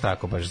rade. Ne,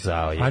 tako baš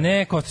zao je. A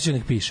ne, Kostiće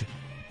nek piše.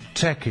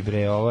 Čekaj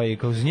bre,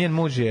 kao njen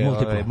muž je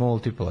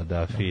Multipla,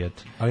 da, Fiat.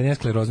 Ali ne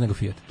skleroz, nego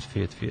Fiat.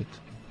 Fiat.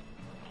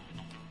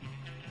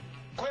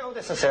 Ko je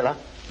ovde sa sela?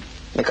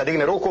 Neka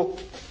digne ruku.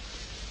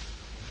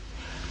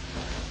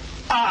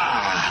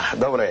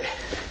 Dobro je.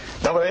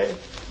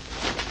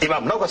 Ima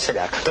mnogo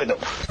seljaka, to je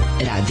dobro.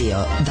 Radio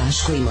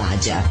Daško i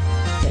Mlađa.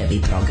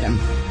 Prvi program.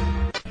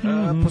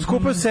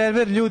 Poskupio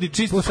server, ljudi,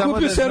 čisto samo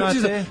da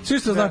znate.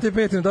 Čisto znate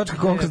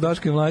patreon.com kroz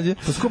Daško i Mlađe.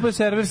 Poskupio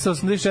server sa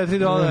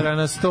 $84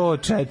 na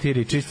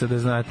 104, čisto da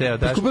znate.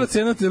 Poskupila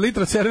cena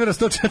litra servera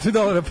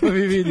 $104, pa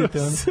vi vidite.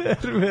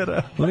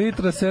 Servera.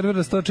 Litra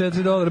servera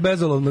 $104,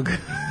 bezolovnog.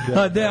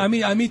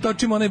 A mi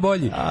točimo onaj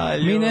bolji.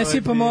 Mi ne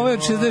sipamo ovaj od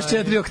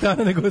 64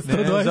 oktana, nego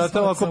 128.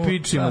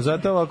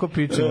 Zato ovako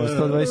pičemo,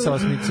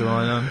 128-icu,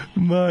 ono.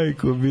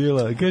 Majko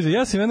bila. Kaže,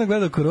 ja sam jedno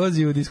gledao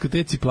Koroziju u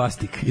diskoteci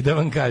Plastik i da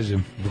vam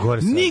kažem,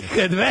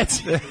 nikad već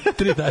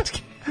 3 tačke.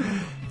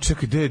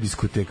 Čekaj, gde je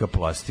diskoteka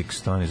Plastik?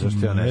 Stani,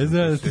 zašto ja ne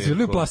znam da ste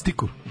svirali u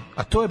Plastiku.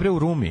 A to je bre u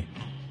Rumi?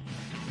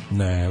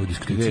 Ne, u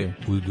diskoteci.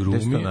 U Rumi.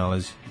 Gde se to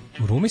nalazi?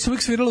 U Rumi sam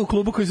uvijek svirala u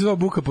klubu koji se zvao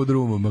Buka pod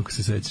Rumom, ako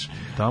se sećaš.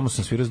 Tamo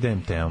sam svirao s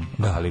DMT-om.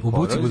 Da, ali u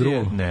Buci pod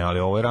Rumom. Ne, ali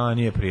ovo je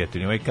ranije,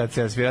 prijatelji. Ovo je kad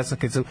se svirao,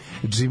 kad su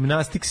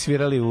gimnastik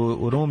svirali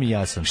u Rumi,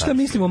 ja sam Šta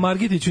mislimo o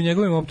Margitiću i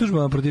njegovim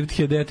optužbama protiv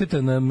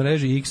deteta na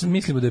mreži X?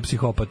 Mislimo da je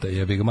psihopata,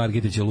 jebi ga.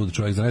 Margitić je lud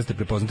čovjek, znaste,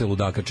 prepoznate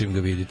ludaka čim ga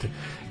vidite.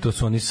 To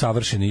su oni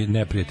savršeni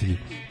neprijatelji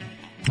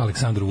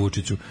Aleksandru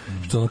Vučiću,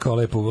 što ono kao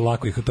lepo,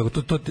 lako ih,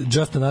 to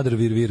just another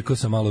vir, ko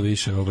sam malo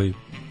više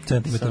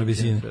centimetara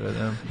visine.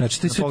 Da. Znači,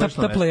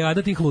 ta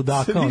plejada tih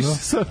ludaka, ono,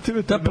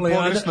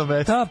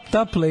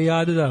 ta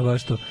plejada, da,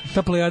 baš to.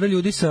 Ta plejada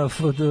ljudi sa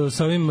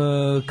ovim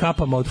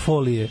kapama od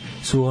folije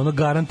su ono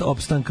garant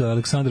opstanka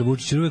Aleksandra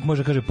Vučića. Uvijek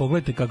može kaže,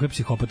 pogledajte kakve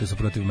psihopate su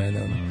protiv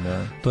mene. Ono.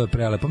 Da. To je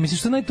prelepo. Misliš,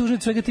 što najtužnije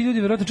od svega, ti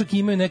ljudi verovatno čak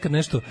imaju nekad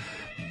nešto,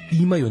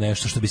 imaju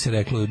nešto što bi se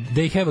reklo.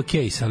 They have a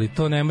case, ali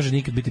to ne može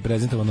nikad biti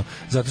prezentovano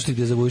zato što ih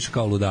dezavujuš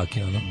kao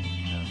ludaki. Ono.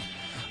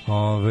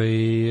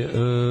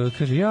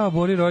 Kaže, ja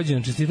Bori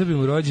rođendan, čestitao bi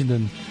mu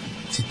rođendan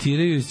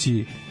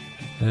citirajući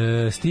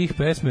stih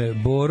pesme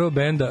Boro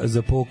benda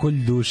Za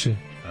pokolj duše.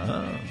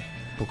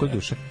 Pokolj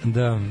duše.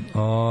 Da.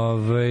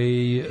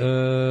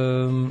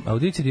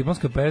 Audicija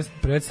diplomska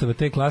predstava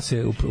te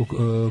klase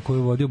koju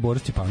je vodio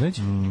Boris Stjepanović.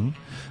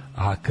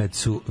 A kad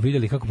su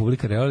vidjeli kako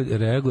publika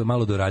reaguje,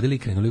 malo doradili i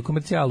krenuli u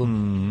komercijalu.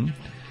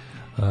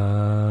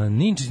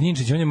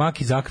 Ninčić, on je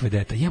Maki Zak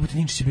vedeta. Jebote,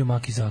 Ninčić je bio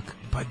Maki Zak.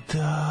 Pa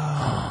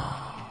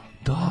da...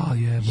 Da,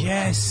 jebote.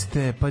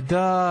 Jeste, pa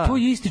da. To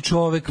je isti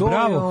čovek,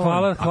 bravo,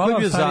 hvala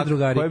vam stari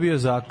drugari. Ko je bio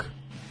Zak?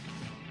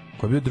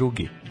 Ko je bio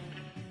drugi?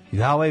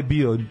 Da, ovaj je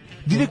bio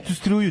direkt u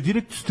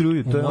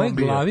struju. U mojoj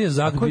glavi je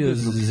Zak bio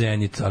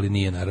Zenit, ali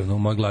nije, naravno. U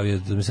mojoj glavi je,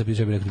 da mi se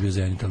piše, bi rekao bio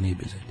Zenit, ali nije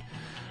bio Zenit.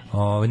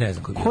 Ne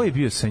znam ko je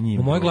bio sa njim.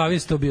 U mojoj glavi je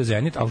to bio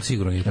Zenit, ali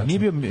sigurno nije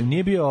tačno.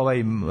 Nije bio ovaj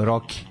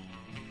Rocky.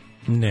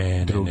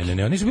 Ne,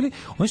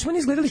 oni su meni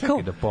izgledali kao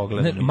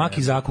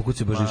Maki Zaku kod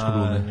se Božiško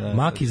glumne.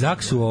 Maki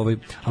Zak su ali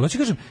hoću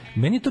kažem,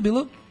 meni je to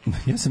bilo,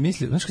 ja sam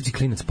mislio, znaš kad si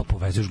klinac pa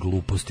povezuješ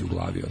gluposti u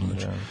glavi,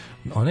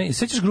 znači.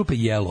 Sećaš grupe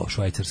Yellow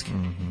švajcarske?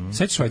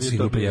 Sećaš švajcarske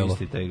grupe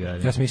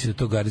Yellow? Ja sam mislio da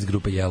to gari iz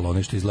grupe Yellow,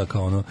 ono što izgleda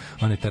kao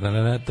one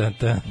tarana.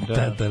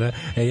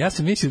 Ja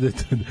sam mislio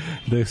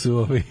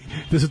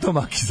da su to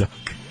Maki Zak.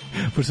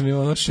 Pošto sam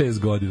imao 6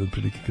 godina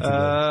otprilike kad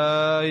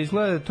sam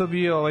izgleda da to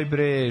bio ovaj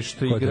bre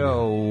što je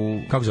igrao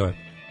u... Kako zove?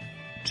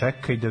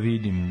 Čekaj da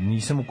vidim.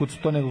 Nisam ukucao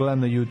to, nego gledam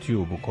na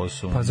YouTube-u ko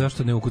su... Pa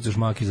zašto ne ukucaš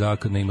Maki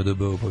Zaka na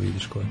IMDb-u pa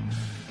vidiš ko je?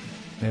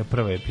 Ne,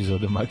 prva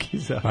epizoda Maki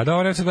Zaka. Pa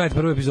dobro, se gledajte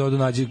prvu epizodu,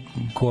 nađi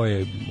ko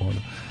je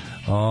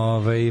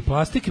ono.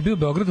 Plastik je bio u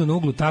Beogradu na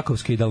uglu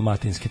Takovske i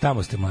Dalmatinske.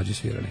 Tamo ste mlađi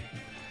svirali.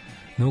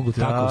 Na uglu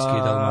Takovske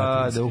i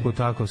Dalmatinske. Da, uglu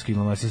Takovske i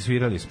Dalmatinske.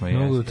 Svirali smo.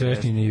 Na uglu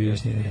Trešnjine i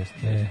Vješnjine.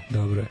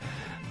 Dobro je.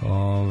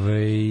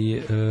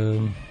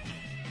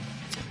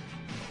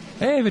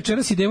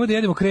 Večeras idemo da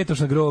jedemo kretoš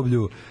na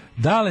groblju.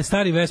 Dale,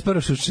 stari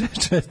Vesparošu,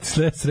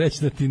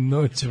 srećna ti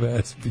noć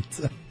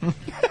Vespica.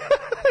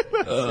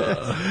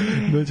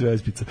 Noć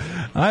Vespica.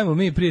 Ajmo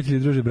mi, prijatelji,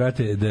 druže,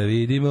 brate, da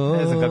vidimo,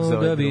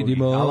 da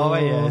vidimo. Ali ova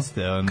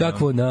jeste.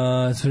 Kakvo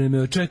nas vreme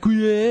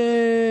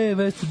očekuje,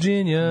 West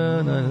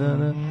Virginia,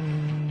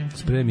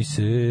 spremi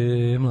se,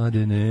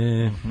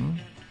 mladene.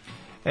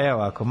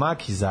 Evo, ako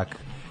Maki Zak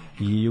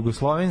i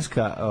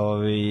jugoslovenska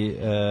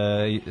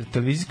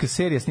televizijska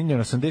serija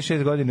snimljena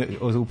 86 godina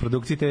u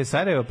produkciji TV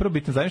Sarajeva,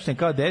 prvobitno zamišljena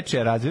kao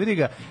dečija razvidi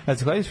ga, a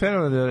se hvaljiš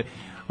fenomenalno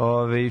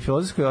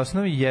filozofskoj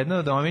osnovi jedna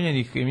od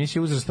omiljenih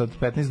emisija uzrasta od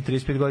 15 do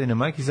 35 godina.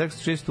 Maki Zak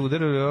su često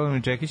udarali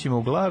ovim čekićima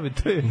u glavi.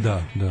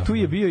 Tu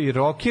je bio i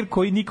rocker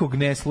koji nikog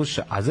ne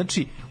sluša. A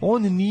znači,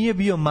 on nije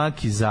bio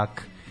Maki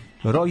Zak.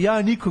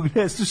 Ja nikog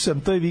ne slušam,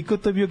 to je Viko,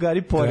 to je bio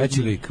Gari Pored.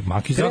 Treći lik.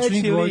 Maki Zak su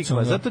njih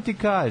dvojica. Zato ti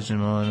kažem,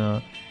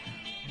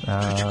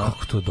 Čuči,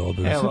 kako to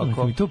dobro.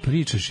 Evo, mi to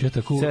pričaš, ja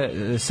tako...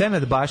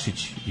 Senad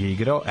Bašić je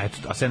igrao,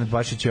 a Senad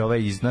Bašić je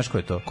ovaj iz, znaš ko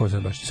je to? Ko je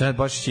Senad Bašić? Senad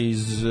Bašić je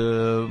iz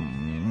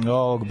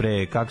ovog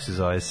bre, kako se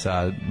zove,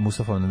 sa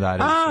Mustafom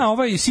Nadarevićem.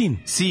 Ovaj sin.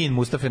 Sin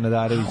Mustafa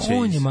Nadarevića.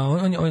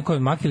 On je ko je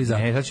Maki ili Zak?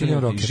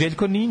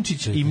 Željko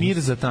Ninčić i Mir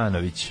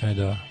Zatanović.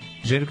 Da.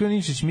 Željko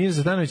Ninčić, Mir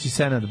Zatanović i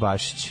Senad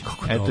Bašić.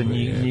 Eto,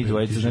 njih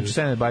dvojica. Znači,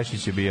 Senad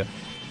Bašić je bio...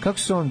 Kako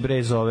se on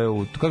bre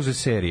zove kako se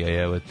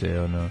serija, evo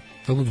te,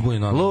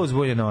 Luz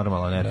je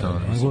normalan, eto.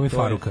 On glumi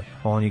Faruka.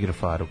 On igra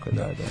Faruka,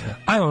 da.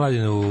 Ajmo,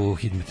 Mladine, u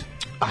Hitmet.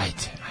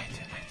 Ajde.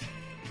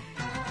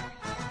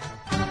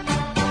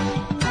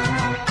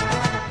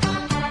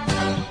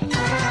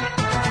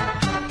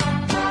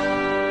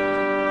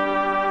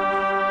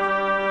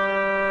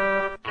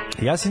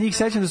 Ja se njih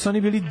sećam da su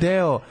oni bili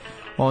deo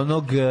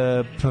onog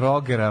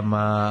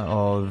programa,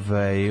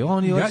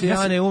 oni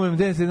ja ne umem,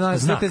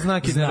 sve te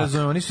znake ne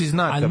razumem, oni su iz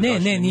znaka. A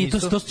ne, nije to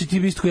što ti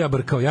isto ja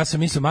brkao. Ja sam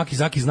mislio Maki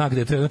Zaki znak, da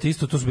je to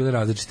isto, to su bile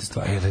različite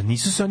stvari.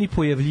 Nisu se oni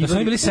pojavljivali. Da su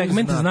oni bili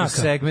segment znaka.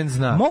 Segment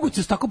znaka.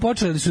 Moguće su tako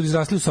počeli, ali su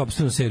izrasli u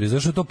sopstvenu seriju.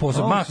 Zašto je to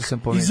posao? Mak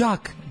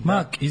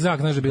i Zak,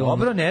 znaš da je bilo.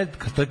 Dobro, ne,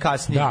 to je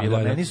kasnije bilo.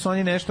 Meni su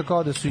oni nešto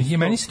kao da su isto. I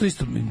meni se to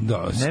isto,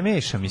 ne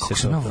meša mi se to. Kako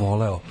sam ja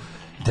voleo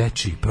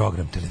dečiji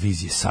program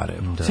televizije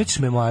Sarajevo. Sećaš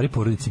memoari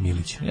porodice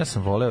Milić? Ja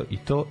sam voleo i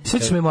to.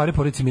 Sećaš memoari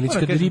porodice Milić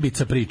kad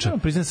Ribica priča? Ja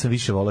priznam sam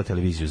više voleo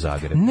televiziju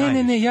Zagreb.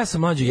 Ne, ja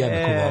sam mlađe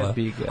jednako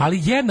voleo.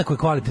 Ali jednako je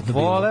kvalitetno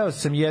bilo. Voleo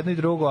sam jedno i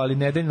drugo, ali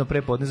nedeljno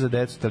prepodne za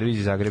decu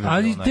televiziji Zagreb.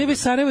 Ali TV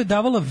Sarajevo je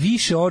davala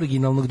više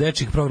originalnog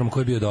dečijeg programa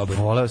koji je bio dobar.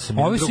 Voleo sam.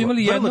 Ovi su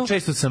imali jedno.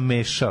 Često sam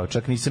mešao,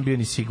 čak nisam bio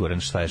ni siguran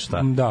šta je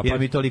šta. Jer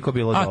mi toliko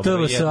bilo dobro.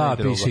 A TVSA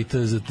piše i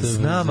TZT.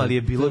 Znam, ali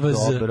je bilo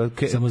dobro.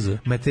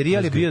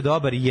 Materijal je bio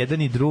dobar i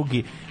jedan i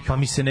drugi. pa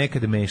mi se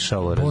nekad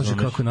mešalo, razumeš? Bože,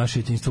 kako naše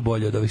djetinjstvo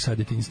bolje od ovih sad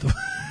djetinjstva.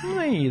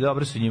 I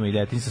dobro su njima i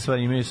detinjstva,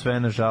 stvari imaju sve,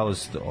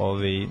 nažalost,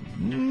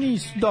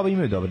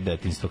 imaju dobro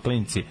detinjstvo,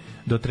 klinci,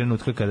 do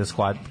trenutka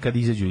kada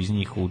izađu iz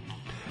njih u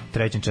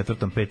 3.,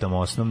 4., 5.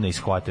 osnovne i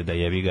shvate da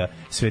jebi ga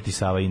Sveti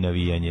Sava i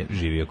navijanje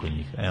živi oko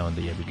njih.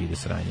 Onda jebi ga ide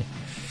sranje.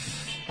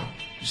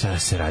 Šta da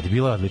se radi?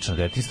 Bilo je odlično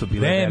detinjstvo,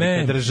 bila je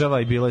velika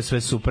država i bilo je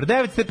sve super.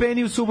 9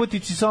 stepeni u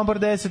Subotici, Sombor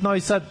 10, Novi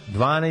Sad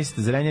 12,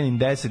 Zrenjanin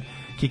 10,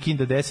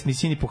 Kikinda 10.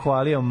 Nisi ni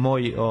pohvalio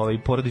moj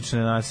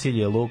porodično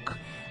nasilje, luk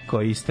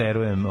koji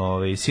isterujem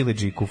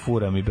sileđi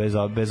kufuram i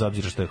bez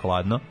obzira što je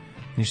hladno.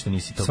 Ništa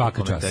nisi to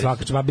komentarisao.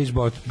 Svaka čast,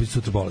 bić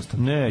sutra bolestan.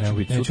 Neću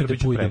biti sutra,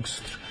 bit ću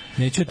prekosutra.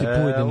 Neću te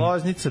pujdem.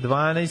 Loznica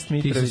 12,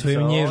 Mitrovica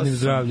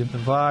 8,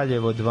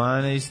 Valjevo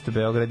 12,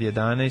 Beograd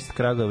 11,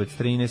 Kragujevac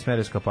 13,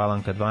 Smederevska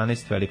Palanka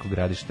 12, Veliko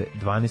Gradište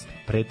 12,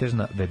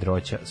 pretežna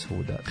vedroća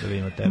svuda. Da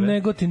vidimo tebe.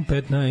 Negotin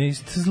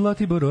 15,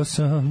 Zlatibor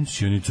 8,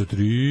 Sjenica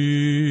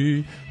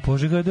 3,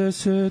 Požega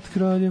 10,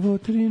 Kraljevo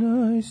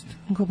 13,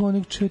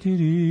 Koponik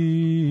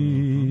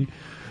 4,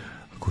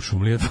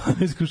 Kuršumlija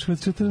 12,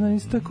 Kruševac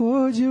 14,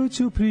 takođe u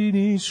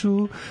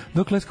Ćuprinišu,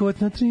 dok Leskovac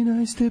na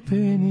 13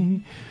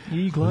 stepeni,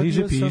 i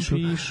gladio sam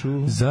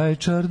pišu.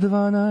 Zaječar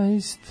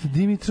 12,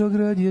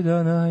 Dimitrograd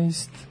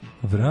 11,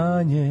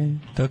 Vranje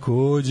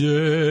takođe.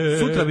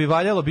 Sutra bi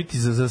valjalo biti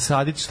za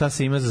zasaditi šta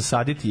se ima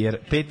zasaditi, jer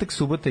petak,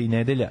 subota i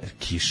nedelja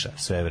kiša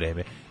sve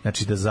vreme.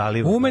 Znači da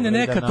zaliva. U mene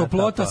neka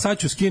toplota, sad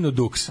ću skinu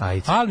duks.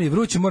 Ali mi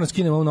vruće, moram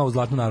skinem ovu novu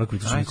zlatnu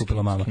narukvicu što mi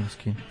kupila mama.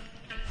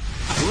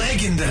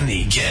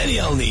 Legendarni,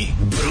 genijalni,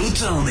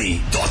 brutalni,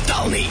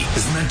 totalni.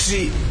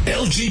 Znači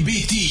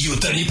LGBT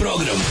jutarnji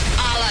program.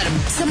 Alarm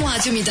sa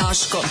Mlađom i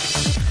Daškom.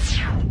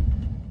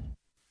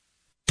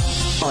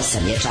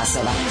 8 je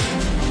časova.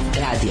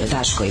 Radio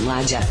Daško i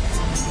Mlađa.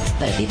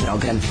 Prvi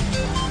program.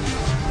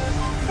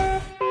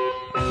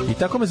 I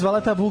tako me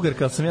zvala ta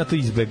Bugarka, ali sam ja to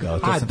izbegao.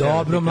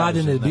 Dobro,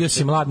 Mladene, bio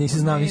si mlad, nisi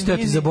znao, nisi teo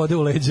ti zabode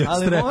u leđa.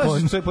 Ali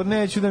možeš,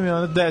 neću da mi je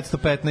ono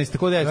 915,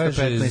 ko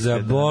 915?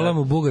 Zabola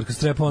mu Bugarka,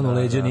 strepon u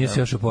leđa, nije se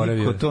još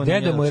oporavio.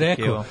 Deda mu je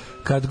rekao,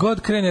 kad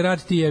god krene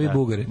rat, ti jevi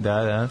Bugare.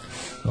 Da.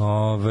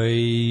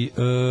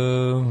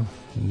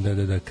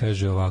 Da,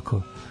 kaže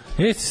ovako.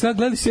 Jeste sad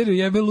gledali seriju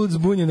Jebe lud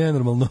zbunjen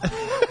nenormalno.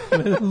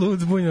 Lud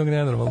zbunjenog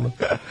nenormalno.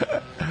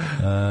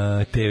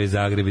 TV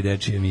Zagreb i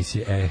dečije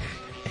emisije.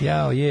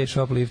 Jao,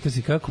 shoplifters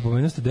i kako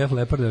pomenuo ste Def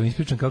Leppard, da vam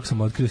ispričam kako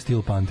sam otkrio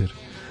Steel Panther.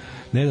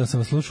 Nedavno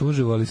sam slušao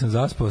uživo, ali sam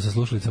zaspao sa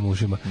slušalicama u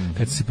ušima.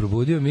 Kad sam se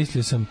probudio,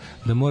 mislio sam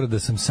da mora da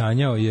sam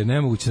sanjao, jer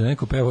nemoguće da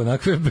neko peva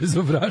onakve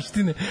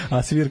bezobraštine,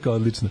 a svirka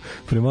odlično.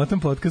 Premotam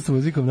podcast sa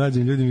muzikom,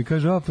 nađem ljudi mi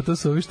kažu, pa to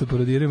su ovi što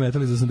parodiraju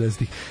metal iz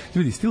 80-ih.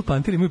 Ljudi, Steel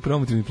Panther imaju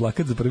promotivni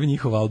plakat za prvi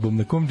njihov album,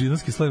 na kom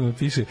džinovski slovima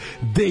piše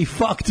They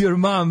fucked your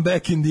mom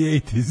back in the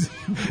 80s.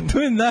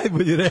 To je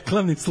najbolji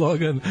reklamni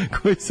slogan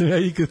koji sam ja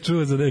ikad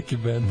čuo za neki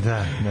band.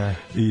 Da.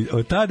 I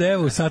od tada,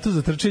 evo, u satu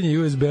za trčanje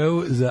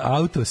USB-u za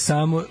auto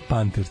samo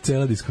Panther.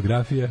 Cela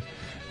diskografija,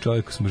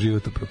 čovjeku smo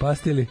život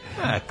upropastili.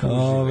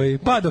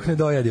 Pa dok ne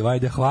dojadi,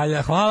 vajde,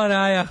 hvala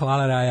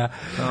Raja.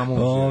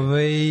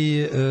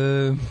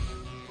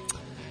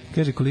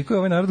 Kaže, koliko je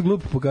ovaj narod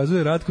glup,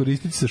 pokazuje Ratko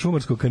Ristić sa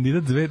Šumarskog,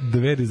 kandidat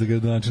Dveri za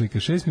gradonačelnika.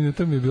 6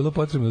 minuta mi je bilo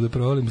potrebno da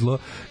provalim zlo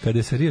kada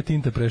je sa Rio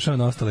Tinta prešao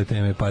na ostale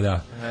teme, pa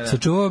da.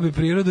 Sačuvao bi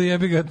prirodu,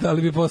 jebi ga,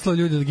 ali bi poslao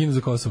ljude da ginu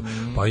za Kosovo.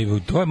 Pa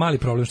i to je mali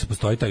problem što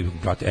postoji taj,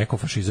 brate,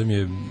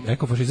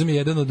 ekofašizam je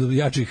jedan od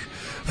jačih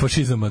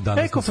fašizama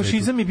danas.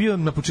 Ekofašizam je bio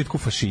na početku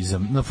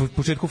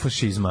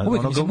fašizma.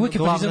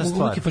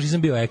 Uvijek je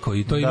fašizam bio eko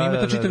i to ima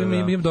to čitav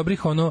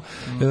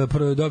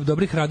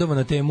dobrih radova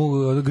na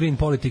temu Green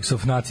Politics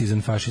of Nazis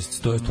and Fascists.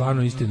 To je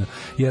stvarno istina.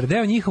 Jer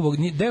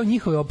deo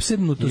njihove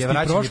opsednutosti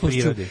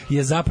prošlošću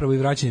je zapravo i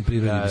vraćanje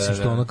prirodi. Mislim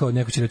što ono kao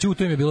neko će reći,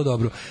 to im je bilo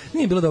dobro.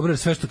 Nije bilo dobro jer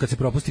sve što kad se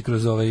propusti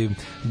kroz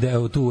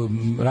deo, tu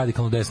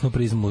radikalnu desnu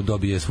prizmu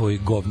dobije svoj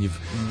govnjiv.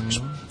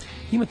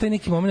 Ima taj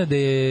neki moment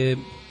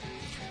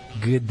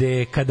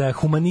gde kada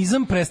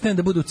humanizam prestane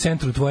da bude u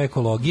centru tvoje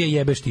ekologije,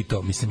 jebeš ti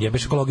to. Mislim,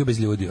 jebeš ekologiju bez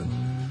ljudi.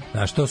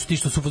 Znaš, to su ti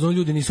što su fazonu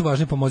ljudi nisu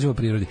važni, pomozimo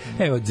prirodi.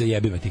 Evo,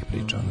 zajebima tih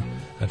priča.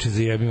 Znači,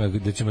 zajebima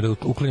da ćemo da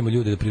uklonimo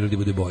ljude da prirodi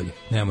bude bolje.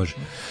 Ne može.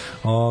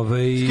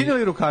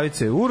 Skinuli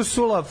rukavice.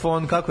 Ursula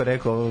von, kako je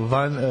rekao,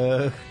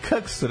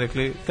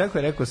 kako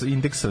je rekao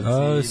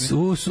indeksovci?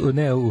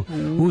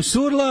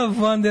 Ursula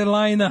von der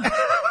Leyen.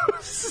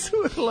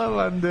 Ursula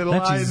von der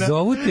Leyen. Znači,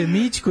 zovu te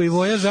Mićko i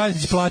Voja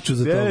Žaljić plaču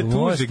za to.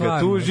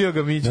 Tužio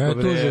ga Mićko.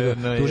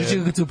 Tužit će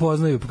ga kad se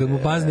upoznaju, kad mu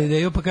pazne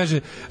ideju, pa kaže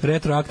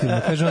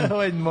retroaktivno. Kaže on,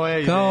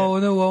 kao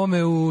ono u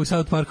ovome u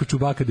South Parku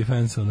Chewbacca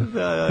Defense.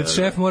 Kad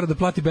šef mora da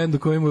plati bendu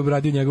koji mu je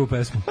obradio njegovu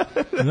pesmu.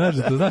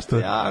 Znaš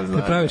to?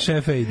 Kad prave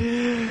šef aid.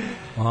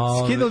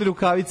 Skinuli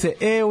rukavice.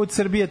 Od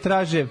Srbije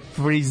traže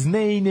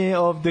priznanje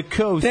of the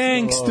coast.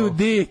 Thanks to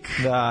Dick.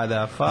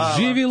 Da, hvala.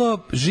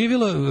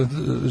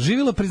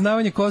 Živilo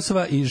priznavanje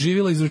Kosova i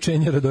živilo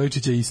izručenje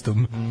Radojičića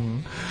istom.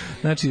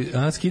 Znači,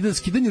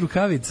 skidanje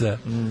rukavica.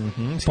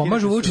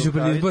 Pomažu Vučiću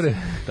pred izbore.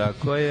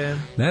 Tako je.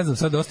 Ne znam,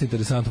 sad dosta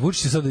interesantno.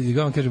 Vučić će sad,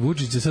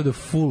 Vučić će sad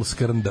full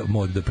skrn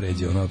mod da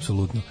pređe,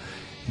 apsolutno.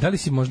 Da li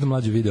si možda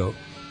Mlađe video,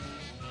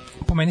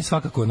 po meni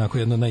svakako onako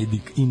jedna od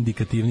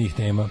najindikativnijih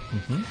tema,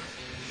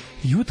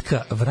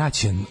 Jutka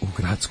vraćen u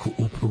gradsku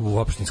u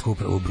opštinsku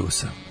upravu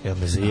Brusa. Jel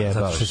me zajebaš?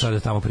 Zato što je sada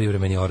tamo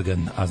privremeni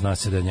organ, a zna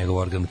se da je njegov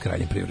organ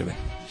krajnje privremen.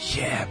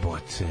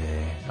 Jebote.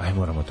 Aj,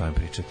 moramo o tome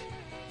pričati.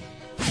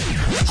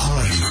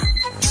 Alarm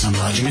sa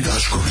Mlađim i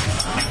Daškom.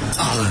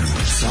 Alarm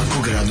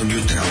svakog radnog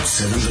jutra od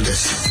 7 do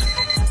 10.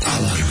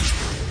 Alarm.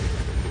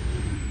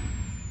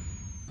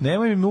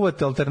 Nemoj mi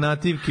uvati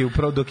alternativke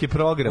upravo dok je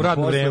program.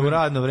 U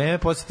radno vreme,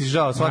 posle ti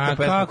žao, svaka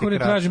pesma kako ne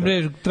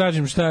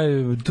tražim šta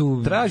je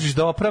tu. Tražiš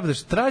da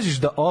opravdaš.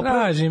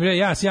 Tražim bre,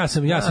 ja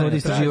sam od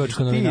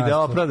istraživačko novinarstvo. Ti da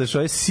opravdaš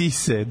ove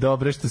sise,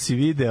 dobre što si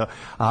video,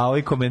 a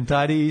ovi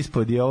komentari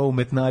ispod je ovo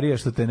umetnarija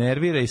što te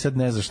nervira i sad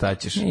ne znaš šta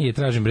ćeš. Nije,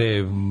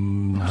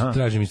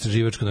 tražim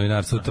istraživačko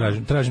novinarstvo,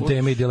 tražim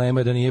teme i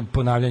dileme da nije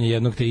ponavljanje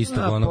jednog te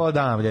istog.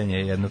 Ponavljanje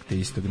jednog te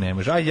istog ne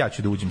može. Aj, ja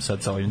ću da uđem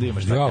sad sa ovim, da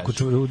imaš da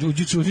kažeš.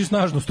 Uđi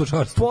snažno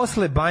stočarstvo.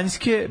 Posle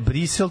Banjske,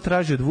 Brisel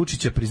traži od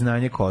Vučića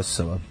priznanje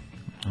Kosova.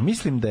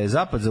 Mislim da je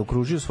Zapad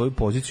zaokružio svoju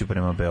poziciju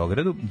prema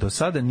Beogradu. Do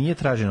sada nije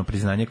traženo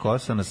priznanje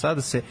Kosova, na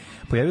sada se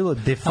pojavilo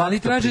de facto ali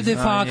traže priznanje,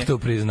 de facto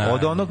priznanje.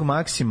 Od onog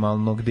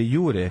maksimalnog de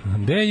jure.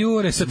 De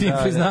jure sa tim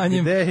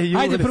priznanjem.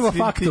 Ajde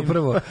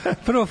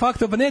prvo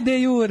fakto, pa ne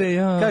de jure.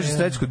 Ja. Kaže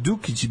Srećko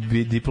Dukić,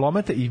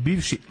 diplomata i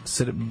bivši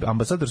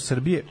ambasador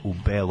Srbije u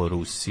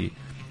Belorusiji.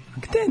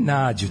 Gde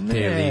nađu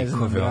te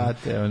likove?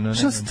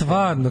 Šta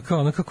stvarno,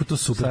 kako to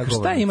super?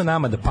 Šta ima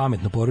nama da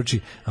pametno poruči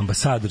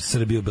ambasador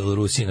Srbije u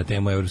Belorusiji na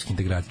temu evropske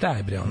integracije?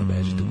 Daj bre,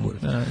 beži tu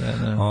kurac.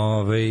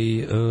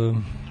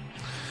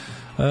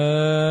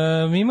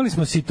 Imali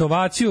smo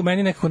situaciju,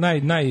 meni nekako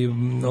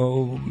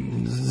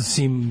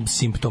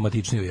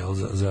simptomatičniju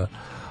za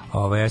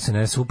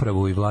SNS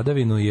upravu i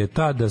vladavinu je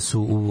ta da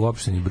su u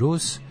opštini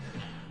Brus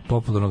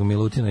popularnog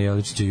Milutina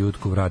Jeličića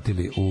Jutku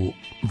vratili u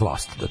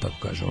vlast, da tako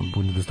kažem.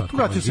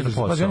 Vratio se na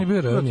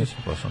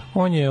posao.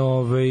 On je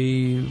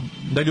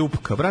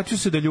vratio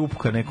se da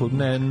Ljupka.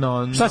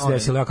 Šta se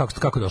desilo?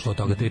 Kako je došlo od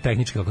toga?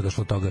 Tehnički kako je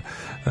došlo od toga?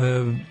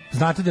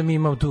 Znate da mi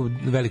imamo tu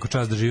veliku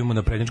čast da živimo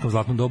na prednjačkom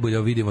zlatnom dobu i da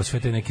vidimo sve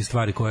te neke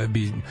stvari koje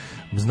bi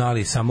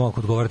znali samo ako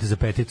odgovarate za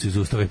peticu iz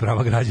Ustava i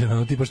prava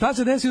građana. Tipa, šta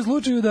se desi u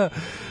slučaju da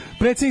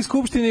predsjednik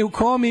Skupštine je u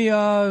komi,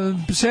 a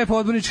šef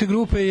odborničke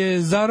grupe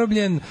je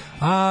zarobljen,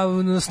 a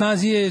na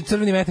snazi je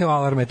crveni meteo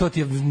alarme. To ti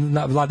je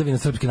vladavina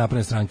Srpske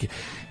napredne stranke.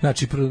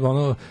 Znači,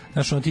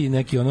 ti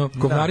neki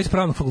govnari s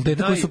pravnog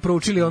fakulteta koji su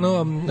proučili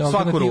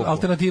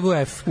alternativu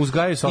F.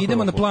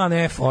 Idemo na plan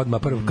F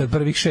odmah, kad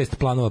prvih 6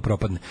 planova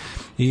propadne.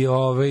 I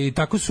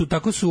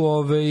tako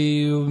su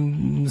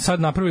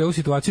sad napravili ovu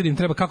situaciju da im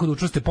treba kako da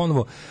učvrste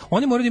ponovo.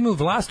 Oni moraju da imaju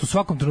vlast u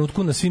svakom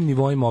trenutku na svim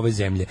nivoima ove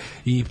zemlje.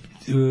 I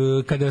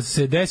kada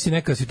se desi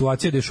neka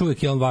situacija da još uvijek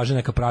važe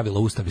neka pravila,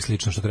 ustav i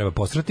slično što treba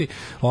posrati,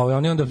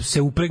 oni onda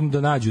se upregnu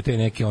da nađu te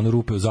neke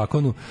rupe u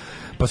zakonu,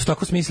 pa su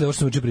tako smislili ovo što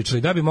smo juče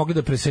pričali, da bi mogli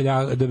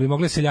da bi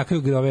mogli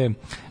seljakaju ove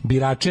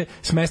birače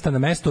s mesta na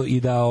mesto i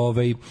da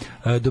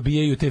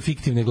dobijaju te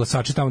fiktivne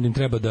glasače tamo da im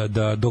treba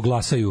da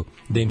doglasaju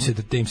da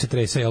im se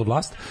trese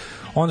vlast.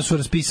 Onda su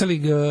raspisali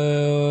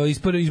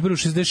izboru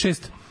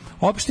 66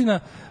 opština.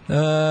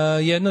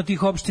 Jedna od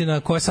tih opština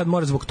koja sad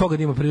mora zbog toga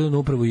da ima prirodnu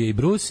upravu je i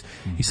Brus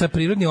i sad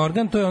prirodni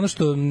organ, to je ono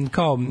što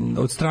kao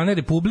od strane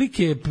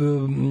Republike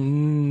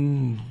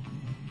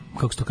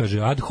kako se to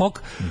kaže, ad hoc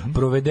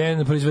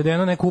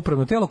proizvedeno neko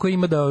upravno telo koje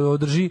ima da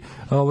održi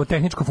ovo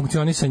tehničko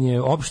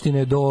funkcionisanje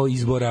opštine do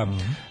izbora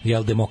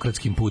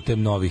demokratskim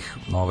putem novih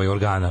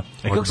organa.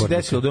 Kako se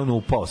desilo da on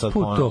upao sad?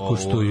 To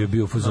što je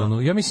bio u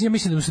fazonu. Ja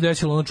mislim da mu se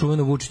desilo ono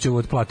čuveno Vučićevo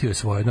otplatio je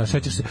svoje.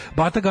 Sećaš se,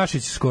 Bata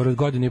Gašić skoro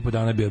godinu i po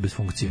dana bio bez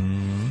funkcije.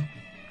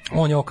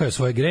 On je okajao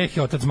svoje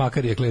grehe, otac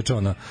Makar je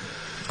klečao na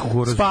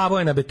spavao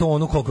je na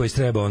betonu koliko je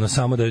istrebao,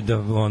 samo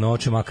da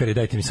oče Makari,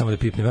 dajte mi samo da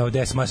pipnem. Evo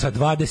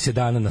 20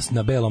 dana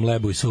na belom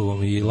lebu i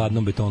suvom i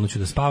ladnom betonu ću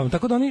da spavam.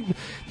 Tako da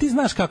ti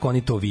znaš kako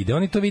oni to vide.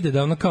 Oni to vide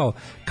da kao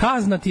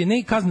kazna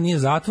nije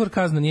zatvor,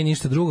 kazna nije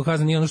ništa drugo,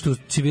 kazna nije ono što u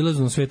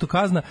civilizovanom svetu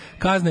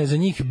kazna je za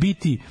njih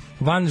biti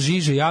van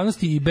žiže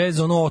javnosti i bez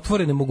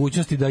otvorene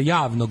mogućnosti da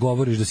javno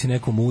govoriš da si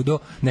nekom udo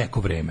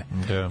neko vreme.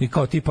 I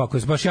kao tipa ako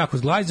je baš jako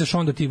zglajzaš,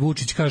 onda ti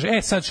Vučić kaže,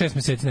 sad 6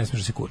 meseci ne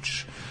smiješ da se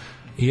kurčiš.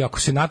 I ako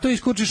se na to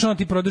iskučiš, on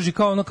ti produži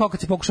kao kad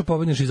se pokuša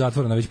pobedniš iz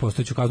zatvora na već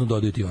postojeću kaznu,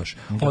 dodaju ti još.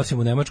 Osim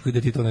u Nemačkoj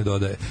gde ti to ne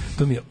dodaje.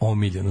 To mi je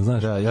omiljeno,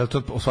 znaš. Da, je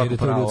to svako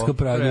pravo?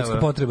 Ljudska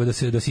potreba da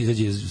se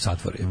izađe iz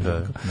zatvora.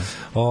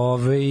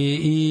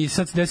 I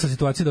sad se desila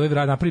situacija da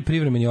ovaj napravi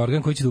privremeni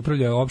organ koji će da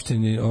upravlja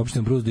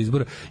opštinom Brus do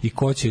izbora i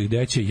ko će,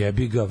 gde će,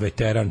 jebi ga,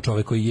 veteran,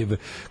 čovek koji je...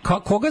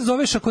 Koga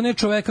zoveš ako ne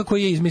čoveka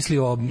koji je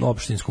izmislio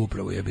opštinsku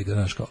upravu, jebi ga,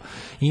 znaš kao.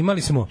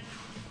 Imali smo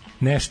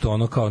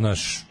nešto kao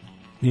naš...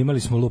 Imali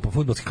smo lupa,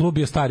 fudbalski klub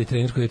bio stari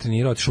trener koji je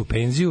trenirao, otišao u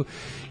penziju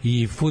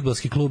i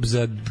fudbalski klub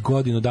za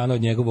godinu dana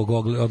od njegovog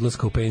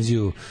odlaska u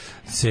penziju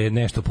se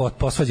nešto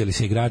posvađali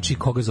se igrači,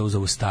 koga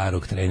zovu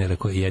starog trenera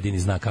koji jedini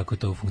zna kako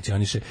to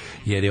funkcioniše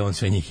jer je on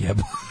sve njih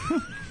jebao.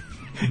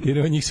 jer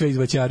on njih sve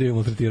izvaćario i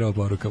maltretirao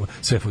porukama,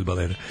 sve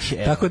fudbalere.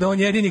 Tako da on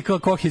jedini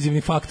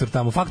kohezivni faktor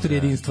tamo, faktor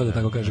jedinstva, da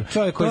tako kažem.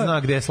 Čovjek koji zna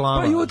gde je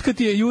slama. Pa jutka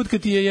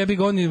ti je jebi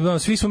ga,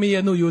 svi smo mi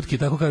jedno u jutki,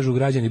 tako kažu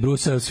građani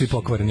Brusa, svi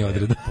pokvareni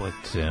odreda.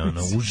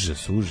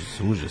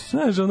 Užas.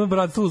 Znaš, ono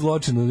bratstvo u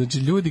zločinu, znači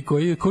ljudi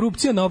koji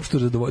korupcija na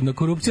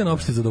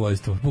opšte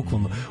zadovoljstvo,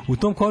 bukvalno. U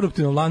tom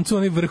koruptivnom lancu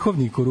oni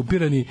vrhovni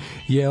korupirani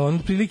je on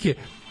otprilike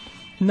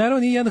naravno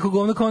nije jednako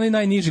govno kao onaj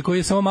najniži koji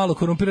je samo malo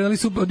korumpiran, ali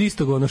su od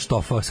istog ono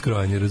štofa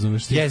skrojeni,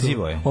 razumeš?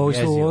 Jezivo je. Ovo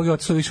je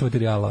više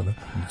materijala. Da.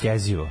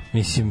 Jezivo.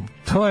 Mislim,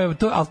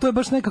 ali to je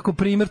baš nekako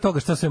primjer toga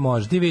šta sve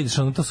može. Ti vidiš,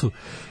 ono,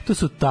 to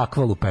su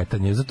takva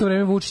lupetanje. Za to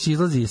vreme Vučić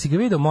izlazi, jesi ga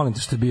vidio, molim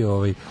te što je bio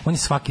on je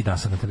svaki dan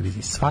sad na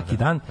televiziji. Svaki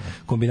dan,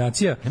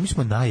 kombinacija. Mi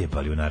smo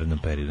najebali u narednom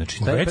periodu. Znači,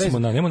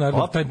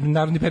 taj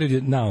narodni period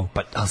je now.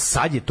 Pa, ali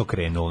sad je to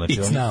krenulo.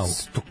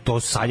 Znači, to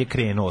sad je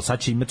krenulo.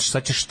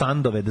 Sad će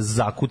štandove da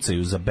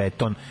zakucaju za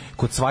beton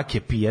kod svake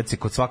pijace,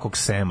 kod svakog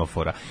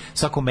semafora.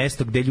 Svako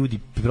mesto gde ljudi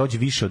prođe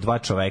više od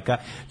 2 čoveka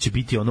će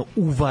biti ono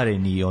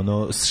uvareni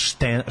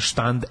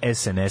štand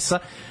SNS-a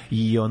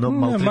i ono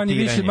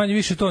maltretiranje. Manje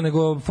više to,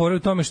 nego fore u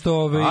tome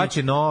što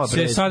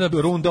se sada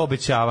runda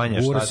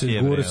obećavanja.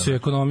 Gura se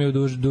ekonomiju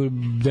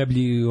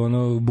deblji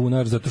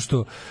bunar, zato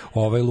što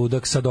ovaj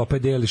ludak sad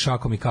opet deli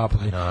šakom i kapom.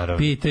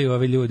 Pitaju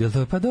ovi ljudi,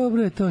 pa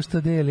dobro je to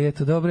što deli,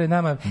 eto, dobro je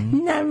nama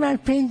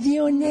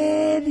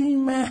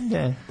penzionerima.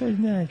 Ne, to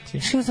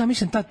znači. Što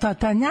zamišljam,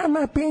 ta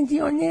nama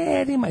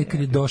penzionerima. I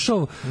kad je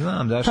došao...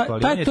 Znam, Daško,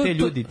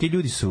 ali ti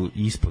ljudi su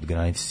ispod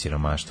granice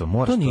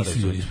siromaštva. To nisu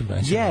ljudi ispod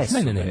granice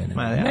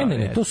siromaštva.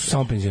 Ne, to su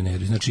samo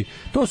penzioneri. Znači,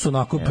 to su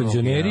onako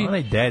penzioneri...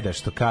 Onaj deda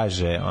što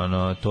kaže,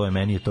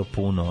 meni je to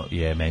puno,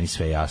 je meni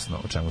sve jasno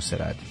o čemu se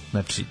radi.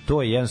 Znači,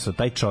 to je jednostavno,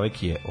 taj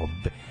čovjek je,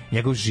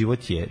 njegov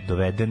život je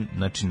doveden,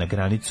 znači, na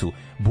granicu,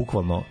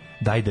 bukvalno,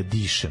 daj da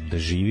dišem, da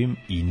živim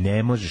i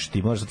ne možeš,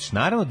 ti možeš, znači,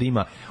 naravno da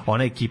ima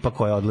ona ekipa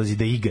koja odlazi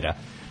da igra.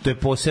 To je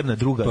posebna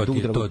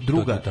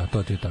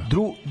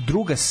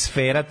druga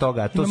sfera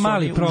toga. To su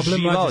mali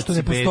problem što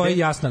ne postoji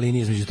jasna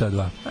linija između ta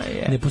dva.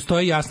 Ne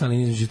postoji jasna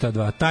linija između ta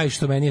dva. Taj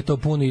što meni je to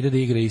puno ide da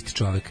igra isti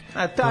čovjek.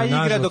 A taj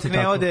igra dok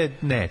ne ode,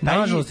 ne.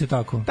 Nažalost je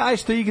tako. Taj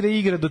što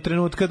igra do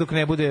trenutka dok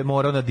ne bude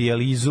morao na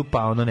dijalizu,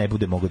 pa ono ne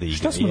bude mogao da igra.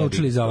 Šta smo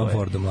naučili za Alan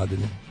Forda,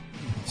 Mladene?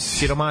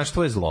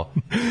 Siromaštvo je zlo.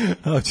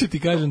 Hoću ti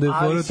kažem da je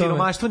ali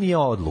siromaštvo nije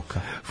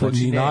odluka.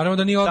 Znači, naravno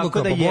da nije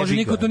odluka, pa Bože,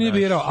 niko to nije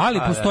birao, ali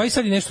postoji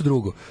sad i nešto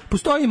drugo.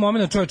 Postoji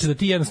moment, čoveče, da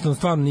ti jednostavno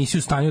stvarno nisi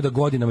u stanju da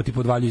godinama ti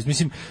podvaljuju.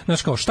 Mislim,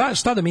 znaš kao,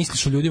 šta da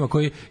misliš o ljudima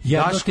koji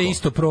jedno te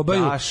isto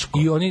probaju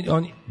i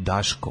oni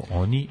Daško,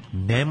 oni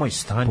nemoj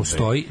stani.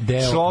 Postoji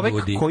deo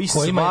ljudi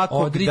kojima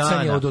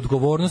odricanje od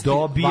odgovornosti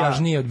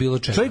važnije od bilo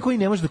čega. Čovjek koji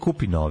ne može da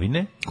kupi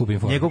novine,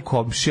 njegov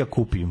komšija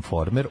kupi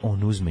Informer,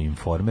 on uzme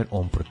Informer,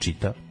 on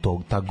pročita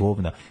ta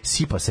govna,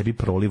 sipa sebi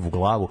proliv u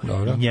glavu.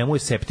 Dobro. I njemu je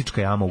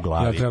septička jama u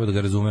glavi. Ja treba da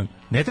ga razumem.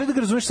 Ne treba da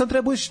ga razumeš, samo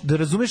trebaš da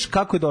razumeš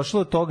kako je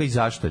došlo do toga i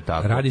zašto je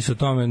tako. Radi se o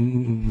tome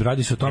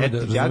da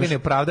razumeš. Ja ga ne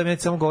opravdam, ja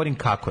samo govorim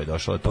kako je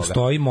došlo do toga.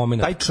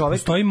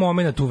 Postoji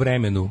momenat u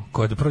vremenu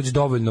kada prođe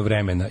dovoljno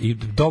vremena i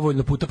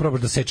dovoljno puta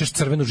probaš da sečeš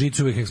crvenu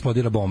žicu i uvijek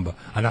eksplodira bomba,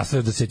 a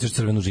nastaviš da sečeš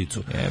crvenu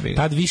žicu.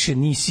 Tad više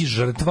nisi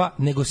žrtva,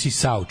 nego si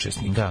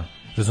saučesnik. Da.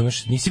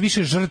 Razumeš? Nisi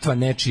više žrtva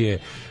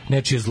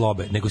nečije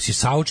zlobe, nego si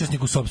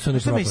saučesnik u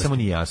sopstvenoj propasti. Samo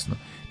nije jasno.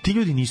 Ti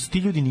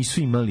ljudi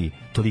nisu imali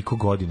toliko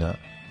godina.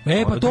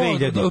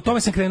 O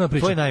tome sam krenuo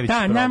pričati.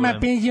 Nama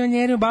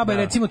penzioneri,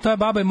 recimo, ta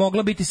baba je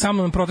mogla biti sa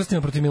mnom na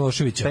protestima protiv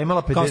Miloševića. Ta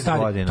imala 50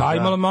 godina.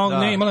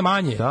 Imala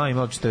manje. Da,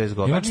 imala 40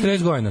 godina. Ima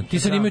 40 godina. Ti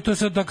sad imaju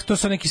to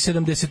sa neki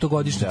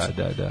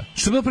 70-godišnjice. Da.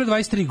 Što je bilo pre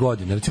 23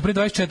 godine. Recimo, pre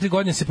 24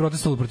 godine se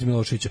protestovalo protiv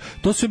Miloševića.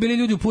 To su bili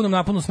ljudi u punom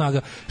naponu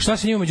snaga. Šta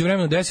se njima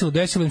međuvremeno desilo?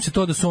 Desilo im se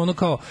to da su ono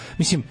kao,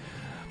 mislim,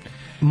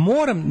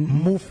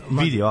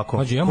 vidi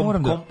ovako,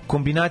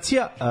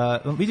 kombinacija,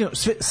 vidim,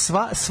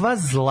 sva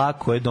zla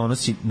koje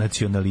donosi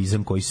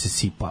nacionalizam koji se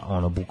sipa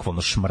ono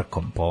bukvalno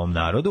šmrkom po ovom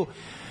narodu,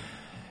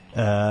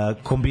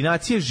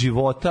 kombinacija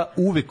života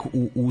uvek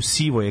u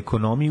sivoj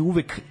ekonomiji,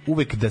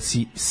 uvek da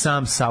si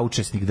sam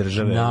saučesnik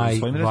države.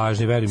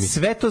 Najvažnije, veruj mi.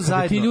 Sve to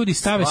zajedno. Kad ti ljudi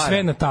stave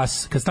sve na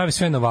tas, kad stave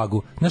sve na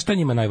vagu, znaš šta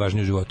njima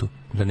najvažnije u životu?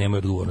 Da nemaju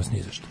odgovornost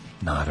ni za što.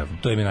 Naravno.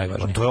 To je mi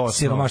najvažnije.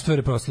 Siromaštvo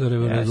je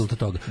rezultat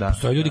toga.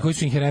 Postoje ljudi koji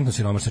su inherentno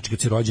siromašni, znači kad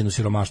si rođen u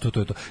siromaštvu, to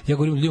je to. Ja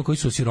govorim o ljudima koji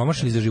su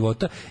osiromašili za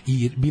života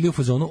i bili u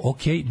fazonu,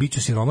 ok, bit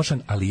ću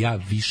siromašan, ali ja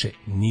više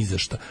ni za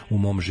šta u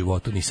mom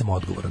životu nisam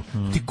odgovoran.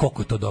 Ti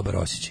koliko je to dobar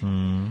osjećaj.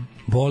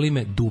 Boli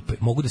me dupe.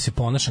 Mogu da se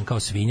ponašam kao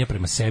svinja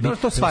prema sebi,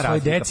 prema svojoj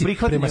deci,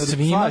 prema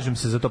svima. Slažem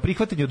se za to.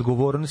 Prihvatanje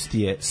odgovornosti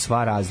je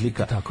sva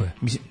razlika. Tako je.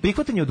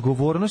 Prihvatanje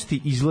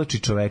odgovornosti izvlači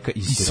čoveka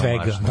iz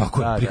siromaštva. Svega.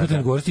 Tako je. Prihvatanje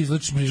odgovornosti izvlači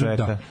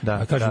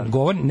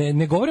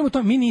ne govorimo o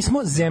tome, mi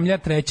nismo zemlja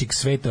trećeg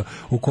sveta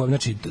u kojem,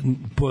 znači,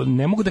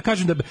 ne mogu da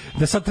kažem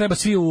da sad treba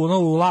svi u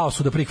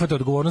Laosu da prihvate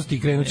odgovornosti i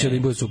krenuće da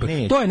im bude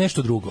super. To je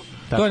nešto drugo.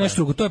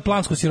 To je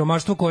plansko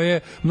siromaštvo koje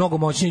mnogo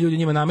moćniji ljudi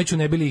njima nameću,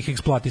 ne bili ih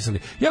eksploatisali.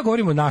 Ja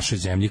govorim o našoj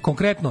zemlji,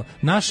 konkretno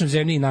našoj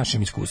zemlji i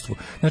našem iskustvu.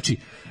 Znači,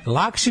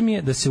 lakše mi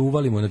je da se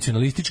uvalimo u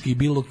nacionalistički i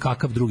bilo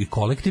kakav drugi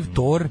kolektiv,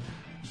 tor,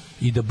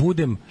 i da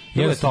budem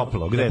da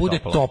bude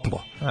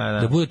toplo.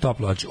 Da bude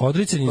toplo. Znači,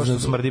 odricanje to što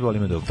smrdi boli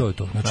me dupe. To je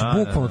to. Znači,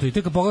 bukvalno to. I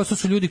tek pogledaj, to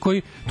su ljudi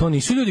koji, to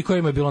nisu ljudi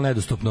kojima je bilo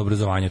nedostupno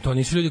obrazovanje, to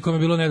nisu ljudi kojima je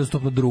bilo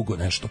nedostupno drugo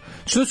nešto.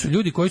 Što su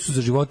ljudi koji su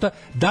za života,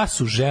 da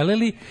su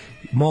želeli,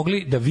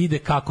 mogli da vide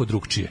kako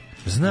drugčije.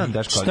 Znam,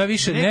 Daško, šta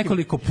više,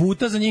 nekoliko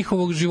puta za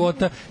njihovog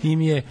života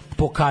im je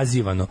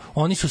pokazivano.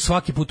 Oni su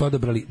svaki put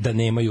odabrali da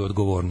nemaju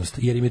odgovornost,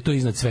 jer im je to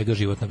iznad svega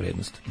životna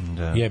vrednost.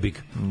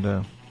 Jebik.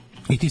 Da.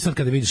 I ti sad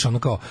kada vidiš ono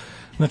kao,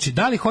 znači,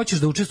 da li hoćeš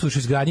da učestvuješ u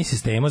izgradnji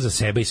sistema za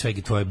sebe i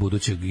sve tvoje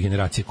buduće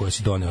generacije koje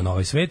si doneo na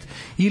ovaj svet,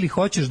 ili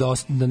hoćeš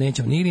da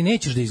nećemo, ili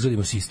nećeš da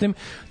izgradimo sistem,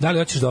 da li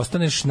hoćeš da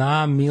ostaneš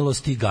na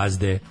milosti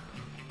gazde.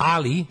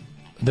 Ali,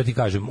 da ti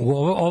kažem,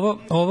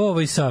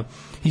 ovo sa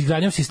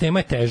izgradnjom sistema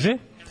je teže,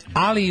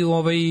 ali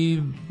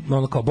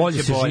ono kao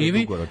bolje se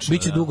živi,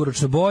 biće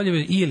dugoročno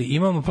bolje, ili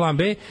imamo plan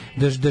B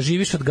da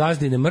živiš od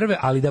gazdine mrve,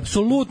 ali da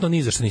apsolutno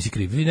ni za šta nisi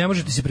kriv. Vi ne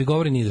možete se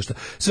prigovoriti ni za šta.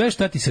 Sve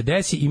šta ti se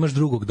desi, imaš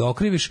drugog da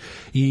okriviš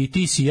i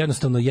ti si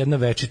jednostavno jedna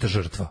večita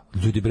žrtva.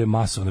 Ljudi bre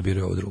masovno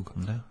biraju ovo drugo.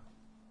 Da.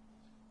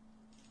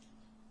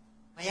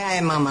 Ja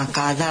je mama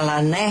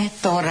kazala, ne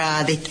to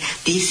radit,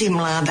 ti si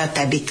mlada,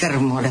 tebi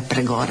krv more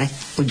pregore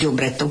u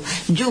đubretu.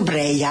 Đubre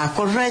je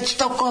jako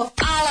žestoko.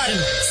 Alarm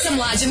sa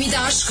Mlađom i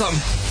Daškom.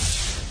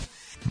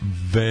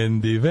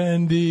 Vendi,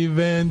 vendi,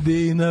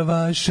 vendi na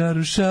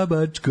vašaru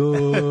šabačkom,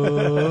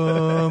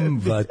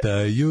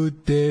 vataju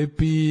te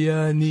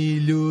pijani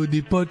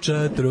ljudi po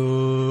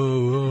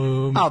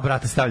čatrom. A,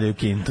 brate, stavljaju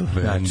kintu.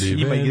 Vendi, znači,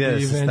 ima i gde da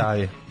se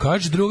stavi.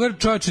 Kaže drugar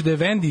čovječe da je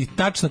Vendi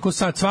tačno ko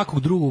sad svakog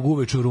drugog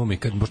uveče u Rumi,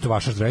 kad možete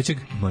vašar trećeg.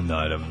 Ma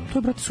naravno. To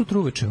je, brate, sutra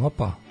uveče,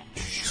 opa.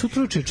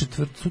 Sutra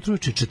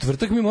uveče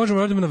četvrtak mi možemo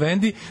raditi na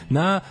Vendi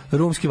na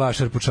rumski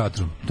vašar po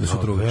čatru. To je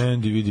sutra uveče.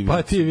 Vendi, vidi.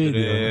 Pa ti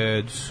vidi.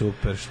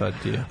 Super, šta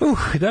ti je?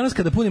 Danas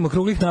kada punimo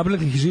kruglih,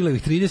 nableklih i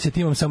žilevih 30,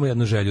 imam samo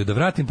jednu želju. Da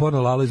vratim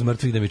porno Lalo iz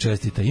mrtvih da mi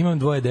čestita. Imam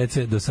 2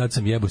 dece, do sad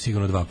sam jebo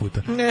sigurno 2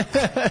 puta.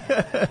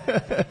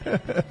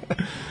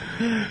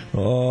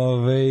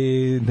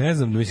 Ne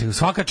znam, mislim,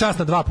 svaka čast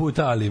na 2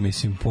 puta, ali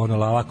mislim, porno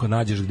Lalo, ako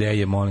nađeš gde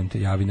je, molim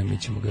te, javi nam, mi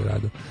ćemo ga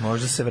rado.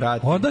 Možda se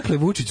vrati. Odakle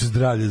Vučiću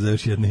zdravlje za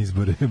još jedne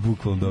izbore?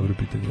 Bukvalno dobro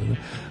pitanje. Da?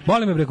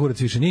 Boli me bre kurac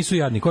više, nisu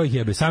jadni, kojih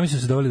jebe, sami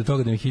su se doveli do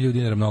toga da im 1000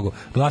 dinara mnogo.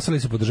 Glasali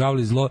su,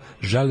 podržavali zlo,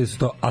 želili su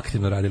to,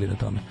 aktivno radili na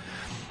tome.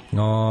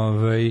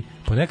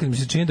 Ponekad mi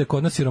se čini da je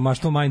kod nas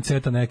siromaštvo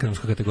mindseta na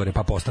ekonomska kategorija,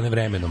 pa postane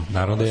vremenom,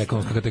 naravno da je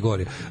ekonomska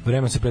kategorija.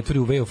 Vremen se pretvori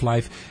u way of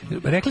life.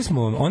 Rekli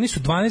smo, oni su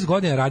 12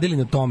 godina radili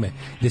na tome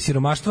da je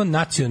siromaštvo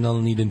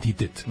nacionalni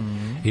identitet.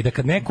 I da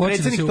kad neko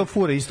hoće da se to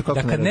fura isto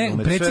kako da ne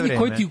razume, predsjednik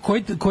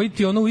koji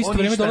ti ono u isto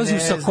vreme dolazi u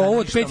sakovu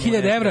od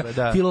 5000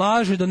 evra, ti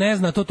laže da ne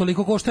zna to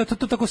toliko košta,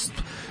 to tako.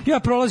 Ja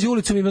prolazi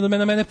ulicom i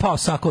na mene pao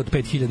sako od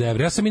 5000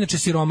 evra. Ja sam inače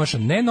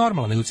siromašan, ne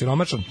normalan, nego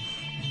siromašan.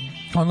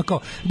 Ono kao,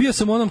 bio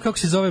sam onom, kako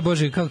se zove,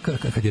 Bože,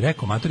 kad je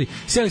rekao, matori,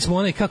 sjeli smo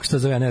onaj, kako se to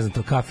zove, ja ne znam,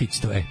 to kafić,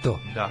 to, to.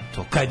 Da,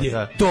 to. Kad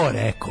je to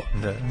rekao,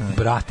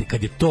 brate,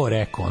 kad je to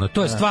rekao, ono,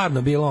 to je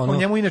stvarno bilo ono. On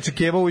njemu inače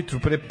keva ujutru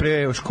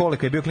pre škole,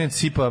 kad je bio klijent,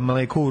 sipa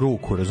mleko u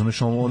ruku,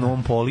 razumeš,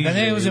 on poliže. Da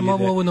ne uzem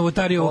ovu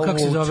novotariju, kako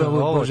se zove,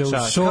 ovo, Bože, u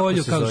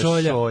šolju, kako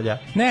šolja.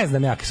 Ne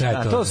znam ja šta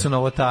je to. To su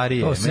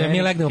novotarije. To se,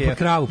 mi legnemo pod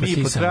kravu, pa sisamo.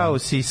 Mi pod kravu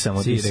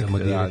sisamo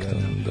direktno.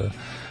 Da.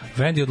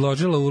 Vendi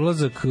odložila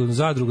ulazak u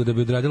zadrugu da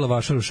bi odradila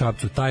vašar u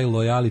Šapcu. Taj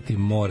lojaliti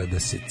mora da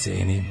se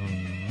ceni.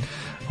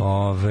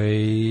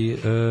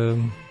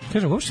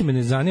 Kažem, uopšte me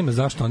ne zanima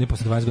zašto oni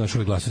posle 20 godina još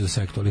uvijek glasuju za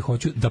sektor, ali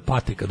hoću da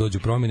pate kad dođu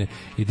promjene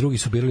i drugi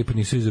su birali pa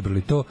nisu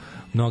izabrali to,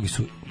 mnogi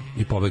su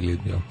i pobegli,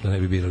 da ne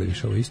bi birali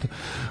više ovo isto.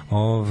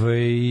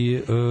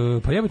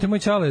 Pa jebate, moj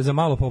čale za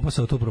malo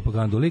popasao tu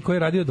propagandu. Lik koji je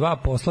radio 2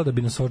 posla da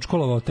bi nas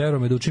odškolovao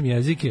terom, da učim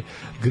jezike,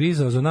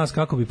 grizao za nas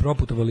kako bi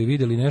proputovali i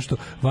videli nešto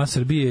van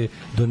Srbije,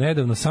 do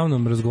nedavno sa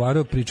mnom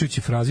razgovarao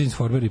pričajući fraze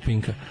Informer i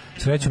Pinka.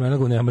 Srećom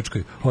jednog u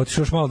Nemačkoj.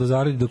 Otišao još malo da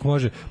zaradi dok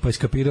može, pa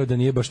iskapirao da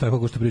nije baš tako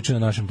kao što pričaju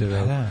na našem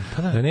TV-u.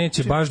 Da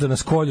neće baš da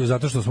nas kolju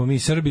zato što smo mi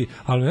Srbi,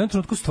 ali u jednom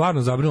trenutku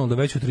stvarno zabrinulo da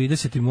već u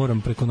 30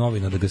 moram preko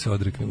novina da ga se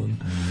odreknemo.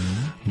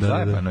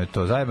 Zajebano je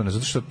to, zajebano,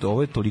 zato što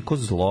ovo je toliko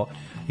zlo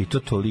i to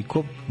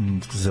toliko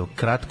za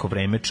kratko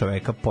vreme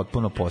čoveka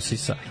potpuno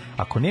posisa.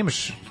 Ako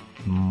nemaš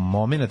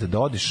moment da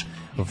odiš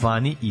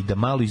vani i da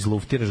malo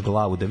izluftiraš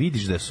glavu, da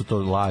vidiš da su to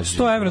laži.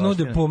 100 evra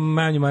nude po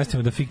manjim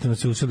mestima da fiktivno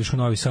se useliš u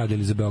Novi Sad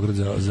ili za Beograd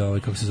za ovaj,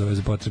 kako se zove,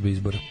 za potrebe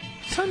izbora.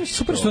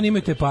 Super što oni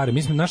imaju te pare.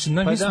 Mi smo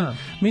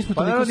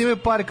naravno imaju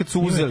pare kad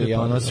su uzeli,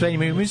 sve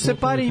imaju. Mi sve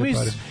pare imaju.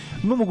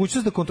 Ima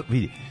mogućnost da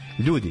vidi,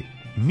 ljudi,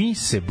 mi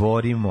se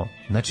borimo,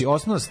 znači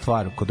osnovna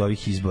stvar kod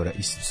ovih izbora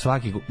i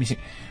svaki, mislim,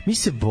 mi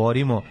se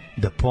borimo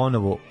da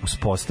ponovo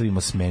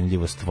uspostavimo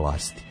smenljivost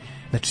vlasti.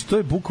 Znači, to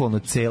je bukvalno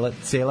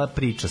cela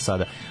priča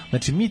sada.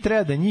 Znači, mi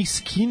treba da njih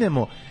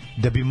skinemo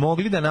da bi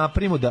mogli da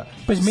napravimo da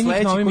pa mi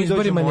njih na ovim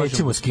izborima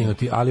nećemo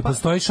skinuti, ali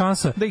postoji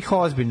šansa da ih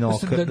ozbiljno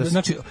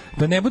znači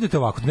da ne budete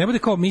ovako, da ne bude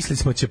kao mislili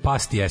smo će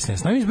pasti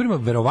SNS. Na ovim izborima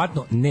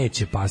verovatno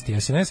neće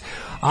pasti SNS,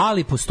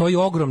 ali postoji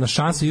ogromna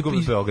šansa i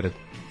Beograd.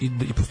 I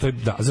postoji,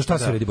 da, za šta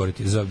se redi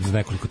boriti? Za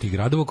nekoliko tih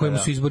gradova kojima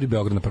su izbori,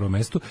 Beograd na prvom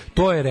mestu.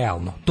 To je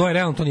realno,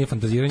 to nije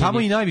fantaziranje.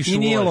 Tamo i najviše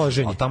nije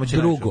loženje.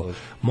 Drugo,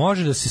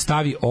 može da se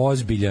stavi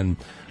ozbiljan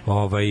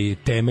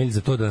temelj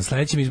za to da na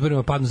sledećim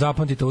izborima padnu.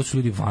 Zapamtite, ovo su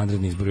ljudi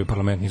vanredni izbori,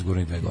 parlamentni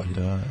izbori 2 godine.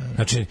 Da.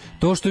 Znači,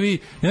 to što vi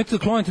nemojte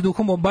da klonite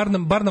duhom,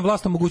 bar na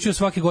vlast omogućuje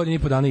svake godine i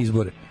po dana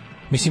izbore.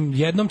 Mislim,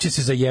 jednom će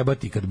se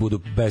zajebati kad budu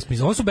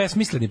besmisleni. Ovo su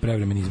besmisleni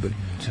prevremeni izbori.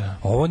 Da.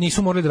 Ovo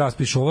nisu morali da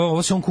raspišu,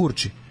 ovo se on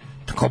kurči.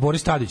 Kao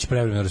Boris Tadić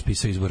prevremeno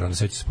raspisao izbore, onda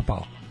sve će se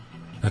popalo.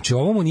 Znači,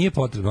 ovo mu nije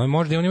potrebno. On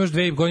može još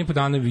 2 godine po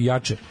dana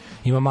jače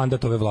ima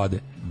mandat ove vlade,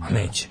 a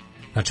neće.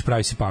 Znači,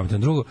 pravi se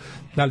pametan. Drugo,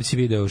 da li si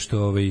video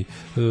što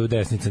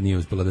desnica nije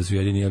uspela da se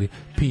ujedini, ali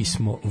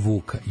pismo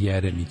Vuka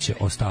Jeremića,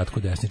 ostatku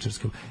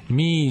desničarske.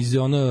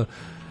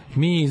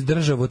 Mi iz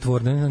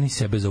državotvorne, oni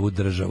sebe zovu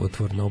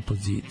državotvorna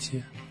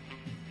opozicija.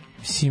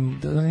 Mislim,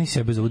 da oni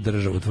sebe zovu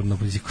državotvorna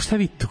opozicija. Šta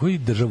vi koji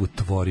državu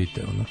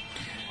tvorite, ono?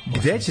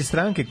 Gde će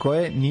stranke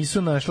koje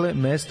nisu našle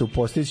mesto u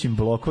postojećim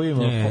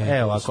blokovima,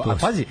 evo ovako, a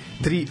pazi,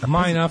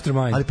 mine after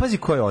mine. Ali pazi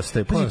koje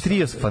ostaje, pazi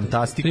Trio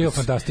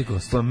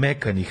Fantasticus,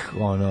 mekanih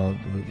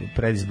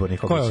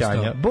predizbornih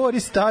obećanja.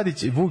 Boris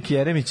Tadić, Vuk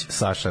Jeremić,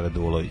 Saša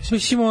Radulović.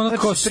 Mislim, ono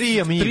kao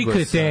tri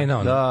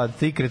kretena. Da,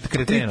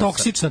 tri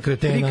toksična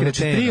kretena,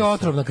 tri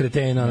otrovna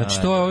kretena,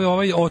 znači to je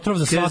ovaj otrov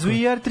za svaku.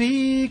 We are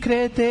three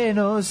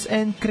kretenos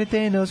and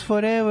kretenos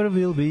forever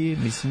will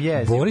be, mislim,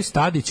 yes. Boris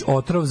Tadić,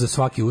 otrov za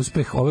svaki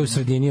uspeh, ovaj u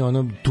sredini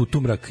ono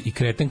tutumrak i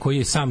kreten koji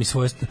je sami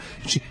svoje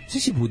znači svi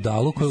si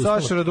budalu koji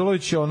Saša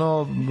Radulović je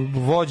ono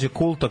vođe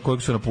kulta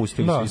kojeg su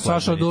napustili svi.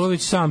 Saša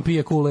Radulović sam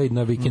pije Kool-Aid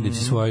na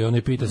vikendici svoje, on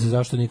je pita se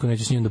zašto niko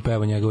neće s njim da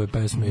peva njegove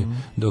pesme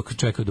dok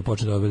čekaju da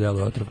počne da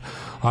obedelu otrov.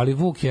 Ali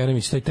Vuk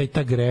Jeremić,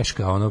 ta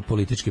greška ono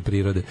političke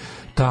prirode,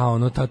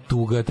 ta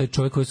tuga, taj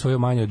čovjek koji je osvojio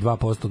manje od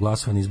 2%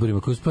 glasova na izborima,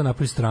 koji je uspeo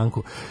napraviti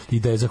stranku i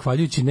da je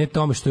zahvaljujući ne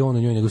tome što je on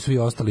u njoj, nego svi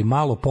ostali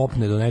malo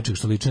popne do nečeg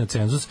što liči na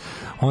cenzus,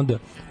 onda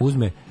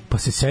uzme pa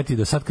se seti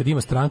da sad kad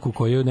ima stranku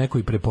koju neko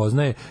i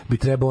prepoznaje, bi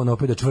trebao on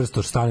opet da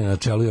čvrsto stane na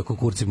čelu, iako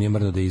Kurcev nije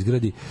mrno da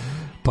izgradi,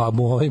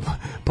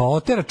 pa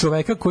otera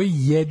čoveka koji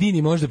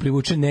jedini može da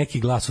privuče neki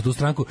glas u tu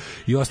stranku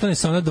i ostane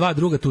sa ona dva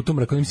druga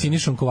tutumraka, onim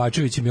Sinišom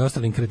Kovačevićem i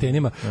ostalim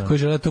kretenima koji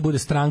žele da to bude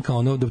stranka,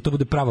 da to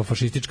bude prava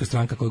fašistička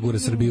stranka koja gura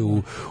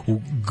Srbiju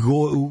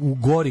u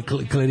gori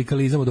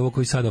klerikalizam od ovo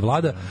koji sada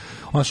vlada.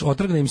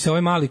 Otrgne im se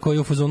ovaj mali koji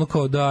je u fazonu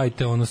kao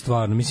dajte ono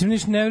stvarno. Mislim,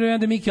 ne vjerujem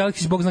da Miki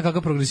Aleksić, Bog zna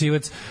kakav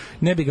progresivac,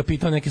 ne bi ga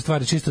pitao neke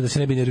stvari čisto da se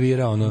ne bi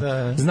nervirao.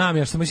 Znam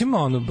ja što mislim,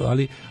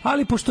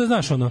 ali pošto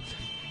znaš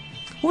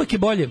uvek je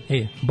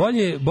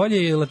bolje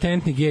je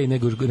latentni gej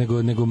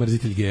nego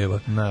mrzitelj gejeva.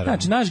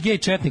 Znači, naš gej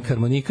četnik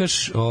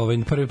harmonikaš,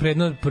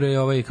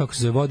 kako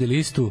se vodi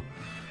listu,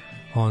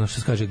 ono što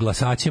se kaže,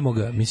 glasaćemo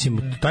ga,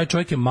 mislim, taj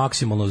čovjek je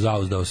maksimalno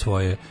zauzdao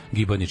svoje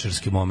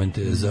gibaničarske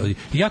momente.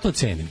 Ja to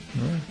cenim.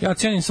 Ja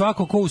cenim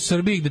svako ko u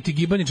Srbiji gde ti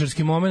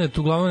gibaničarski moment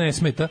uglavnom ne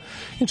smeta.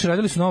 Znači,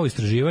 radili su novo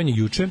istraživanje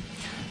juče,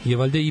 je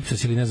valjda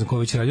Ipsos ili ne znam ko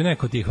već radio,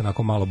 neko od tih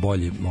onako malo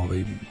bolji,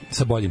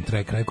 sa boljim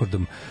track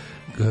rekordom.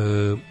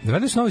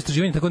 Radili su novo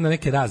istraživanje tako na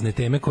neke razne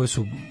teme koje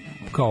su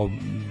kao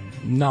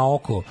na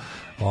oko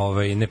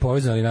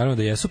nepovezane, ali naravno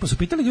da jesu, pa su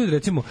pitali ljudi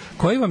recimo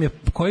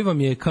koji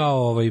vam je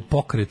kao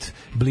pokret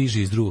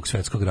bliži iz Drugog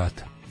svetskog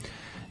rata.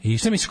 I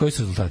šta misliš koji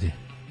su rezultati?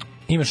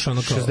 Imaš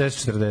ono kao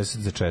 60-40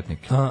 za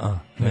četnike.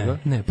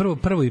 Ne,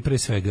 prvo i pre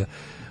svega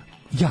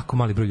jako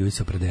mali broj ljudi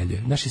se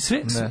opredeljuje. Znači,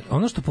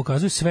 ono što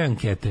pokazuju sve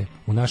ankete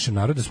u našem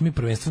narodu, da smo mi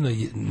prvenstveno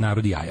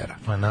narod jajara.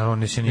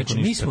 Znači,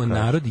 mi smo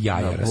narod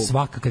jajara.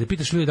 Svaka, kada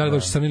pitaš ljudi da li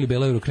voliš crnu ili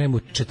belu kremu,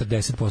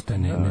 40%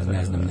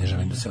 ne znam, ne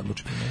želim da se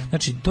odlučim.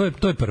 Znači,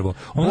 to je prvo.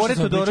 Bore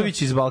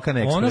Todorović iz Balkan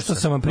Expressa. Ono što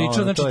sam vam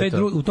pričao, znači,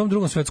 u tom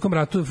Drugom svetskom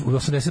ratu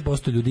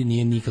 80% ljudi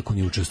nije nikako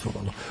ni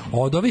učestvovalo.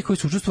 Od ovih koji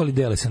su učestvovali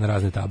dele se na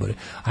razne tabore.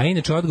 A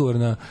inače, odgovor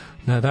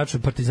na daču,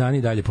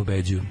 partizani dalje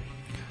pobeđuju.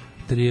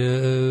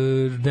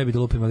 Ne bi da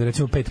lupim, ali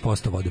recimo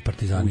 5% vode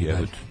partizani.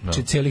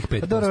 Znači, cijelih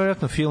 5%. Dobro,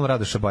 vjerojatno film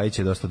Radoša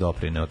Bajića je dosta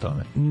doprine o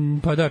tome.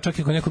 Pa da, čak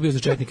i ako neko bio za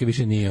četnike,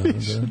 više nije.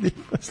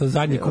 Sa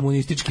zadnji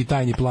komunistički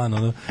tajni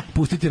plan,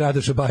 pustiti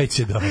Radoša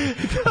Bajića da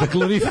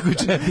glorifikuju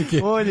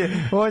četnike.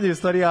 On je u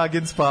stvari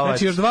agent spavač.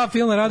 Znači, još 2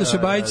 filma Radoša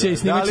Bajića i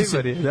snimaće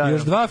se.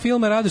 Još 2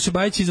 filma Radoša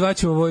Bajića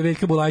izvaćemo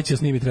Veljka Bulajića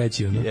snimi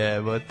treći.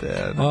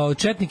 Jebote.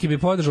 Četnike bi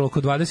podržalo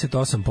oko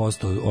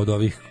 28% od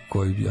ovih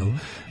koji bi,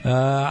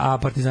 a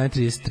partizani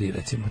 33,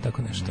 recimo,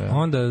 tako nešto.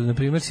 Onda, na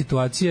primjer,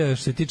 situacija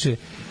što se tiče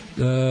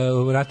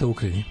rata u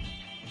Ukrajini.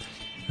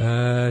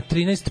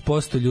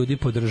 13% ljudi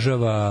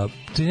podržava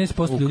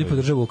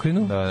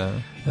Ukrajinu.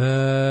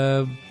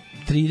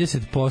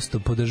 30%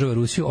 podržava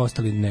Rusiju,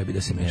 ostali ne bi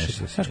da se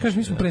mešaju. Znaš, kažeš,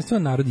 mi smo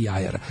prvenstveno narod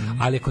jajara.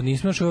 Ali ako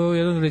nismo,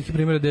 jedan od redkih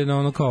primjera da je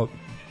ono kao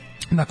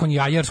nakon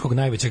jajarskog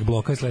najvećeg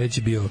bloka je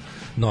sledeći bio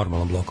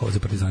normalan blok ovo za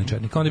Partizan i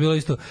Četnika. Onda je bilo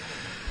isto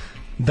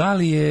da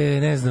li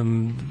je, ne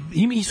znam,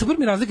 i super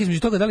mi razlika između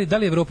toga da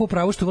li je Evropa u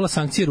pravu što uvela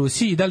sankcije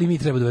Rusiji i da li mi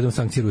treba da uvedemo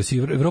sankcije Rusiji.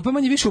 Evropa je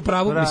manje više u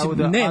pravu, mislim,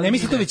 da, ne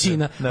misli to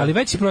većina, ali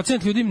veći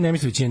procenat ljudi ne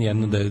misli većina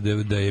jedno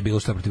da je bilo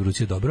šta protiv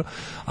Rusije dobro,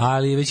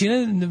 ali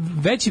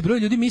veći broj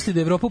ljudi misli da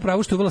je Evropa u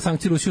pravu što uvela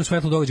sankcije Rusiji u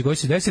svetlu događaja koji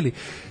su se desili,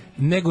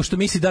 nego što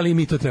misli da li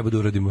mi to treba da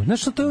uradimo.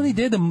 Znači, to je ona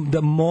ideja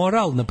da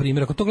moral, na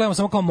primjer, ako to gledamo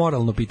samo kao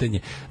moralno pitanje,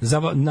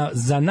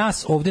 za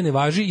nas ovde ne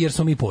važi jer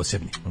smo mi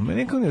posebni.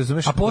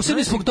 A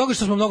posebni zbog toga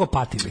što smo mnogo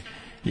patili.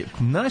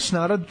 Naš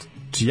narod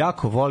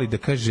jako voli da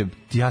kaže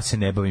ja se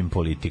ne bavim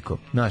politikom.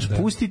 Znaš,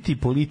 pustiti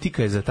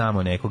politika je za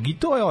tamo nekog i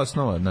to je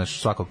osnova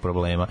svakog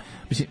problema.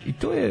 Mislim, i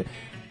to je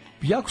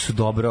jako su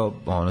dobro,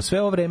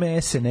 sve ovo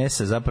vreme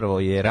SNS-a zapravo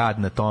je rad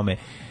na tome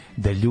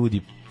da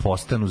ljudi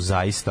postanu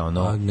zaista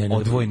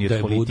odvojeni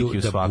od politike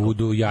u svakom. Da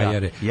budu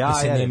jajare, da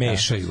se ne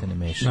mešaju.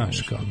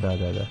 Znaš, kao.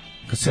 Da.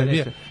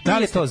 Srbija.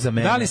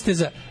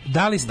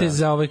 Da li ste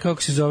za ovaj,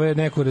 kako se zove,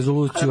 neku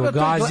rezoluciju o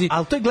Gazi i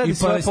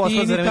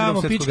Palestini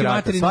tamo pičke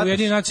materine u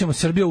Ujedinjenim nacijama,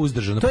 Srbija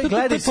uzdržana. To je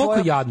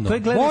toliko jadno.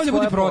 Bolje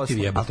bude protiv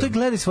jebote. Ali to je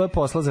gledaj svoje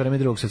posla za vreme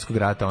Drugog svjetskog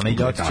rata, onaj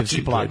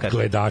ljotićevski plakat.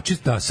 Gledači,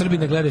 da, Srbi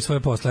ne gledaju svoje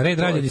posla. Red,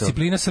 rad,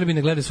 disciplina, Srbi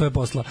ne gledaju svoje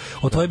posla.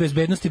 O tvojoj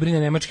bezbednosti brine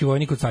nemački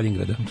vojnik od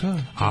Stalingrada.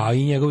 A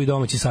i njegovi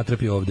domaći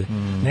satrapi ovde.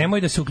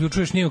 Nemoj da se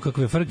uključuješ ni u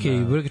kakve frke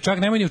i čak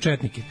nemoj ni u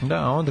četnike.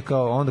 Da, onda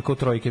kao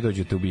trojke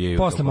dođu te ubijaju.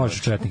 Posle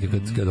možeš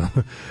četnike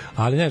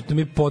ali ne, to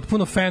mi je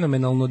potpuno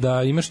fenomenalno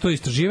da imaš to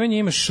istraživanje,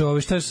 imaš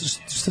šta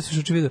se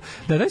još vidio.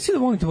 Da si da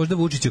volite možda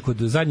Vučića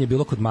zadnje je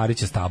bilo kod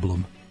Marića s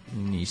tablom.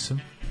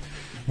 Nisam.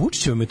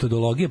 Vučićeva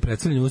metodologija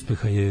predstavljanja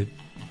uspeha je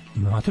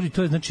matori,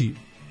 to je znači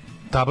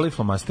tabla i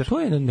flomaster. To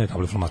je ne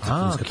tabla i flomaster,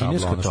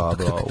 kineska tabla.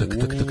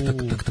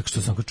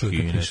 Što sam kao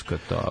čovjek. Kineska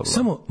tabla.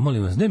 Samo,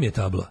 molim vas, ne mi je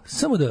tabla.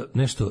 Samo da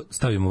nešto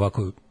stavimo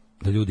ovako,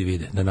 da ljudi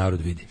vide, da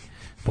narod vidi.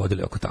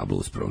 Podeli oko tablu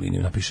uz prvu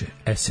liniju, napiše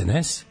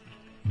SNS,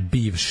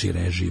 bivši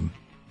režim.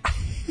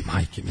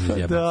 Majke mi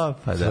zjeba.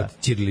 Pa da.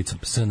 Ćirilicom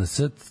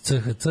SNS,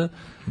 CHC,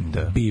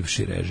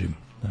 bivši režim.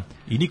 Da.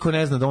 I niko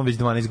ne zna da on već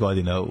 12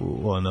 godina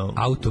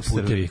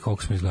autoputevi,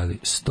 koliko smo izgledali,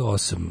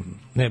 108,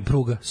 ne,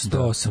 pruga,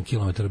 108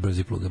 km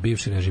brzi pruga,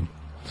 bivši režim.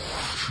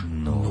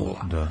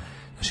 Nula. Da.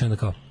 Znači onda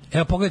kao,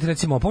 evo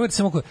pogledajte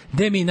samo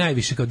gde mi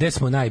najviše, kao gde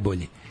smo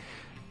najbolji.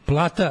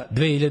 Plata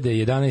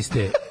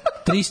 2011.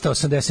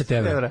 380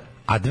 evra,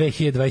 a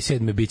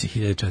 2027. biće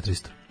 1400.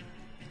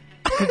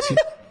 Znači,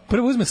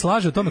 prvo uzme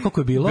slaže o tome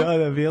koliko je bilo,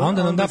 a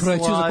onda nam da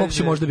projekciju za koliko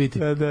će možda biti.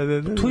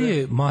 To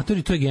je,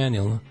 matori, to je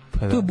genijalno.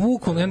 To je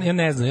bukvalno, ja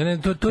ne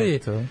znam,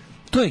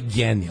 to je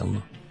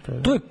genijalno.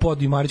 To je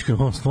pod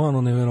Imarićkom, on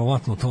stvarno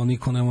neverovatno, to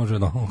niko ne može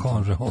da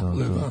kaže.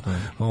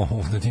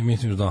 Da ti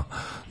misliš da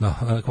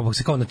kako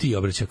se kao na ti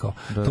obraća, kao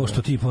to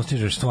što ti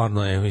postižeš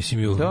stvarno je,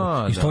 mislim, u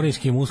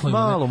istorijskim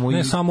uslovima,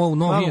 ne samo u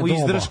novije doba. Malo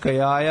izdrška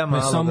jaja,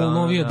 malo. Ne samo u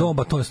novije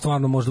doba, to je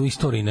stvarno možda u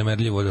istoriji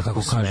nemerljivo, da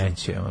tako kažem.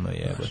 Smeće,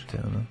 jebote,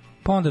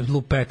 pa onda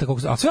lupeta,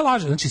 a sve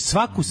laže, znači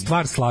svaku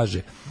stvar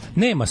slaže.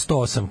 Nema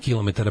 108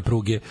 km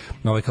pruge,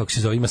 kako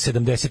se zove, ima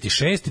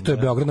 76 i to je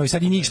Beograd, Novi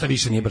Sad i ništa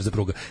više nije brza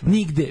pruga.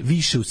 Nigde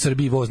više u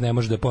Srbiji voz ne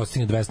može da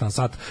postigne 200 na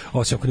sat,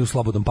 osim ako nije u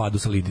slobodnom padu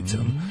sa liticom.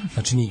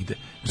 Znači nigde.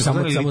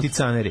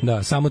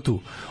 Samo tu.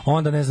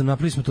 Onda, ne znam,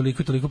 napravili smo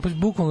toliko i toliko, pa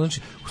bukvalno,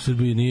 znači, u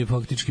Srbiji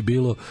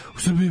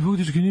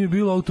nije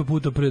bilo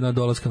autoputa pre na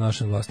dolaska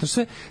naše vlasti.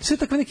 Sve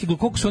takve neke,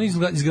 koliko su oni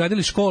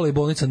izgradili škole i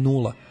bolnica,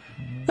 nula.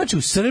 Znači,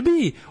 u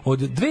Srbiji od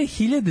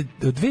 2000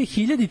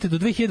 do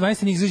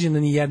 2012 nije izgrađena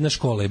ni jedna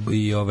škola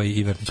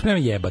i vrtić. Prema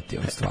jebati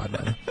ove stvari.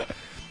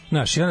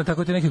 Znaš, i onda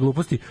tako te neke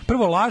gluposti.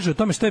 Prvo laže o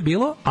tome šta je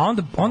bilo, a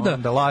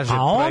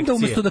onda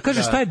umjesto da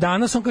kaže šta je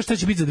danas, on kaže šta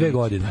će biti za 2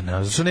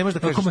 godine. Zašto ne može da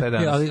kaže šta je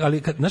danas?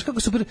 Ali znaš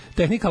kako super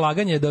tehnika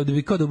laganja je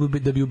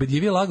da bi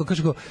ubedljivije lagao,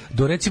 kaže go,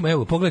 do recimo,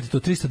 evo, pogledajte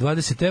to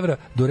 320 evra,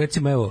 do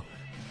recimo, evo,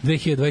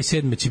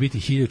 2027. će biti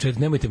 1400,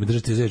 nemojte me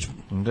držati za reč.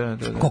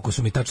 Koliko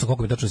mi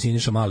tačno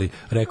Siniša Mali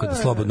rekao da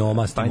slobodno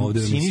omastim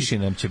ovde. Siniši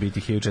nam će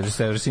biti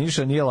 1400 evra,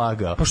 Siniša nije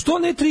lagao. Pa što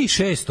ne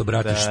 3600,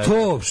 brate,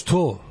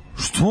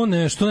 što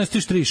ne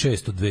stiš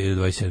 3600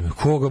 2027.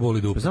 Koga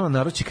boli dupe? Znamo,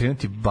 narod će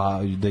krenuti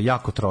da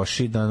jako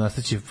troši, da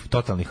nastaće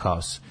totalni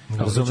haos.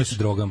 Razumeš se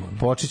drogama.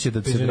 Počeće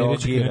da se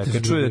drogira.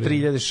 Kad čuje da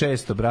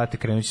 3600, brate,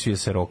 krenuće svi da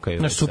se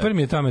rokaju. Super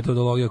mi je ta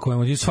metodologija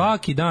koja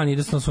svaki dan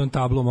ide sa svojim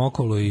tablom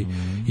okolo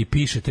i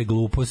piše te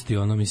gluposti,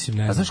 mislim,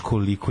 ne znam. A znaš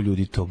koliko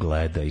ljudi to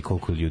gleda i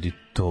koliko ljudi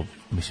to,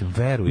 mislim,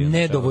 veruje?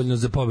 Nedovoljno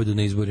za pobedu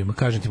na izborima.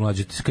 Kažem ti,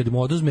 Mlađe, kad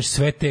mu oduzmeš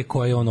sve te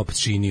koje je on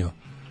opčinio,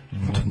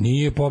 to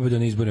nije pobjeda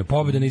na izborima.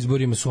 Pobjeda na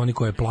izborima su oni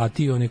koji je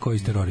platio i oni koji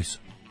je terorisu.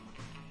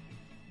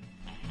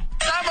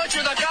 Samo ću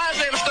da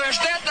kažem što je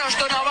štetno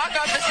što na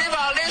ovakav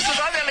festival nisu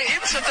doveli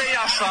Imšeta i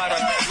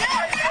Jašvaran.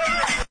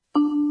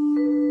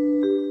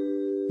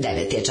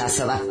 9 je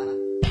časova.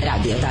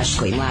 Radio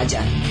Daško i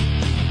Mlađa.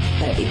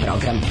 Prvi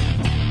program.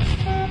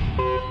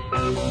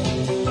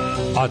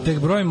 A tek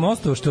broj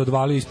mostova što je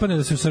odvalio, ispadne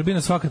da se u Srbiji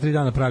na svaka 3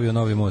 dana pravio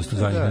novi most u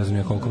zadnjih, ne znam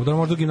ja koliko.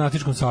 Možda u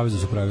Gimnastičkom savezu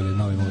su pravili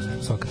novi most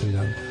svaka 3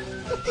 dana.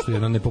 što je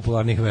jedna od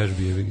nepopularnijih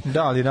vežbi.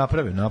 Da, ali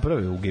naprave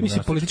u gimnastici. Mi se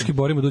politički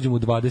borimo da uđemo u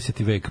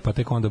 20. vek, pa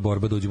tek onda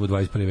borba da uđemo u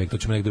 21. vek. To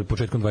ćemo negde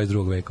početkom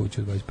 22. veka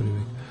ući u 21.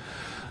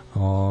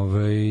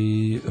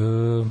 vek.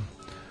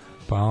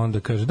 Pa onda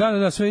kaže,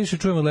 da, sve više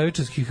čujemo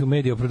levičarskih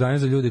medija opravdanja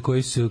za ljude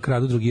koji se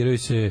kradu, drogiraju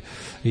se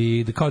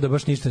i kao da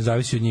baš ništa ne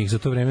zavisi od njih. Za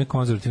to vreme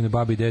konzervativne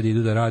babi i dedi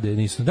idu da rade,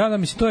 nisu. Da,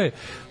 mislim, to je,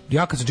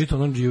 ja kad sam čitao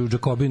u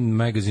Jacobin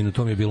magazinu,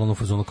 to mi je bilo ono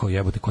fazono kao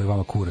jebote koji je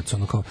vama kurac,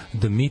 ono kao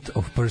the myth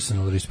of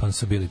personal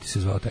responsibility se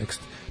zvao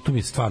tekst. To mi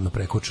je stvarno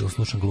prekočilo,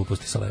 slušam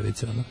gluposti sa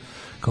levice, ono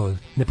kao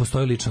ne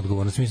postoji lična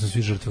odgovornost, mi smo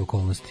svi žrtve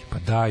okolnosti. Pa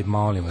daj,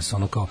 molim vas,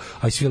 ono kao,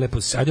 aj svi lepo,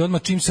 ajde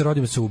odmah čim se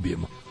rodimo se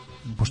ubijemo.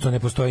 Pošto ne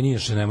postoji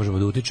ništa, ne možemo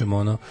da utičemo,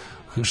 ono,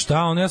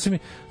 šta, ono,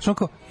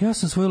 ja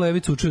sam svoju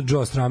levicu učio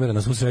Joe Stramera,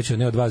 na svu sreću,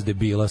 ne od vas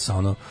debila sa,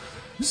 ono,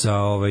 sa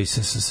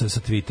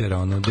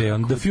Twittera, ono, gde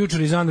on, the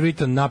future is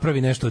unwritten,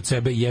 napravi nešto od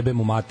sebe, jebe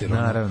mu mater,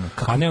 ono, naravno,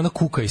 a ne ona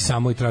kuka i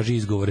samo i traži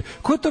izgovore.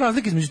 Koja je to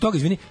razlika između toga,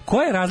 izvini,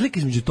 koja je razlika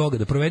između toga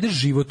da provedeš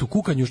život u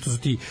kukanju što su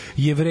ti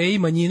Jevreji,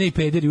 manjine i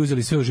pederi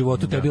uzeli sve u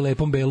životu, tebi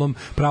lepom, belom,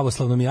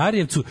 pravoslavnom i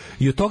Arijevcu,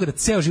 i od toga da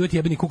ceo život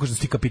jebeni kukaš da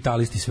su ti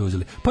kapitalisti sve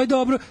uzeli. Pa je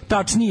dobro,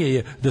 tačnije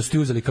je da su ti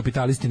uzeli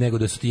kapitalisti nego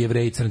da su ti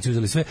Jevreji i Crnci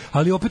uzeli sve,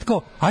 ali opet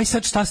kao, aj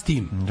sad šta s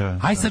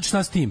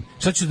tim?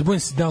 Sad ću da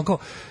budem, da kao,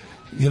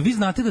 jel vi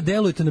znate da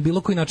delujete na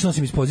bilo koji način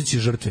osim iz pozicije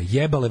žrtve?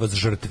 Jebale vas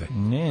žrtve.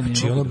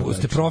 Znači, ono,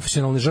 ste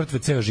profesionalne žrtve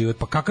ceo život.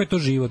 Pa kakav je to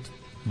život?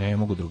 Ne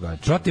mogu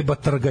drugačije. Žrate, ba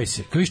trgaj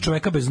se. Kao viš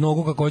čoveka bez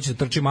nogu kako hoće da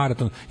trči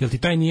maraton. Jel ti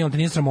taj nije, on te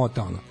nije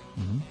sramota, ono?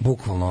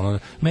 Bukvalno, ono.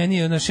 Meni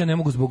je, znaš, ja ne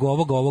mogu zbog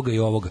ovoga i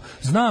ovoga.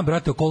 Znam,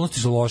 brate, okolnosti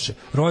su loše.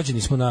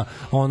 Rođeni smo na,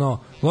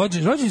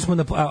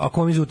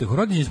 ako vam izutehu,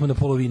 rođeni smo na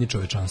polovini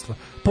čovečanstva.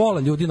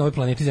 Pola ljudi na ovoj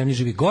planeti Zemlji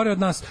živi gore od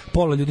nas,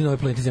 pola ljudi na ovoj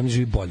planeti Zemlji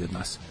živi bolje od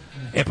nas.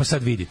 E pa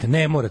sad vidite,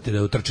 ne morate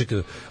da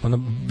utrčite,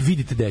 ono,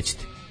 vidite da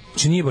ćete.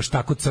 Znači nije baš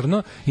tako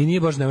crno i nije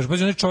baš, ne može, baš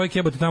čovjek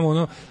jebate tamo,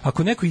 ono,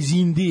 ako neko iz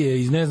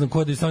Indije, iz ne znam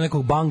kod, iz tamo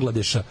nekog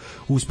Bangladeša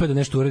uspe da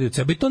nešto uredi od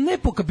sebe, i to ne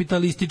po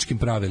kapitalističkim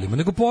pravilima,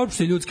 nego po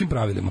opšte ljudskim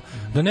pravilima,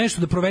 da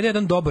nešto, da provede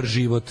jedan dobar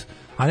život,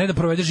 a ne da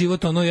provede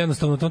život, ono,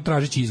 jednostavno, to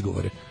tražići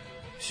izgovore.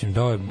 Mislim,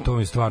 to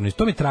mi je stvarno,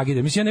 to mi je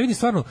tragedija. Mislim, ja ne vidim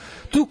stvarno,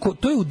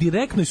 to je u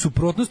direktnoj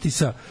suprotnosti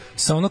sa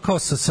ono kao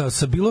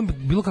sa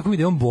bilo kakvom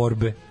idejom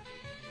borbe.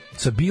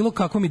 Sa bilo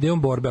kakvom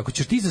idejom borbe. Ako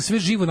ćeš ti za sve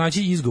živo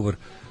naći izgovor,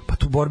 pa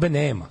tu borbe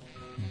nema.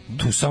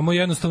 Tu samo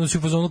jednostavno si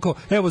u fazonu kao,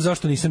 evo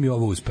zašto nisam i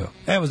ovo uspeo.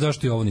 Evo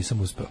zašto i ovo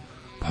nisam uspeo.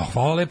 Pa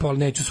hvala lepo, ali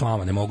neću s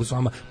vama, ne mogu s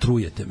vama.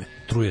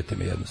 Trujete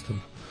me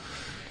jednostavno.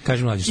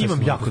 Kaži Mlađe,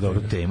 imam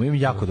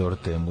jako dobru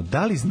temu.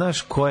 Da li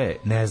znaš ko je,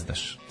 ne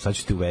znaš, sad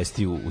ću ti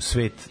uvesti u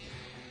svet,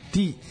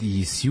 ti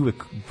si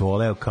uvek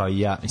voleo kao i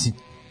ja, mislim,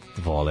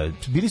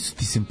 bili su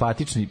ti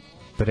simpatični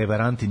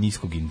prevaranti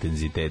niskog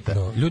intenziteta.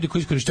 No, ljudi koji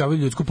iskorišćavaju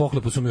ljudsku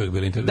pohlepu su mi uvijek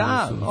bili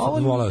interesantni.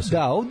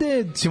 Da,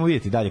 ovde ćemo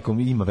vidjeti dalje ko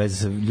ima veze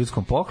sa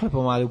ljudskom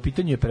pohlepom, ali u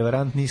pitanju je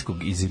prevarant niskog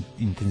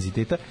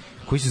intenziteta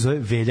koji se zove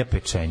Velja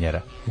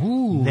Pečenjara.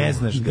 Ne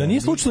znaš ga. Da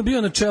nije slučajno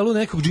bio na čelu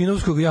nekog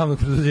džinovskog javnog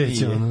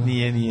preduzeća.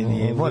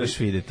 Nije. Moraš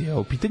vidjeti.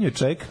 U pitanju je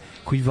čovjek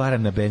koji vara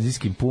na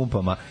benzinskim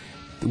pumpama,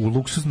 u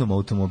luksuznom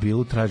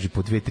automobilu traži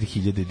po 2-3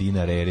 hiljade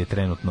dinara jer je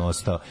trenutno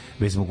ostao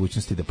bez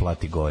mogućnosti da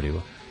plati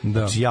gorivo. Da.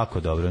 Znači, jako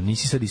dobro.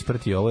 Nisi sad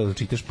ispratio ovo, ili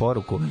čitaš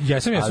poruku.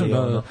 Jesam.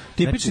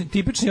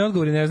 Tipični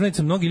odgovori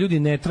neznalica, mnogi ljudi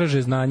ne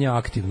traže znanja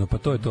aktivno, pa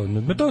to je to.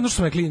 To je ono što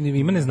smo rekli,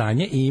 ima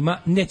neznanje i ima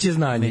neće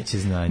znanje.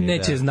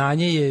 Neće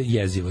znanje je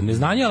jezivo.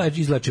 Neznanje je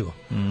izlečivo.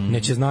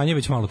 Neće znanje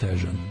već malo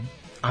teže.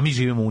 A mi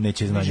živimo u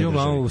neće znanje.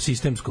 Živimo u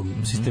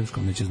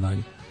sistemskom neće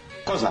znanje.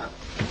 Ko zna?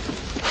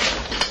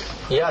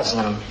 Ja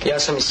znam, ja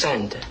sam iz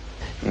Sente.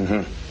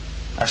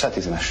 A šta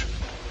ti znaš?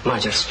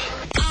 Mađarski.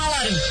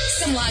 Alarm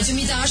sa Mlađom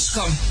i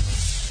Daškom.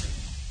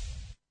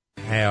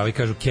 Ovi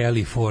kažu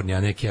California,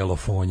 a ne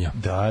California.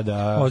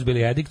 Da.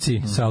 Ozbili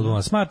edikci sa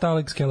albuma Smart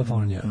Alex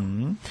California.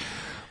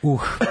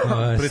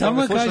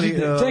 Samo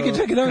kažite, čekaj,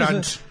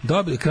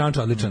 dobili Crunch,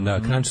 odličan, da,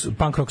 Crunch,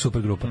 punk rock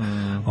super grupa.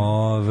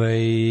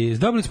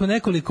 Dobili smo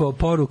nekoliko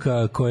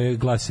poruka koje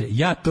glase,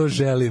 ja to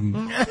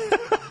želim.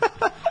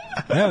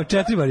 Evo,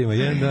 4 bar ima,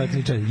 1, 2,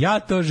 3, 4. Ja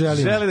to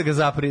želim. Žele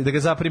da ga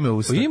zaprime u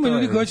usta. Ima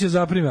ljudi koji će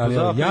zaprime, ali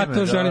ja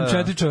to želim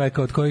 4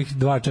 čoveka, od kojih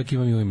 2 čak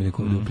imam i u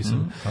imeniku ovdje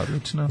upisano.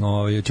 Odlično.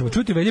 Ćemo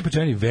čuti Velje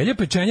Pečenjara. Velje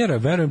Pečenjara,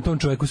 verujem tom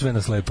čoveku sve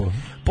na slepo.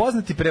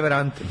 Poznati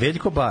prevarant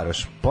Veljko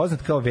Baroš,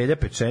 poznat kao Velja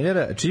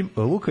Pečenjara, čim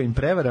lukavim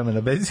prevarama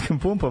na benzinskim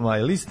pumpama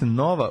je list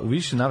Nova u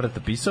više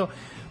navrata pisao,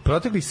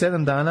 proteklih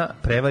 7 dana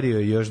prevario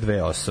je još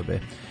 2 osobe.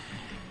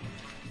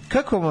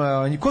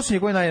 Ko su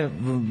njegove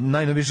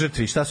najnovije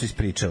žrtve i šta su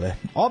ispričale?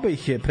 Oba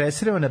ih je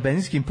presreo na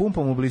benzinskim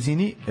pumpama u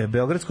blizini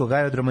beogradskog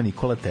aerodroma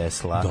Nikola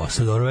Tesla.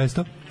 Dosta dobro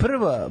vesto.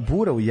 Prva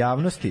bura u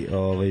javnosti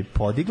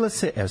podigla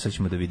se, evo sad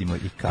ćemo da vidimo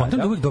i kada. Kontam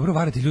da uvijek dobro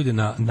varati ljude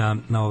na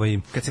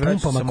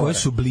pumpama koje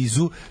su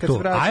blizu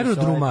to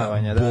aerodroma,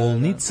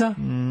 bolnica,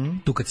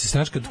 tu kad si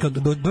snaš, kad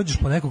dođeš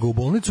po nekoga u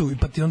bolnicu,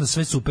 pa ti onda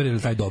sve super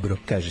ili taj dobro.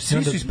 Kaže,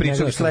 svi su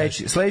ispričali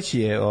sledeći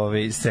je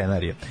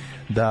scenarij.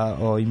 da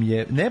im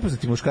je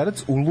nepoznati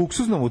muškarac u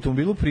luksuznom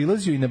automobilu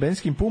prilazio i na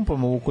benzinskim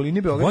pumpama u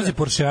okolini Beograda. Vozi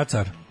Porsche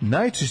car.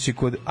 Najčešće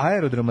kod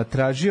aerodroma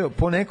tražio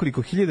po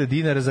nekoliko hiljada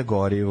dinara za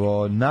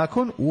gorivo.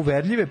 Nakon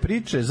uverljive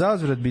priče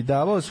zauzvrat bi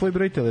davao svoj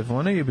broj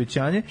telefona i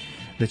obećanje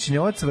da će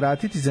novac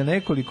vratiti za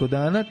nekoliko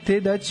dana, te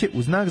da će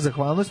u znak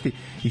zahvalnosti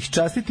ih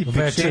častiti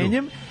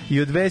pečenjem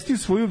i odvesti u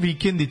svoju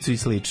vikendicu i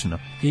slično.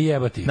 I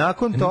jebati.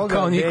 Nakon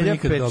toga Velja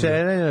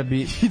Pečenjana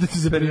bi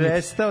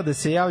prestao da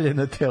se javlja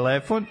na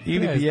telefon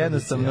ili bi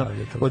jednostavno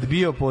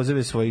odbio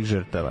pozove svojih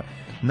žrtava.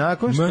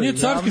 Nakon što meni je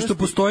carski što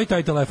postoji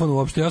taj telefon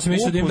uopšte. Ja sam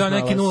mislio da im da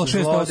neki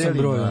 068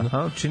 broj.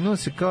 Činilo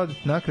se kao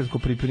nakratko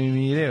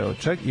pripremirao,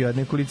 čak i od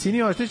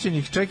nekolicini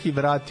oštećenih čak i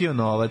vratio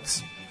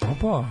novac.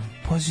 Opa,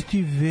 pazi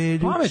ti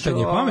Velju.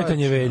 Pametan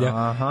je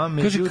Velja.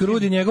 Kaže,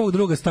 krudi njegovog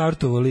druga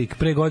startovo lik,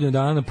 pre godinu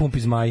dana na pumpi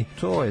Zmaj.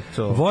 To je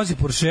to. Vozi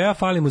Porschea,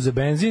 fali mu za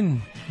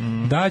benzin,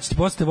 da će ti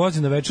posle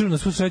vozi na večeru, na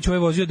svu sreću ovaj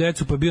vozio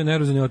decu, pa bio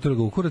nervozan i otvorio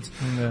ga u kurac.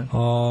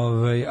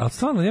 Ali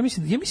stvarno, ja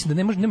mislim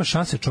da nema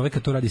šanse čoveka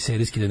to radi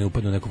serijski da ne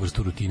upadne u neku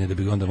vrstu rutine, da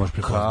bi ga onda može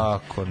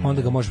prepoznati.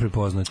 Onda ga može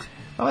prepoznati.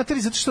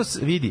 Amateri, zato što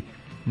vidi,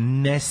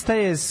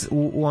 nestaje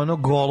u ono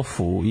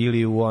golfu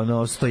ili u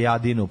ono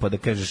stojadinu pa da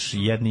kažeš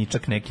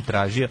jedničak neki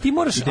tražio. Ti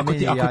moraš, ako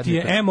ti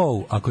je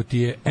MO,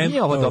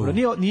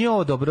 nije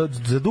ovo dobro,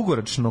 za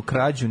dugoročno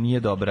krađu nije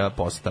dobra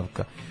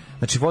postavka.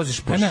 Znači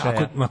voziš Porsche.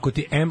 Ako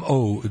ti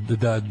MO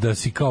da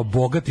si kao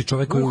bogati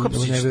čovek koji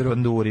ne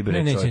banduri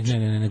bre.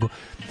 Ne, nego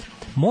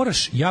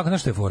moraš jako,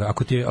 znaš šta je fora,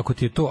 ako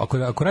ti je to,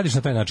 ako radiš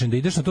na taj način da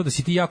ideš na to da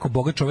si ti jako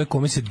bogat čovek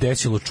kome se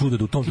desilo čudo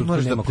da u tom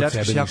trenutku nema kod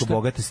sebe ništa. Jako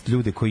bogate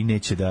ljude koji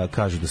neće da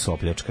kažu da su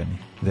opljačkani.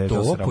 Da je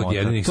to pod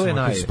jedinih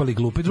sramota spali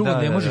glupi, drugo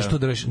ne možeš to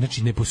da rešiš.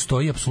 Znači ne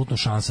postoji apsolutno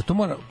šansa. To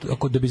mora,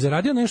 ako da bi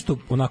zaradio nešto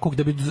onako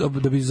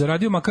da bi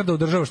zaradio makar da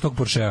održavaš tog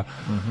Porschea.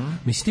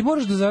 Mislim ti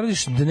moraš da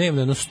zaradiš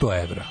dnevno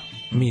 100 evra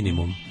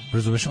minimum.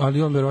 Razumeš?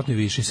 Ali on verovatno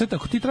više. Sad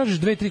ako ti tražiš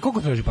 2-3,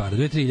 koliko traži para?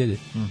 2-3 hiljade.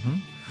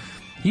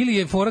 Ili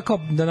je fora kao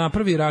da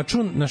napravi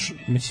račun,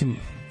 mislim,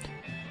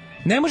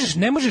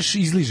 ne možeš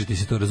izližiti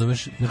se to,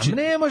 razumeš? Znači,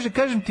 ne može,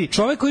 kažem ti,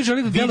 čovek koji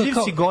želi da deluje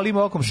kao si golim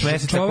okom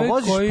smesec, ako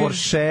voziš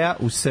Porschea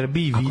u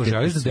Srbiji, ako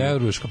želiš da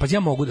deluješ, pa ja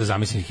mogu da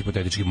zamislim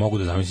hipotetički, mogu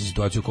da zamislim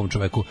situaciju u kom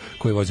čoveku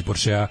koji vozi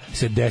Porschea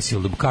se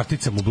desilo da mu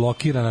kartica mu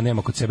blokirana,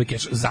 nema kod sebe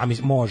keš,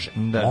 može.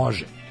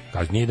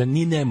 Kaže, nije da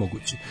ni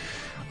nemoguće.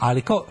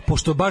 Ali kao,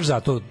 pošto baš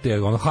zato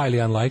je ono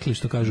highly unlikely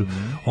što kažu,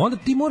 onda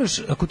ti moraš,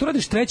 ako to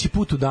radiš 3.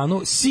 put u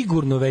danu,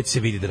 sigurno već se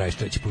vidi da radiš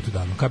 3. put u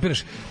danu,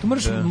 kapiraš? To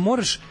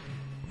moraš,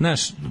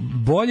 znaš,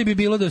 bolje bi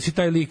bilo da si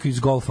taj lik iz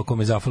golfa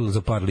kome je zafalilo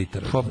za par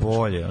litara. Pa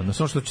bolje, ono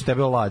samo što će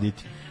tebe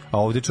oladiti. A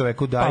ovdje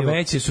čoveku daju, pa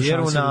veće su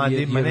šanse,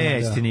 ma ne,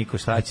 isti niko,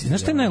 šta će.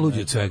 Znaš šta je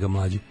najluđe od svega,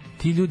 mlađi?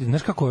 Ti ljudi,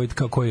 znaš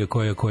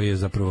koji je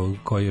zapravo,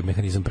 koji je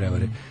mehanizam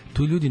prevare?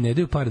 Tu ljudi ne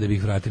daju pare da bi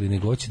ih vratili,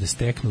 nego hoće da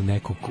steknu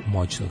nekog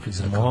moćnog.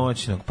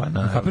 Moćnog, pa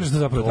na. Kapiraš da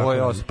zapravo tako?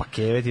 Ovo je pa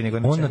keveti, nego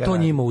on na to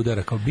njima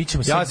udara, kao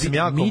bićemo sad. Ja sam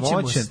jako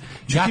moćan.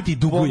 Ja ti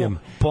dugujem.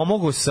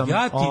 Pomogao sam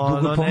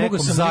nekom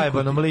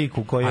zajebanom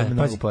liku koji je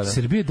mnogo para.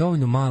 Srbija je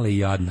dovoljno mala i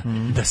jadna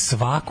da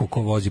svako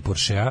ko vozi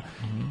Porschea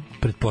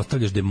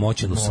pretpostavljaš da je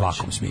moćan u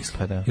svakom smislu.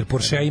 Jer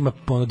Porsche ima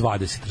ono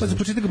 20. Pa za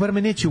početak bar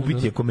me neće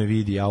ubiti ako me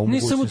vidi, a u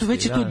ne samo to,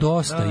 već je to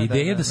dosta.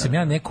 Ideja da sam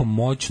ja nekom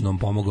moćnom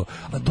pomogao,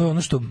 a to je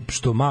ono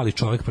što mali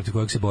čovjek protiv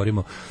kojeg se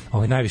borimo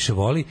najviše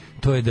voli,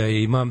 to je da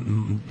ima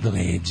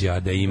leđa,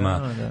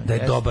 da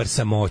je dobar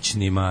sa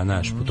moćnima,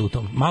 znaš,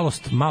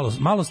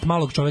 malost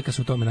malog čovjeka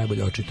se u tome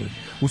najbolje očituje.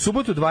 U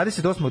subotu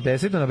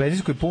 28.10. na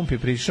benzinskoj pumpi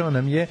prišao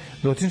nam je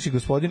dotični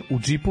gospodin u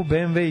džipu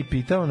BMW i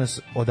pitao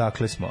nas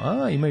odakle smo.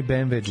 Ima i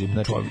BMW džip,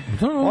 znači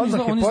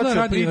odmah je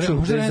počeo priču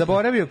da je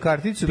zaboravio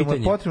karticu, da mu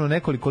je potrebno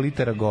nekoliko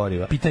litara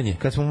goriva. Pitanje.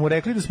 Kad smo mu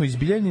rekli da smo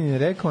izbiljeni,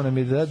 rekao nam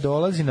je da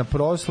dolazi na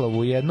proslavu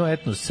u jedno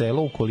etno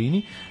selo u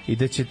okolini i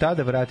da će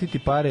tada vratiti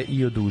pare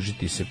i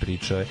odužiti se,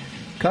 pričao je.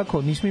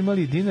 Kako nismo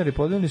imali dinare,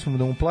 podelili smo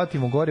da mu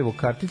platimo gorivo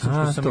karticom,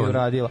 što sam je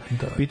uradila.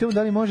 Pitao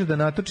da li može da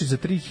natoči za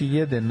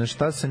 3.000, na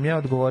šta sam ja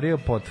odgovorio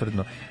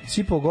potvrdno.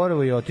 Sipao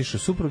gorivo i otišao.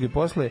 Suprug je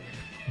posle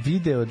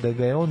video da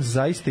ga je on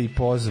zaista i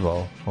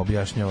pozvao,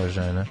 objašnjava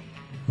žena.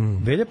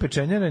 Velja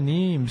Pečenjana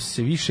nije im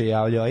se više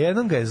javljao, a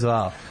jedan ga je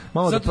zvao.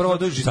 Malo da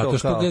produži to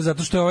kao.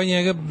 Zato što je ovaj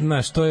njega,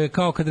 znaš, to je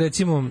kao kad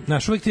recimo,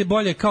 znaš, uvijek ti je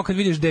bolje kao kad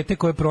vidiš dete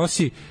koje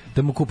prosi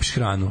da mu kupiš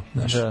hranu,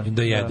 znaš,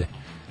 da jede.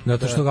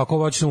 Zato što kako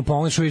hoćeš da mu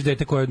pomogneš, vidiš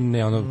dete koje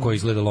ne ono koje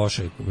izgleda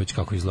loše, već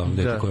kako izgleda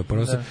dete koje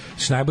prosi.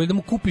 Znači najbolje da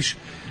mu kupiš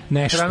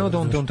nešto. Hranu da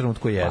on u tom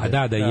trenutku jede.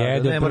 A da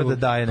jede. Ne mora da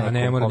daje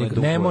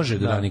nekom. Ne može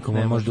da da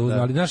nikom, može da uzme,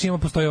 ali znaš,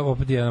 postoji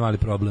opet jedan mali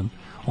problem.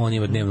 On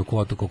ima dnevnu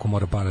kvotu koliko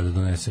mora para da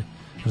donese.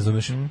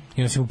 Razumeš? I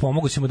onda si mu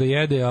pomogu ćemo da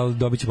jede, ali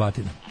dobit će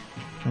batina.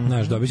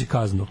 Znaš, dobit će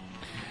kaznu.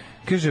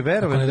 Kaže,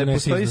 verovatno da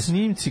postoji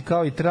snimci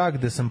kao i trag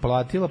da sam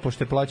platila,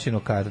 pošto je plaćeno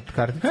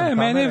karticom kamere.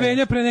 Mene je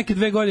Velja pre neke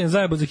 2 godine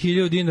zajebo za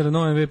 1.000 dinara na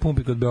OMV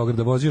pumpi kod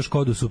Beograda, vozio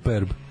Škodu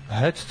Superb.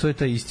 Eto, to je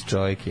taj isti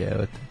čovjek,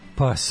 evo te.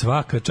 Pa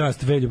svaka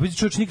čast, Veljo. Pa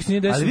čovječ, nikad se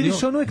nije desilo. Ali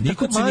vidiš, on uvek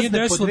tako mazne po 2-3. Nikad se nije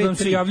desilo da nam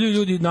se javljaju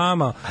ljudi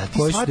nama. Ali ti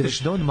shvataš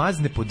da on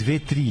mazne po 2-3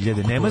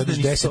 hiljade. Nema da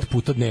 10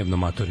 puta dnevno,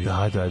 matori.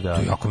 Da. To je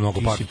jako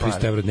mnogo para,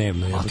 300 evra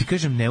dnevno. Ali ti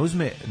kažem,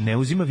 ne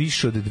uzima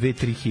više od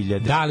 2-3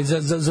 hiljade. Da, ali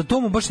za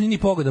to mu baš nije ni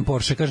pogodan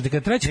Porsche. Kažete,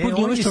 kad treći put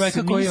glumeš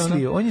čoveka koji je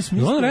ono... On je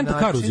smislio on renta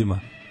kar uzima.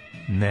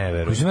 Ne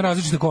verujem. Uzima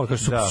različite kola.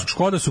 Kaže,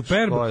 Škoda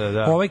Superb,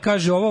 ovaj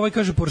kaže ovo, ovaj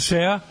kaže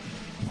Porschea.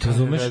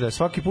 Razumeš? Da,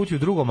 svaki put je u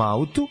drugom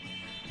autu.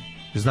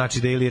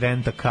 Znači da ili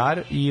renta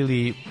kar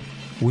ili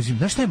uzim.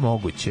 Znaš šta je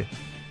moguće?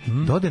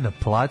 Da ode na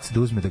plac da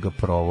uzme da ga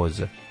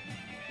provoze.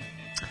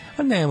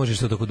 A ne možeš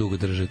to tako dugo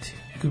držati.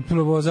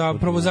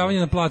 Provozavanje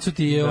na placu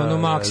ti je ono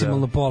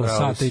maksimalno pola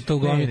sata i to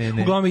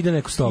uglavnom ide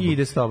neko s tobom.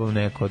 Ide s tobom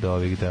neko od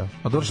ovih, da.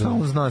 A dobro šta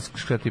on zna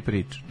šta ti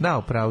priča? Da,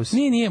 upravo si.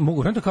 Nije,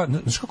 mogu.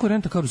 Znaš kako je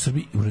rentakar u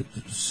Srbiji?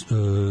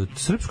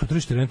 Srpsko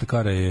tržište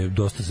rentakara je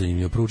dosta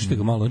zanimljivo. Proučite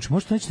ga malo. Znači,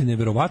 možete naći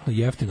neverovatno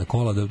jeftina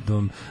kola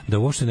da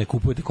uopšte ne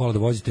kupujete kola, da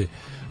vozite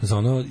za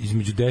ono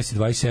između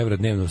 10-20 evra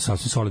dnevno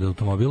sasvim solidan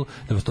automobil,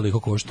 da vas toliko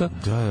košta.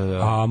 Da.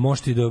 A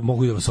možete i da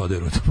mogu i da vas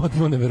oderu. To je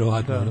potpuno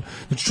neverovatno. Da.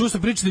 Znači, čuo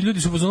sam pričati da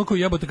ljudi su u fazonu kao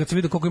jebote kad se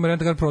vide koliko ima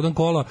rentakar prodan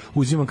kola,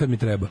 uzimam kad mi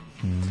treba.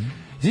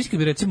 Znaš kad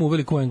bi recimo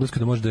uveli ko u Engleskoj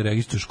da može da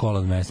registruješ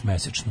kola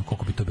mesečno,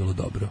 koliko bi to bilo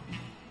dobro.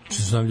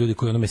 Što znam ljudi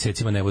koji ono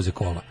mesecima ne voze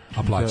kola,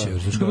 a plaćaju.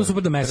 Znači kako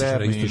super da mesečno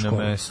registruješ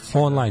kola.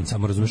 Online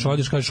samo, razumeš,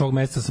 odeš kažeš ovog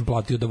meseca sam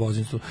platio da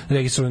vozim,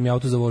 registrovan mi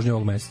auto za vožnju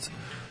ovog meseca.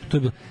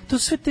 To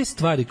sve te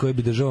stvari koje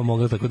bi država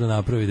mogla tako da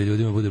napravi da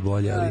ljudima bude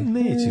bolje, ali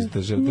neće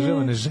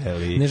država ne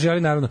želi. Ne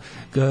želi naravno.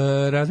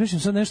 Razmišljam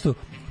sad nešto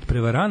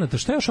prevaranata,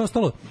 šta je još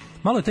ostalo?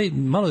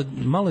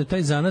 Malo je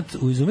taj zanat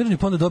u izumiranju,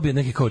 pa onda dobije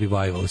neki kao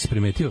revival, si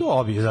primetio?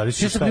 Dobije,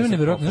 zavisi šta je.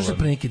 Znaš da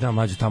pre neki dan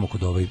Mlađa tamo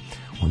kod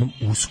onom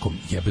uskom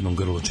jebenom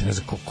grluču, ne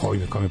znam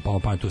kojim je palo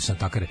pamet, tu sam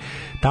takare.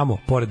 Tamo,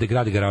 pored da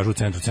gradi garažu u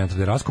centru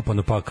da je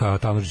raskopano, pa ka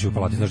Tanužiću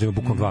palati, znaš da ima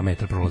bukom 2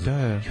 metra prolaze.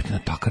 Jute,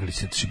 natakarili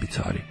se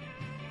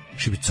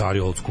šibicari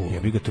old school. Ja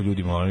bi ga to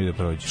ljudi morali da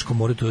prođu. Ško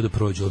moraju to da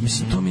prođu.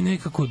 Mislim, to mi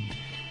nekako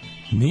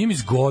nije mi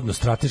zgodno,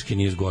 strateški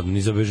nije zgodno,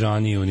 ni za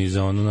Bežaniju, ni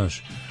za ono,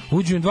 znaš.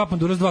 Uđu im 2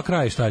 pandura s 2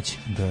 kraja, šta će?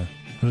 Da.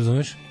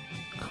 Razumeš?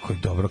 Kako je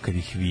dobro kad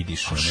ih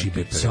vidiš.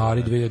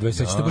 Šibicari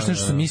 2023. To baš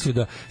nešto sam mislio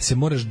da se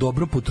moraš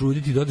dobro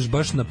potruditi da odeš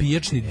baš na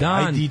pijačni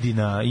dan. Ajde,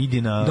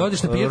 idi na da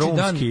odeš na pijačni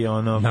romski,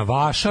 dan, na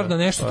Vašar, da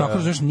nešto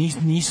tako, znaš,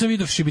 nisam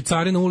vidio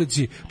šibicari na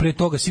ulici pre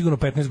toga sigurno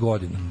 15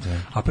 godina.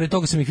 A pre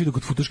toga sam ih vidio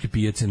kod futoške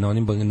pijace na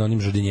onim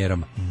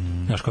žardinjerama.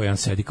 Znaš, kao jedan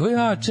sedi, kao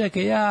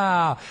čekaj,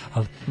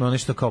 ali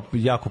nešto kao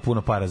jako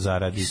puno para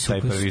zaradi,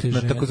 taj prvi,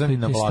 na takozvani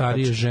navlakač.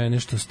 Starije žene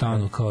što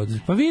stanu kao,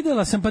 pa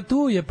videla sam, pa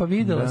tu je, pa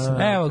videla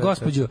sam. Evo,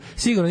 gospođo,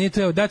 sigurno nije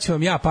to, daću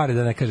vam ja pare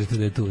da ne kažete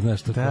da je tu,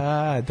 znaš to.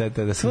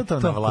 Da, sve to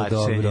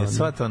navlačenje,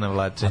 sve to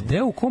navlačenje. A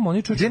gde u kom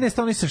oni čuče? Gde ne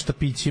stani sa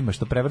štapićima,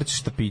 što prevrćeš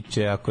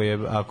štapiće,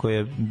 ako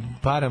je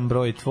paran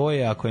broj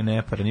tvoje, ako je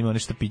neparan, ima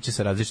nešto štapiće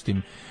sa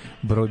različitim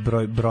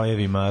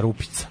brojevima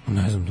rupica.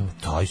 Ne znam to.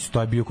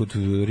 To je bio kod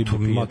ribu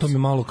pijac. To mi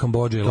malo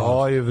Kambodže.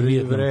 To je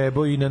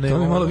vrebo i na nelonu.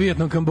 To mi malo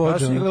Vijetnam,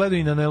 Kambodža. Ja sam gledao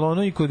i na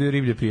nelonu i kod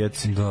riblje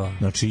pijace. Da.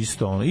 Znači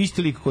isto ono,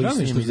 isti lik koji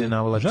se njim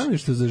navlači. Žao mi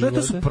što za života.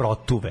 To su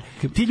protuve.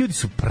 Ti ljudi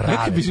su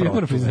pravi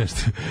protuve.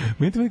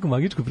 Meni to neko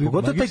magičko prilično.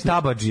 Pogotovo taj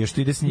tabadžija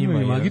što ide s njima.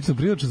 Ima magično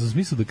prilično za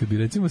smislu da kad bi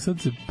recimo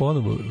sad se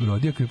ponovo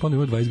rodio, kad bi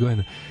ponovo imao 20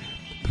 godina,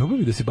 probao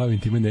bi da se bavim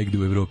time negde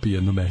u Evropi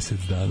jedno mesec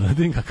dana, da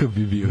vidim kakav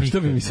bi bio,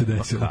 što bi mi se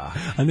desilo.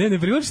 A ne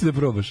privlači da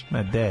probaš.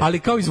 Ali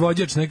kao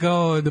izvođač, ne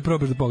kao da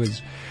probaš da pogledaš.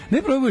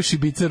 Ne probuješ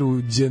šibicar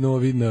u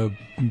Đenovi na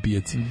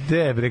pijaci.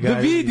 Da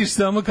vidiš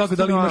samo kako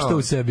da li imaš to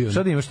u sebi.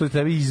 Šta da imaš to u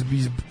tebi,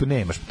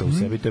 nemaš to u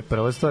sebi, to je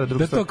prva stvar,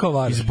 druga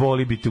stvar,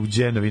 izboli bi te u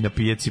Đenovi na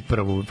pijaci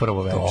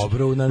prvo večer.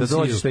 Dobro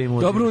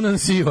u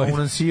Nansiju. U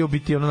Nansiju bi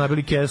ti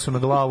nabili kesu na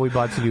glavu i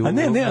bacili u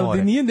more.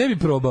 A ne bi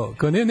probao.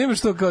 Kao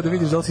nemaš to kao da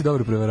vidiš da li si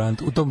dobar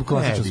prevarant u tom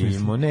klasičnom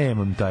smislu.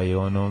 Nemam taj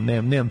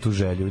nemam tu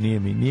želju, nije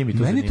mi to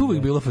zanimljivo. Meni je to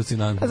uvijek bilo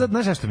fascinantno. A sad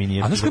znaš zašto mi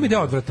nije. A znaš koji mi je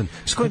deo odvratan?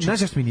 Znaš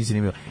zašto mi nije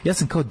zanimljivo? Ja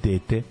sam kao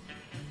dete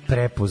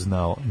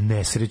prepoznao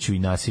nesreću i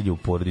nasilje u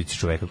porodici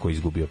čoveka koji je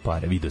izgubio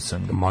pare. Video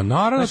sam ga. Ma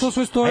naravno, to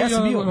sve stoji. A ja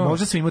sam bio,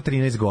 možda sam imao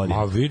 13 godina.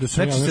 A vidio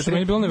sam, nešto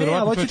meni bilo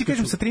neverovatno. Ne, hoću ti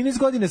kažem, sa 13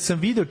 godina sam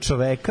video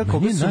čoveka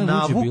koga su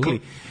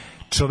navukli.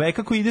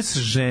 Čoveka koji ide sa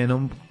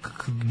ženom,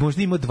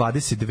 možda ima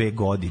 22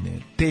 godine,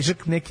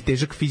 neki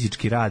težak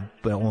fizički rad,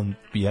 on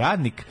je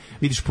radnik,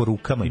 vidiš po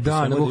rukama i po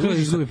svemu,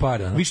 izgubi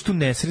pare. Vidiš tu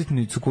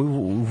nesretnicu koju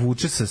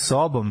vuče sa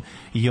sobom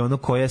i ono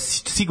koja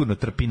sigurno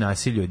trpi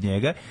nasilje od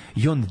njega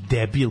i on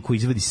debil koji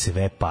izvadi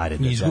sve pare.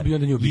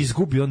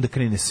 Izgubi onda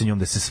krene sa njom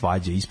da se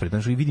svađa ispred.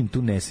 Znači, vidim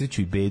tu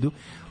nesreću i bedu.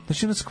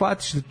 Znači, ono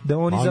shvatiš da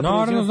oni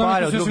zapravo uzimaju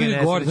pare od druge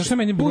nesreće.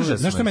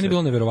 Znaš što je meni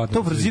bilo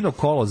neverovatno? To vrzino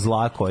kolo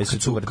zla koje se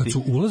tu vrti. Kad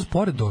su ulaz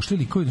pored došli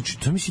likovi, znači,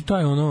 zamisli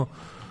taj ono,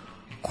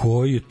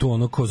 koji je to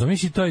ono,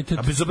 zamisli taj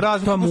a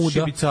bezobrazno to su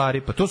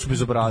šibicari, pa to su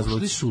bezobrazluci.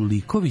 Došli su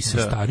likovi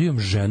sa starijom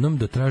ženom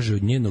da traže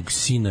od njenog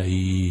sina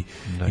i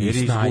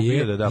snaje,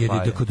 jer je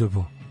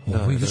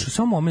da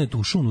samo moment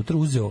ušao unutra,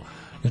 uzeo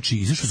Znači,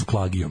 izašao su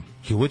klagijom.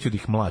 I uvetio da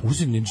ih mlati.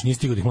 Nije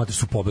stigao da ih mlati,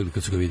 su pobegli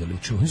kad su ga videli.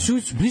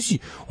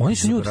 Oni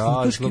su nju od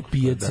Futoške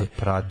pijace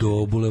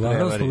do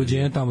bulevara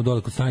Oslobođenja, tamo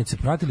dole kod stanice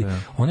pratili.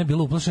 Ona je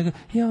bila uplašena,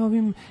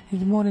 ovim,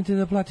 moram te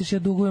da platiš, ja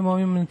dugujem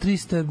ovim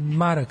 300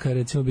 maraka,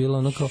 recimo bilo,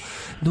 ono kao,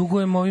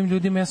 dugujem ovim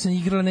ljudima, ja sam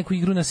igrala neku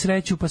igru na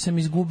sreću, pa sam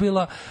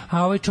izgubila,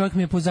 a ovaj čovjek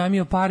mi je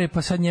pozajmio pare,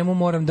 pa sad njemu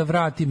moram da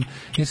vratim,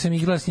 jer sam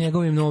igrala s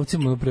njegovim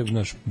novcem, ono pre,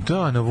 znaš.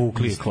 Da,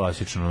 navukli je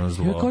klasično na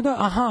zlo. Kao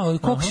da,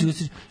 koliko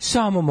si,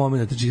 samo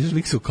moment, znači,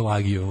 lik se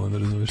uklagio,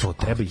 to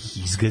treba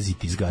ih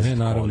izgaziti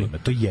kolima.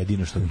 To je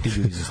jedino što ti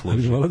ljudi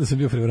zaslužuju. Hvala da sam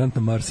bio prevarant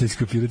na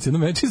Marsejskoj pijaci.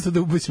 Čisto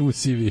da ubućem u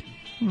CV.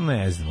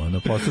 Ne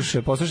znam,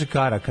 poslušaj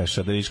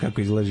Karakaša da vidiš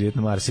kako izgleda život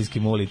na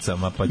Marsejskim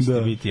ulicama, pa će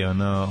ti biti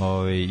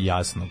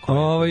jasno.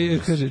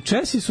 Kaže,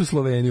 Česi su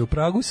Sloveniji, u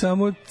Pragu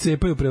samo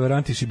cepaju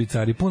prevaranti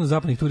šibicari. Puno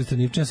zapadnih turista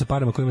Nivčana sa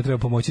parama kojima treba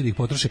pomoći da ih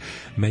potroše.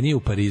 Meni je u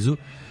Parizu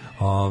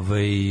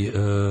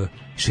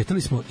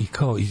šetali smo i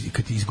kao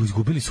kad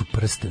izgubili su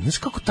prste. Znaš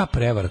kako ta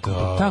prevara,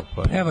 ta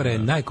prevara je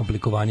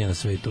najkomplikovanija na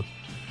svetu.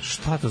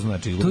 Šta to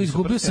znači? To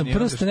izgubio sam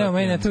prste, nema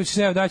meni, ne treba ću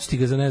se, daću ti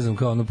ga za, ne znam,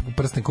 kao,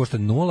 prsten košta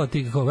 0,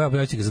 ti kao,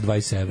 daću ti ga za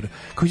 20 evra.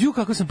 Kao,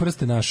 kako sam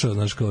prste našao,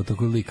 znaš, kao,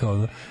 tako lik,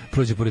 kao,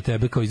 prođe pored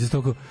tebe, kao, izde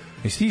toliko...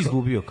 Jesi ti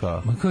izgubio,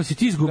 kao? Ma, kao, si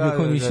ti izgubio,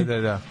 kao, nisi...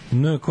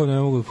 Ne, kao, ne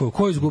mogu, kao,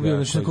 ko izgubio,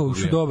 znači, nekako,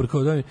 što dobro,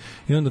 kao, da mi...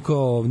 I onda,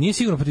 kao, nije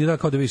sigurno, pa ti da,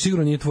 kao, da vidiš,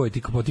 sigurno nije tvoj,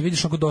 ti, kao, ti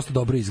vidiš, onako, dosta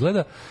dobro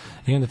izgleda,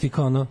 i onda ti,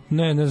 kao,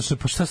 ne znaš,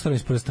 pa šta stavim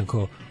s prstem,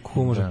 kao,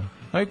 kako može...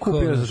 Aj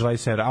kupio za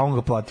 20 evra, a on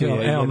ga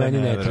platio. Evo,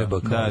 meni ne treba.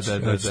 Da.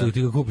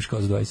 Ti ga kupiš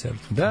kao za 20 evra.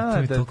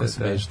 Da.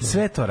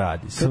 Sve to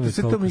radi.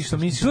 Sve to mi što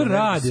misliš. To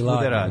radi,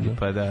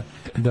 pa da.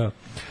 Da.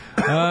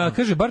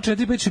 Kaže, bar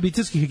 4-5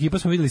 šibicarskih ekipa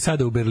smo videli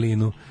sada u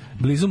Berlinu.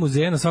 Blizu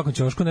muzeja na svakom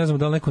ćošku, ne znamo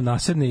da li neko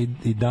nasedne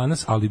i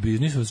danas, ali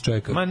biznis vas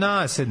čeka. Ma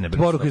nasedne.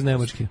 Poruka iz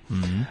Nemačke.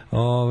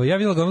 Ja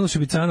videla gomilu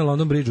šibicana na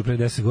London Bridgeu pre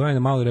 10 godina,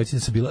 malo reći da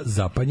sam bila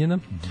zapanjena.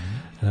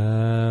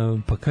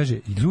 Pa kaže,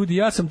 ljudi,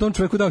 ja sam tom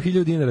čoveku dao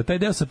 1000 dinara. Taj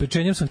deo sa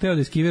pečenjem sam hteo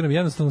da iskiviram,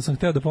 jednostavno sam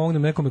hteo da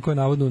pomognem nekome ko je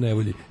navodno u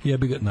nevolji.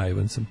 Jebi ga,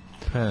 naivan sam.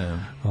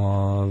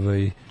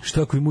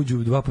 Što ako im uđu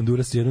 2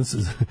 pandurasa,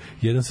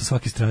 jedan sa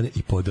svake strane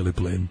i podele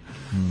plen.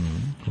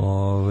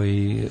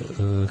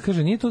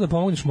 Kaže, nije to da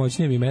pomogneš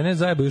moćnijem i mene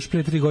zajebo još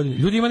pre 3 godine.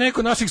 Ljudi, ima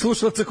neko naših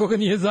slušalaca koga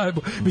nije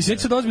zajebo. Mislim,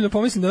 neću da ozbiljno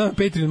pomislim da nam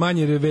Patreon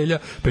manje revelja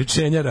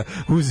pečenjara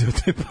uzeo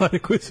te pare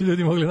koje su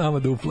ljudi mogli nama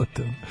da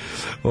uplate.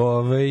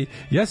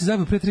 Ja se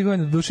zajebo pre 3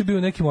 godine, do duše bio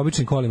u nekim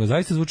običnim kolima.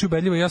 Zaista zvuči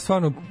ubedljivo i ja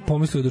stvarno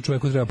pomislio da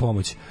čoveku treba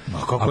pomoć.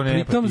 A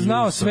pritom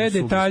znao sve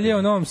detalje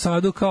o Novom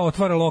Sadu, kao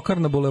otvara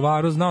lokar na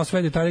bulevaru, znao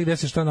sve detalje gde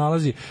se šta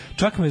nalazi.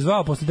 Čak me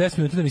zvao posle 10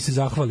 minuta da mi se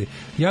zahvali.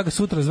 Ja ga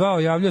sutra zvao,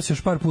 javljao se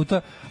još par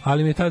puta,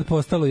 ali mi je tad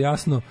postalo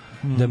jasno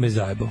da me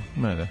zajebao.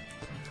 Ne, da.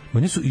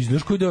 Meni su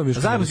izdaš koji deo mi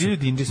što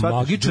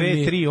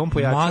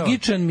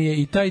magičan mi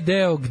je i taj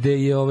deo gde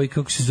je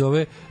kako se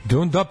zove, da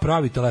on da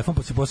pravi telefon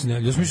pa se posle ne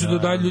javlja. Ja mislim da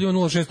daje ljudima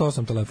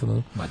 068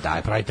 telefona. Ma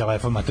daj pravi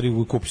telefon,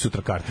 materi kupi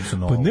sutra karticu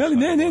novu. Pa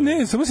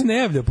ne, samo se ne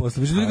javlja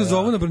posle. Više ljudi ga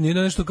zovu na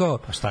brnjina nešto kao.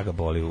 Pa šta ga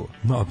boli u?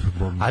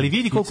 Ali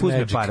vidi koliko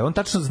uzme pare. On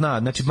tačno zna,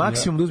 znači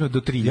maksimum da uzme do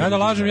 3000. Ja da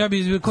lažem, ja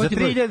bi za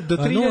 3000 do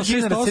 3000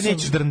 dinara se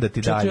nećeš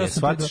drndati dalje.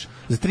 Shvatiš?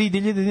 Za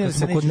 3000 dinara se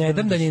nećeš. Kod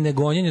nedrndanja i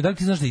negonjenja, da li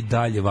ti znaš da i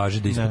dalje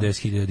važi da ispod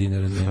 10.000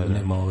 dinara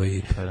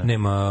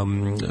nema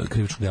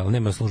krivičnog dela,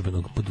 nema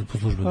službenog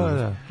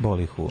da,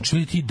 boli hu.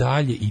 Čuli ti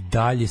i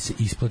dalje se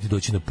isplati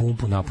doći na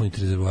pumpu,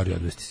 napuniti rezervoar i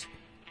odvesti se.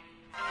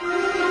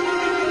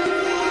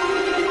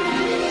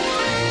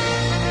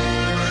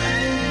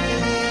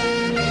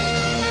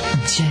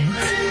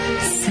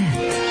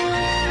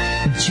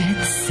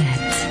 Jet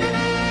set.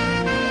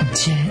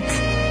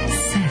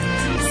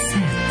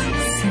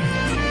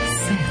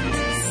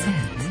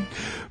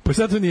 Pa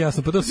sad to nije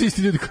jasno, pa to su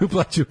isti ljudi koji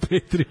plaćaju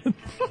Patreon.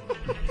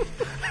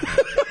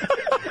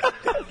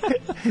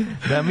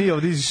 Da mi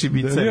ovdje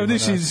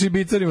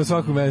šibicarima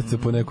svakog meseca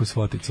po neku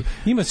svoticu.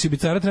 Ima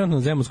šibicara trenutno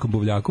na Zemunskom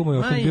buvljaku, moj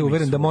ofan bio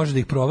uveren da može da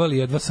ih provali,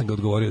 jedva sam ga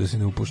odgovorio da se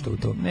ne upušta u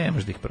to. Ne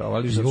može da ih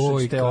provališ, zato što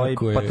ćete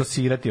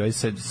patosirati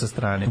sa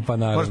strane. Pa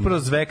možeš prvo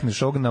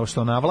zvekneš ovog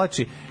što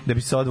navlači da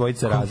bi se ova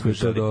dvojica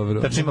različali.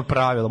 Znači ima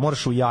pravilo,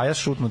 moraš u jaja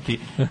šutnuti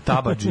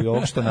tabadži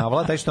ovog što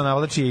navlači, taj što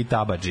navlači je i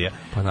tabadžija.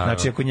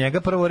 Znači ako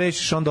njega prvo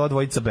rešiš, onda ova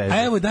dvojica beže.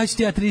 A evo daći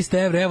ti ja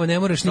 300 evra, evo ne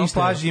moraš ništa.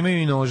 No paži,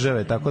 imaju i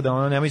noževe, tako da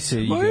ono nemoj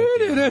se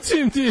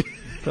igrati. Ti.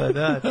 Pa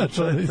da,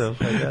 to je to.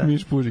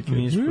 Miš Pužike.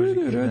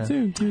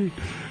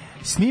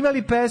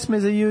 Snimali pesme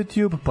za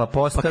YouTube, pa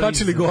postali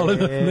kačili gole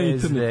na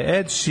internet.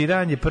 Ed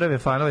Sheeran je prve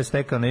fanove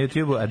stekao na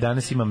YouTube, a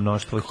danas ima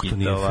mnoštvo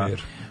hitova.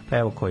 Pa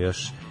evo ko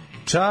još.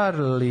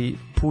 Charlie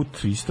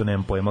Puth, isto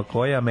nemam pojma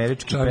koja,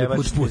 američki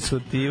pevač,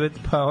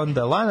 pa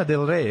onda Lana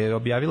Del Rey je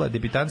objavila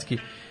debitanski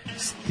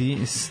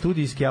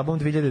studijski album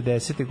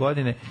 2010.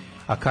 godine,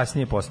 a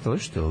kasnije postala,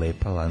 što je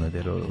lepa Lana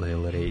Del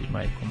Rey,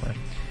 majko moja.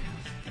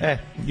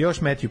 Još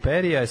Matthew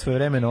Perry je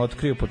svojevremeno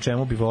otkrio po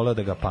čemu bi voleo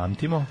da ga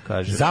pamtimo,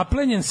 kaže.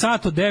 Zaplenjen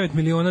sat od 9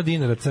 miliona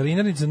dinara,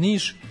 carinarnica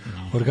Niš,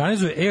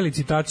 organizuje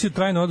e-licitaciju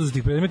trajno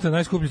oduzetih predmeta,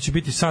 najskuplji će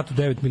biti sat u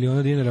 9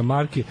 miliona dinara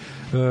marke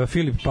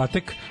Filip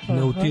Patek,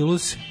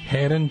 Nautilus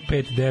Heren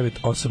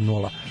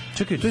 5980.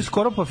 Čekaj, to je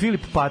skoro pa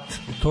Filip Pat.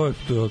 To je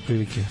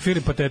otprilike.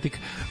 Filip Patetik,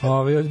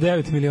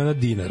 9 miliona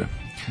dinara.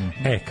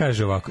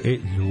 Kaže ovako,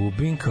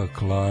 Ljubinka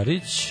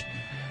Klarić,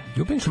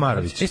 Ljubinka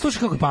Šmarović. Slušaj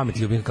kako je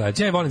pametna Ljubinka Klarić.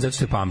 Ja je volim zato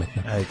što je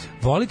pametna.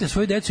 Volite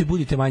svoju decu i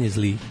budite manje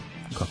zli.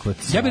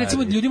 Ja bih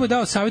recimo ljudima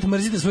dao savjet,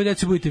 mrzite svoju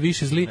decu i budite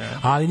više zli,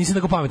 ali nisam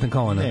tako pametan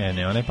kao ona.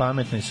 Ne, ona je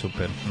pametna i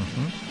super.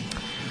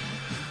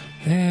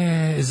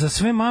 Za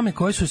sve mame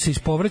koje su se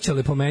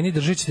ispovraćale po meni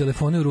držeći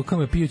telefone u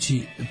rukama,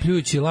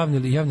 pljujući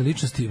javne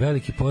ličnosti,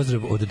 veliki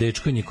pozdrav od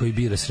dečkonje koji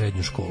bira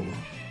srednju školu.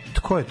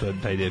 Ko je to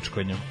taj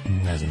dečkonja?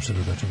 Ne znam što to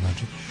tačno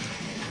znači.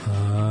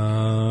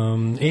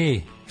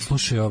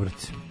 Slušaj obrat.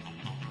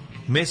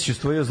 Mesić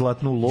ustvojio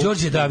zlatnu loptu.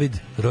 Đorđe David,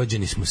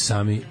 rođeni smo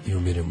sami i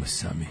umiremo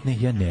sami. Ne,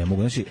 ja ne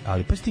mogu, znači,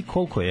 ali pa ti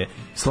koliko je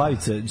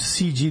Slavica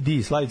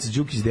CGD, Slavica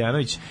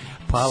Đukić-Dejanović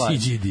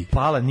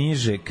pala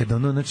niže, kada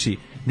ono, znači,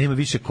 nema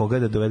više koga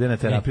da dovede na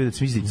terapiju, da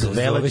se misli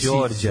dovela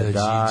Đorđa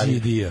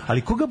Davida.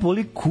 Ali koga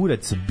boli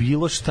kurac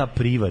bilo šta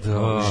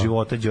privatno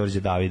života Đorđe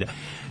Davida?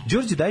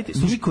 Đorđe David,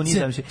 niko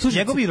nije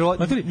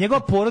njegova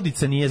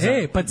porodica nije za...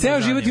 pa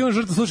ceo život je on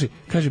žrtva, slušaj,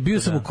 kaže,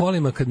 bio sam u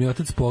kolima kad mi je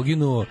otac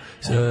poginuo,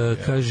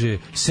 kaže,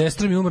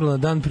 sestra mi umrla na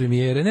dan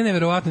premijere,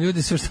 neverovatno,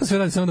 ljudi, sve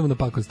radi, samo da mu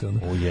napakoste.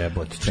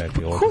 Ujebote,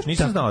 čekaj,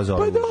 nisam znao za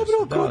ovo. Pa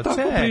dobro, ko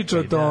tako priča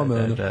o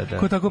tome?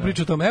 Ko tako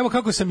priča o tome? Evo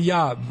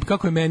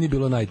kako je meni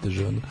bilo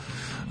najteže.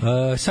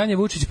 Sanja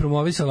Vučić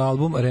promovisala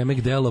album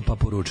Remek Delo pa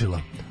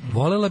poručila: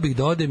 volela bih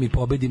da odem i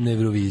pobedim na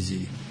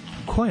Euroviziji.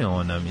 Ko je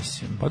ona,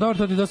 mislim? Pa dobro,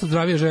 to ti je dosta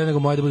zdravija želja nego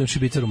moja da budem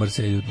šibicar u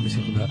Marselju,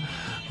 mislim da.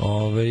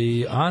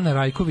 Ana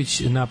Rajković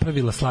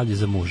napravila slavlje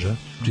za muža,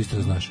 čisto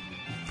da znaš.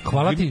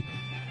 Hvala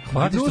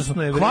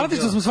ti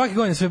što smo svake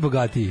godine sve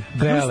bogatiji.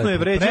 Gnusno je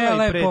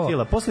vređala i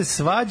pretila. Posle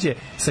svađe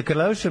sa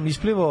Karleušem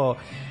isplivao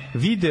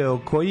video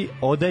koji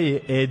odaje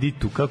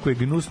Editu, kako je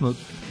gnusno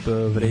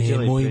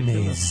vređala i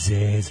pretila.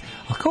 Zez.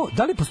 A kao,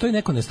 da li postoji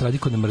neko na estradi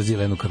ko ne mrzi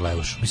Lenu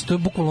Karleušu? Mislim, to je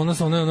bukvalno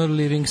ono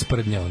living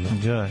sprdnja.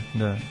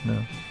 Da.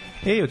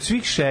 Od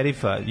svih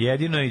šerifa,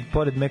 jedino i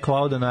pored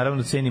McLeoda,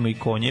 naravno cenimo i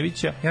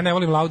Konjevića. Ja ne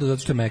volim Lauda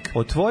zato što je Mac.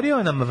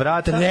 Otvorio nam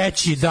vrata...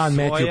 Treći dan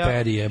Matthew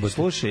Perry, jebote.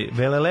 Slušaj,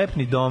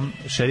 velelepni dom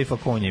šerifa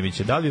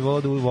Konjevića. Da li bi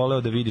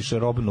voleo da vidiš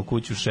robnu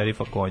kuću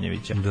šerifa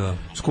Konjevića? Da.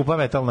 Skupa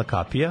metalna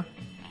kapija,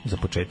 za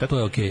početak. To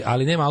je okej,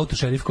 ali nema auto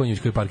šerif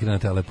Konjević koji parkira na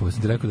Telepu.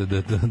 Ti rekao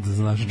da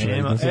znaš čovjek.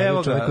 Nema,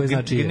 evo ga,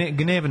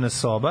 gnevna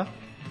soba.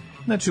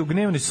 Znači, u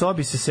gnevnoj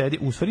sobi se sedi,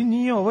 u stvari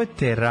nije, ovo je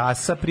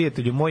terasa,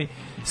 prijatelju moj,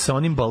 sa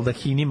onim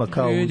baldahinima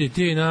kao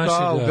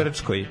u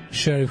Grčkoj.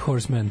 Sheriff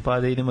Horseman. Pa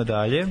da idemo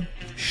dalje.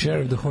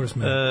 Sheriff the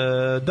Horseman.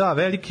 Da,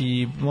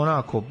 veliki,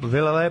 onako,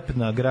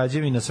 velelepna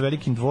građevina sa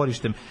velikim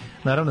dvorištem.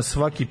 Naravno,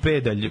 svaki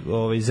pedalj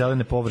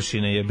zelene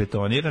površine je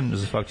betoniran,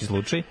 za svaki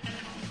slučaj.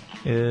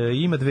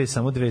 Ima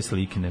samo dve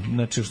slikine.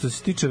 Znači, što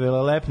se tiče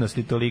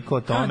velelepnosti, toliko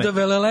o tome. Da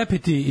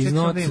velelepiti is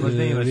not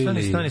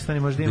really... Stani,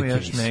 možda ima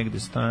još negde.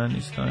 Stani.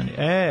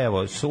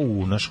 Evo,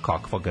 naš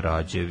kakva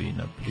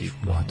građevina.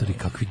 Motori,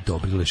 kakvi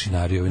dobri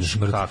lešinari, ovi naš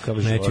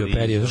Matthew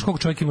Perry. Znaš koliko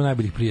čovjek ima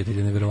najboljih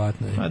prijatelja,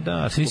 nevjerovatno je.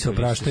 Svi se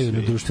opraštaju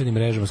na društvenim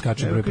mrežama,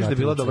 skaču broj prijatelja. Da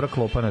je bila dobra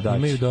klopa na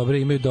daći.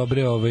 Imaju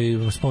dobre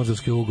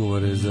sponzorske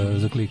ugovore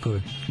za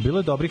klikove. Bilo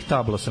je dobrih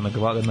tablosa na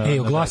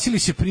oglasili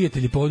se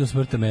prijatelji povodom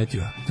smrta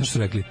Matthewa. Znaš što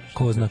rekli?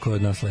 Ko zna ko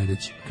od nas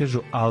sledeći. Kažu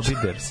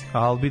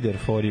I'll be there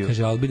for you.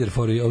 Kaže I'll be there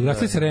for you.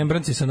 Oglasili se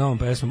Rembrandtci sa novom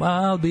pesmom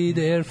I'll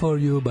be there for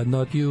you, but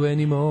not you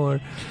anymore.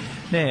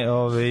 Ne,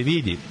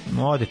 vidi,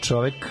 ode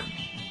čovek,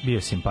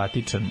 bio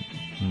simpatičan,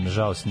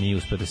 nažalost nije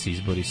uspeo da se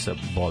izbori sa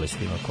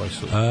bolestima koje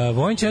su...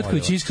 Vojin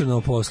Četković iskreno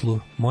o poslu.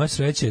 Moja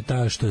sreća je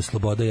ta što je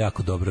Sloboda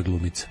jako dobra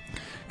glumica.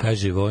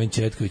 Kaže Vojin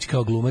Četković,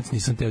 kao glumac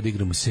nisam teo da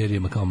igram u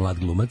serijama kao mlad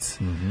glumac.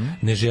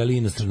 Ne želi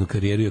inostranu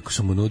karijeru, ako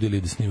su mu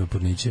nudili da snima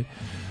porniće.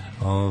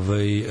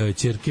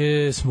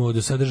 Ćerke smo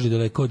do sada držali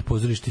daleko od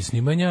pozorišta i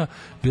snimanja.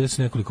 Bile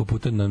su nekoliko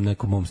puta na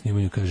nekom mom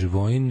snimanju, kaže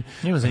Vojin.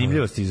 Ima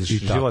zanimljivosti iz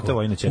života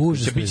Vojina Ćerkovića.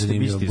 Užasno je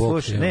zanimljivo.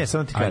 Slušaj, ne,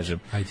 samo ti kažem.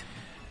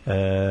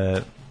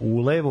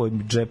 U levoj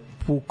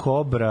džepu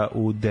kobra,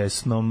 u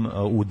desnom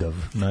udav.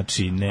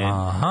 Znači,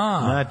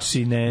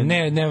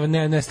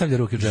 ne stavlja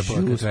ruke u džepu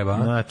ako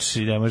treba.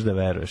 Znači, ne možeš da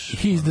veruješ.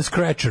 He's the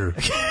scratcher.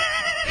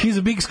 He's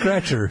a big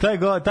scratcher.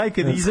 Taj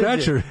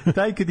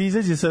kad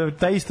izađe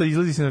taj isto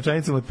izlazi sa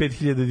novčanicom od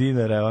 5000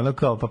 dinara, ono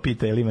kao pa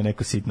pita je li ima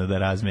neko sitno da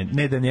razmeni.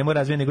 Ne da njemu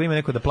razmeni, nego ima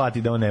neko da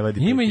plati da on ne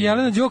vadi. Ima i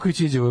Jelena Đoković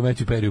iđe u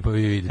Matthew Perry, pa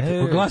vi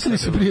vidite. Oglasili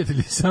su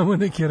prijatelji, samo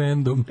neki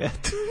random.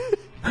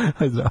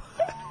 Zdravo.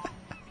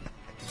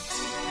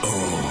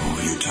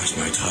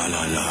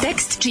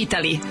 Tekst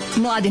čitali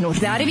Mladin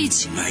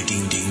Urdarević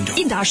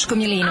i Daško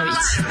Milinović.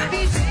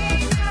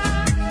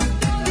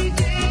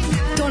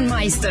 Ton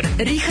majstor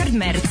Richard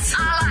Merc.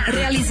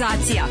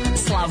 Realizacija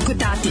Slavko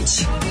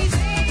Tatić.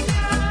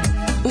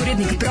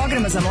 Urednik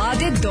programa za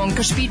mlade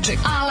Donka Špiček.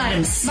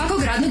 Alarms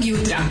svakog radnog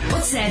jutra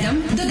od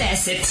 7 do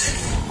 10.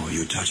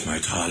 You touch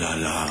my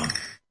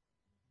tra-la-la.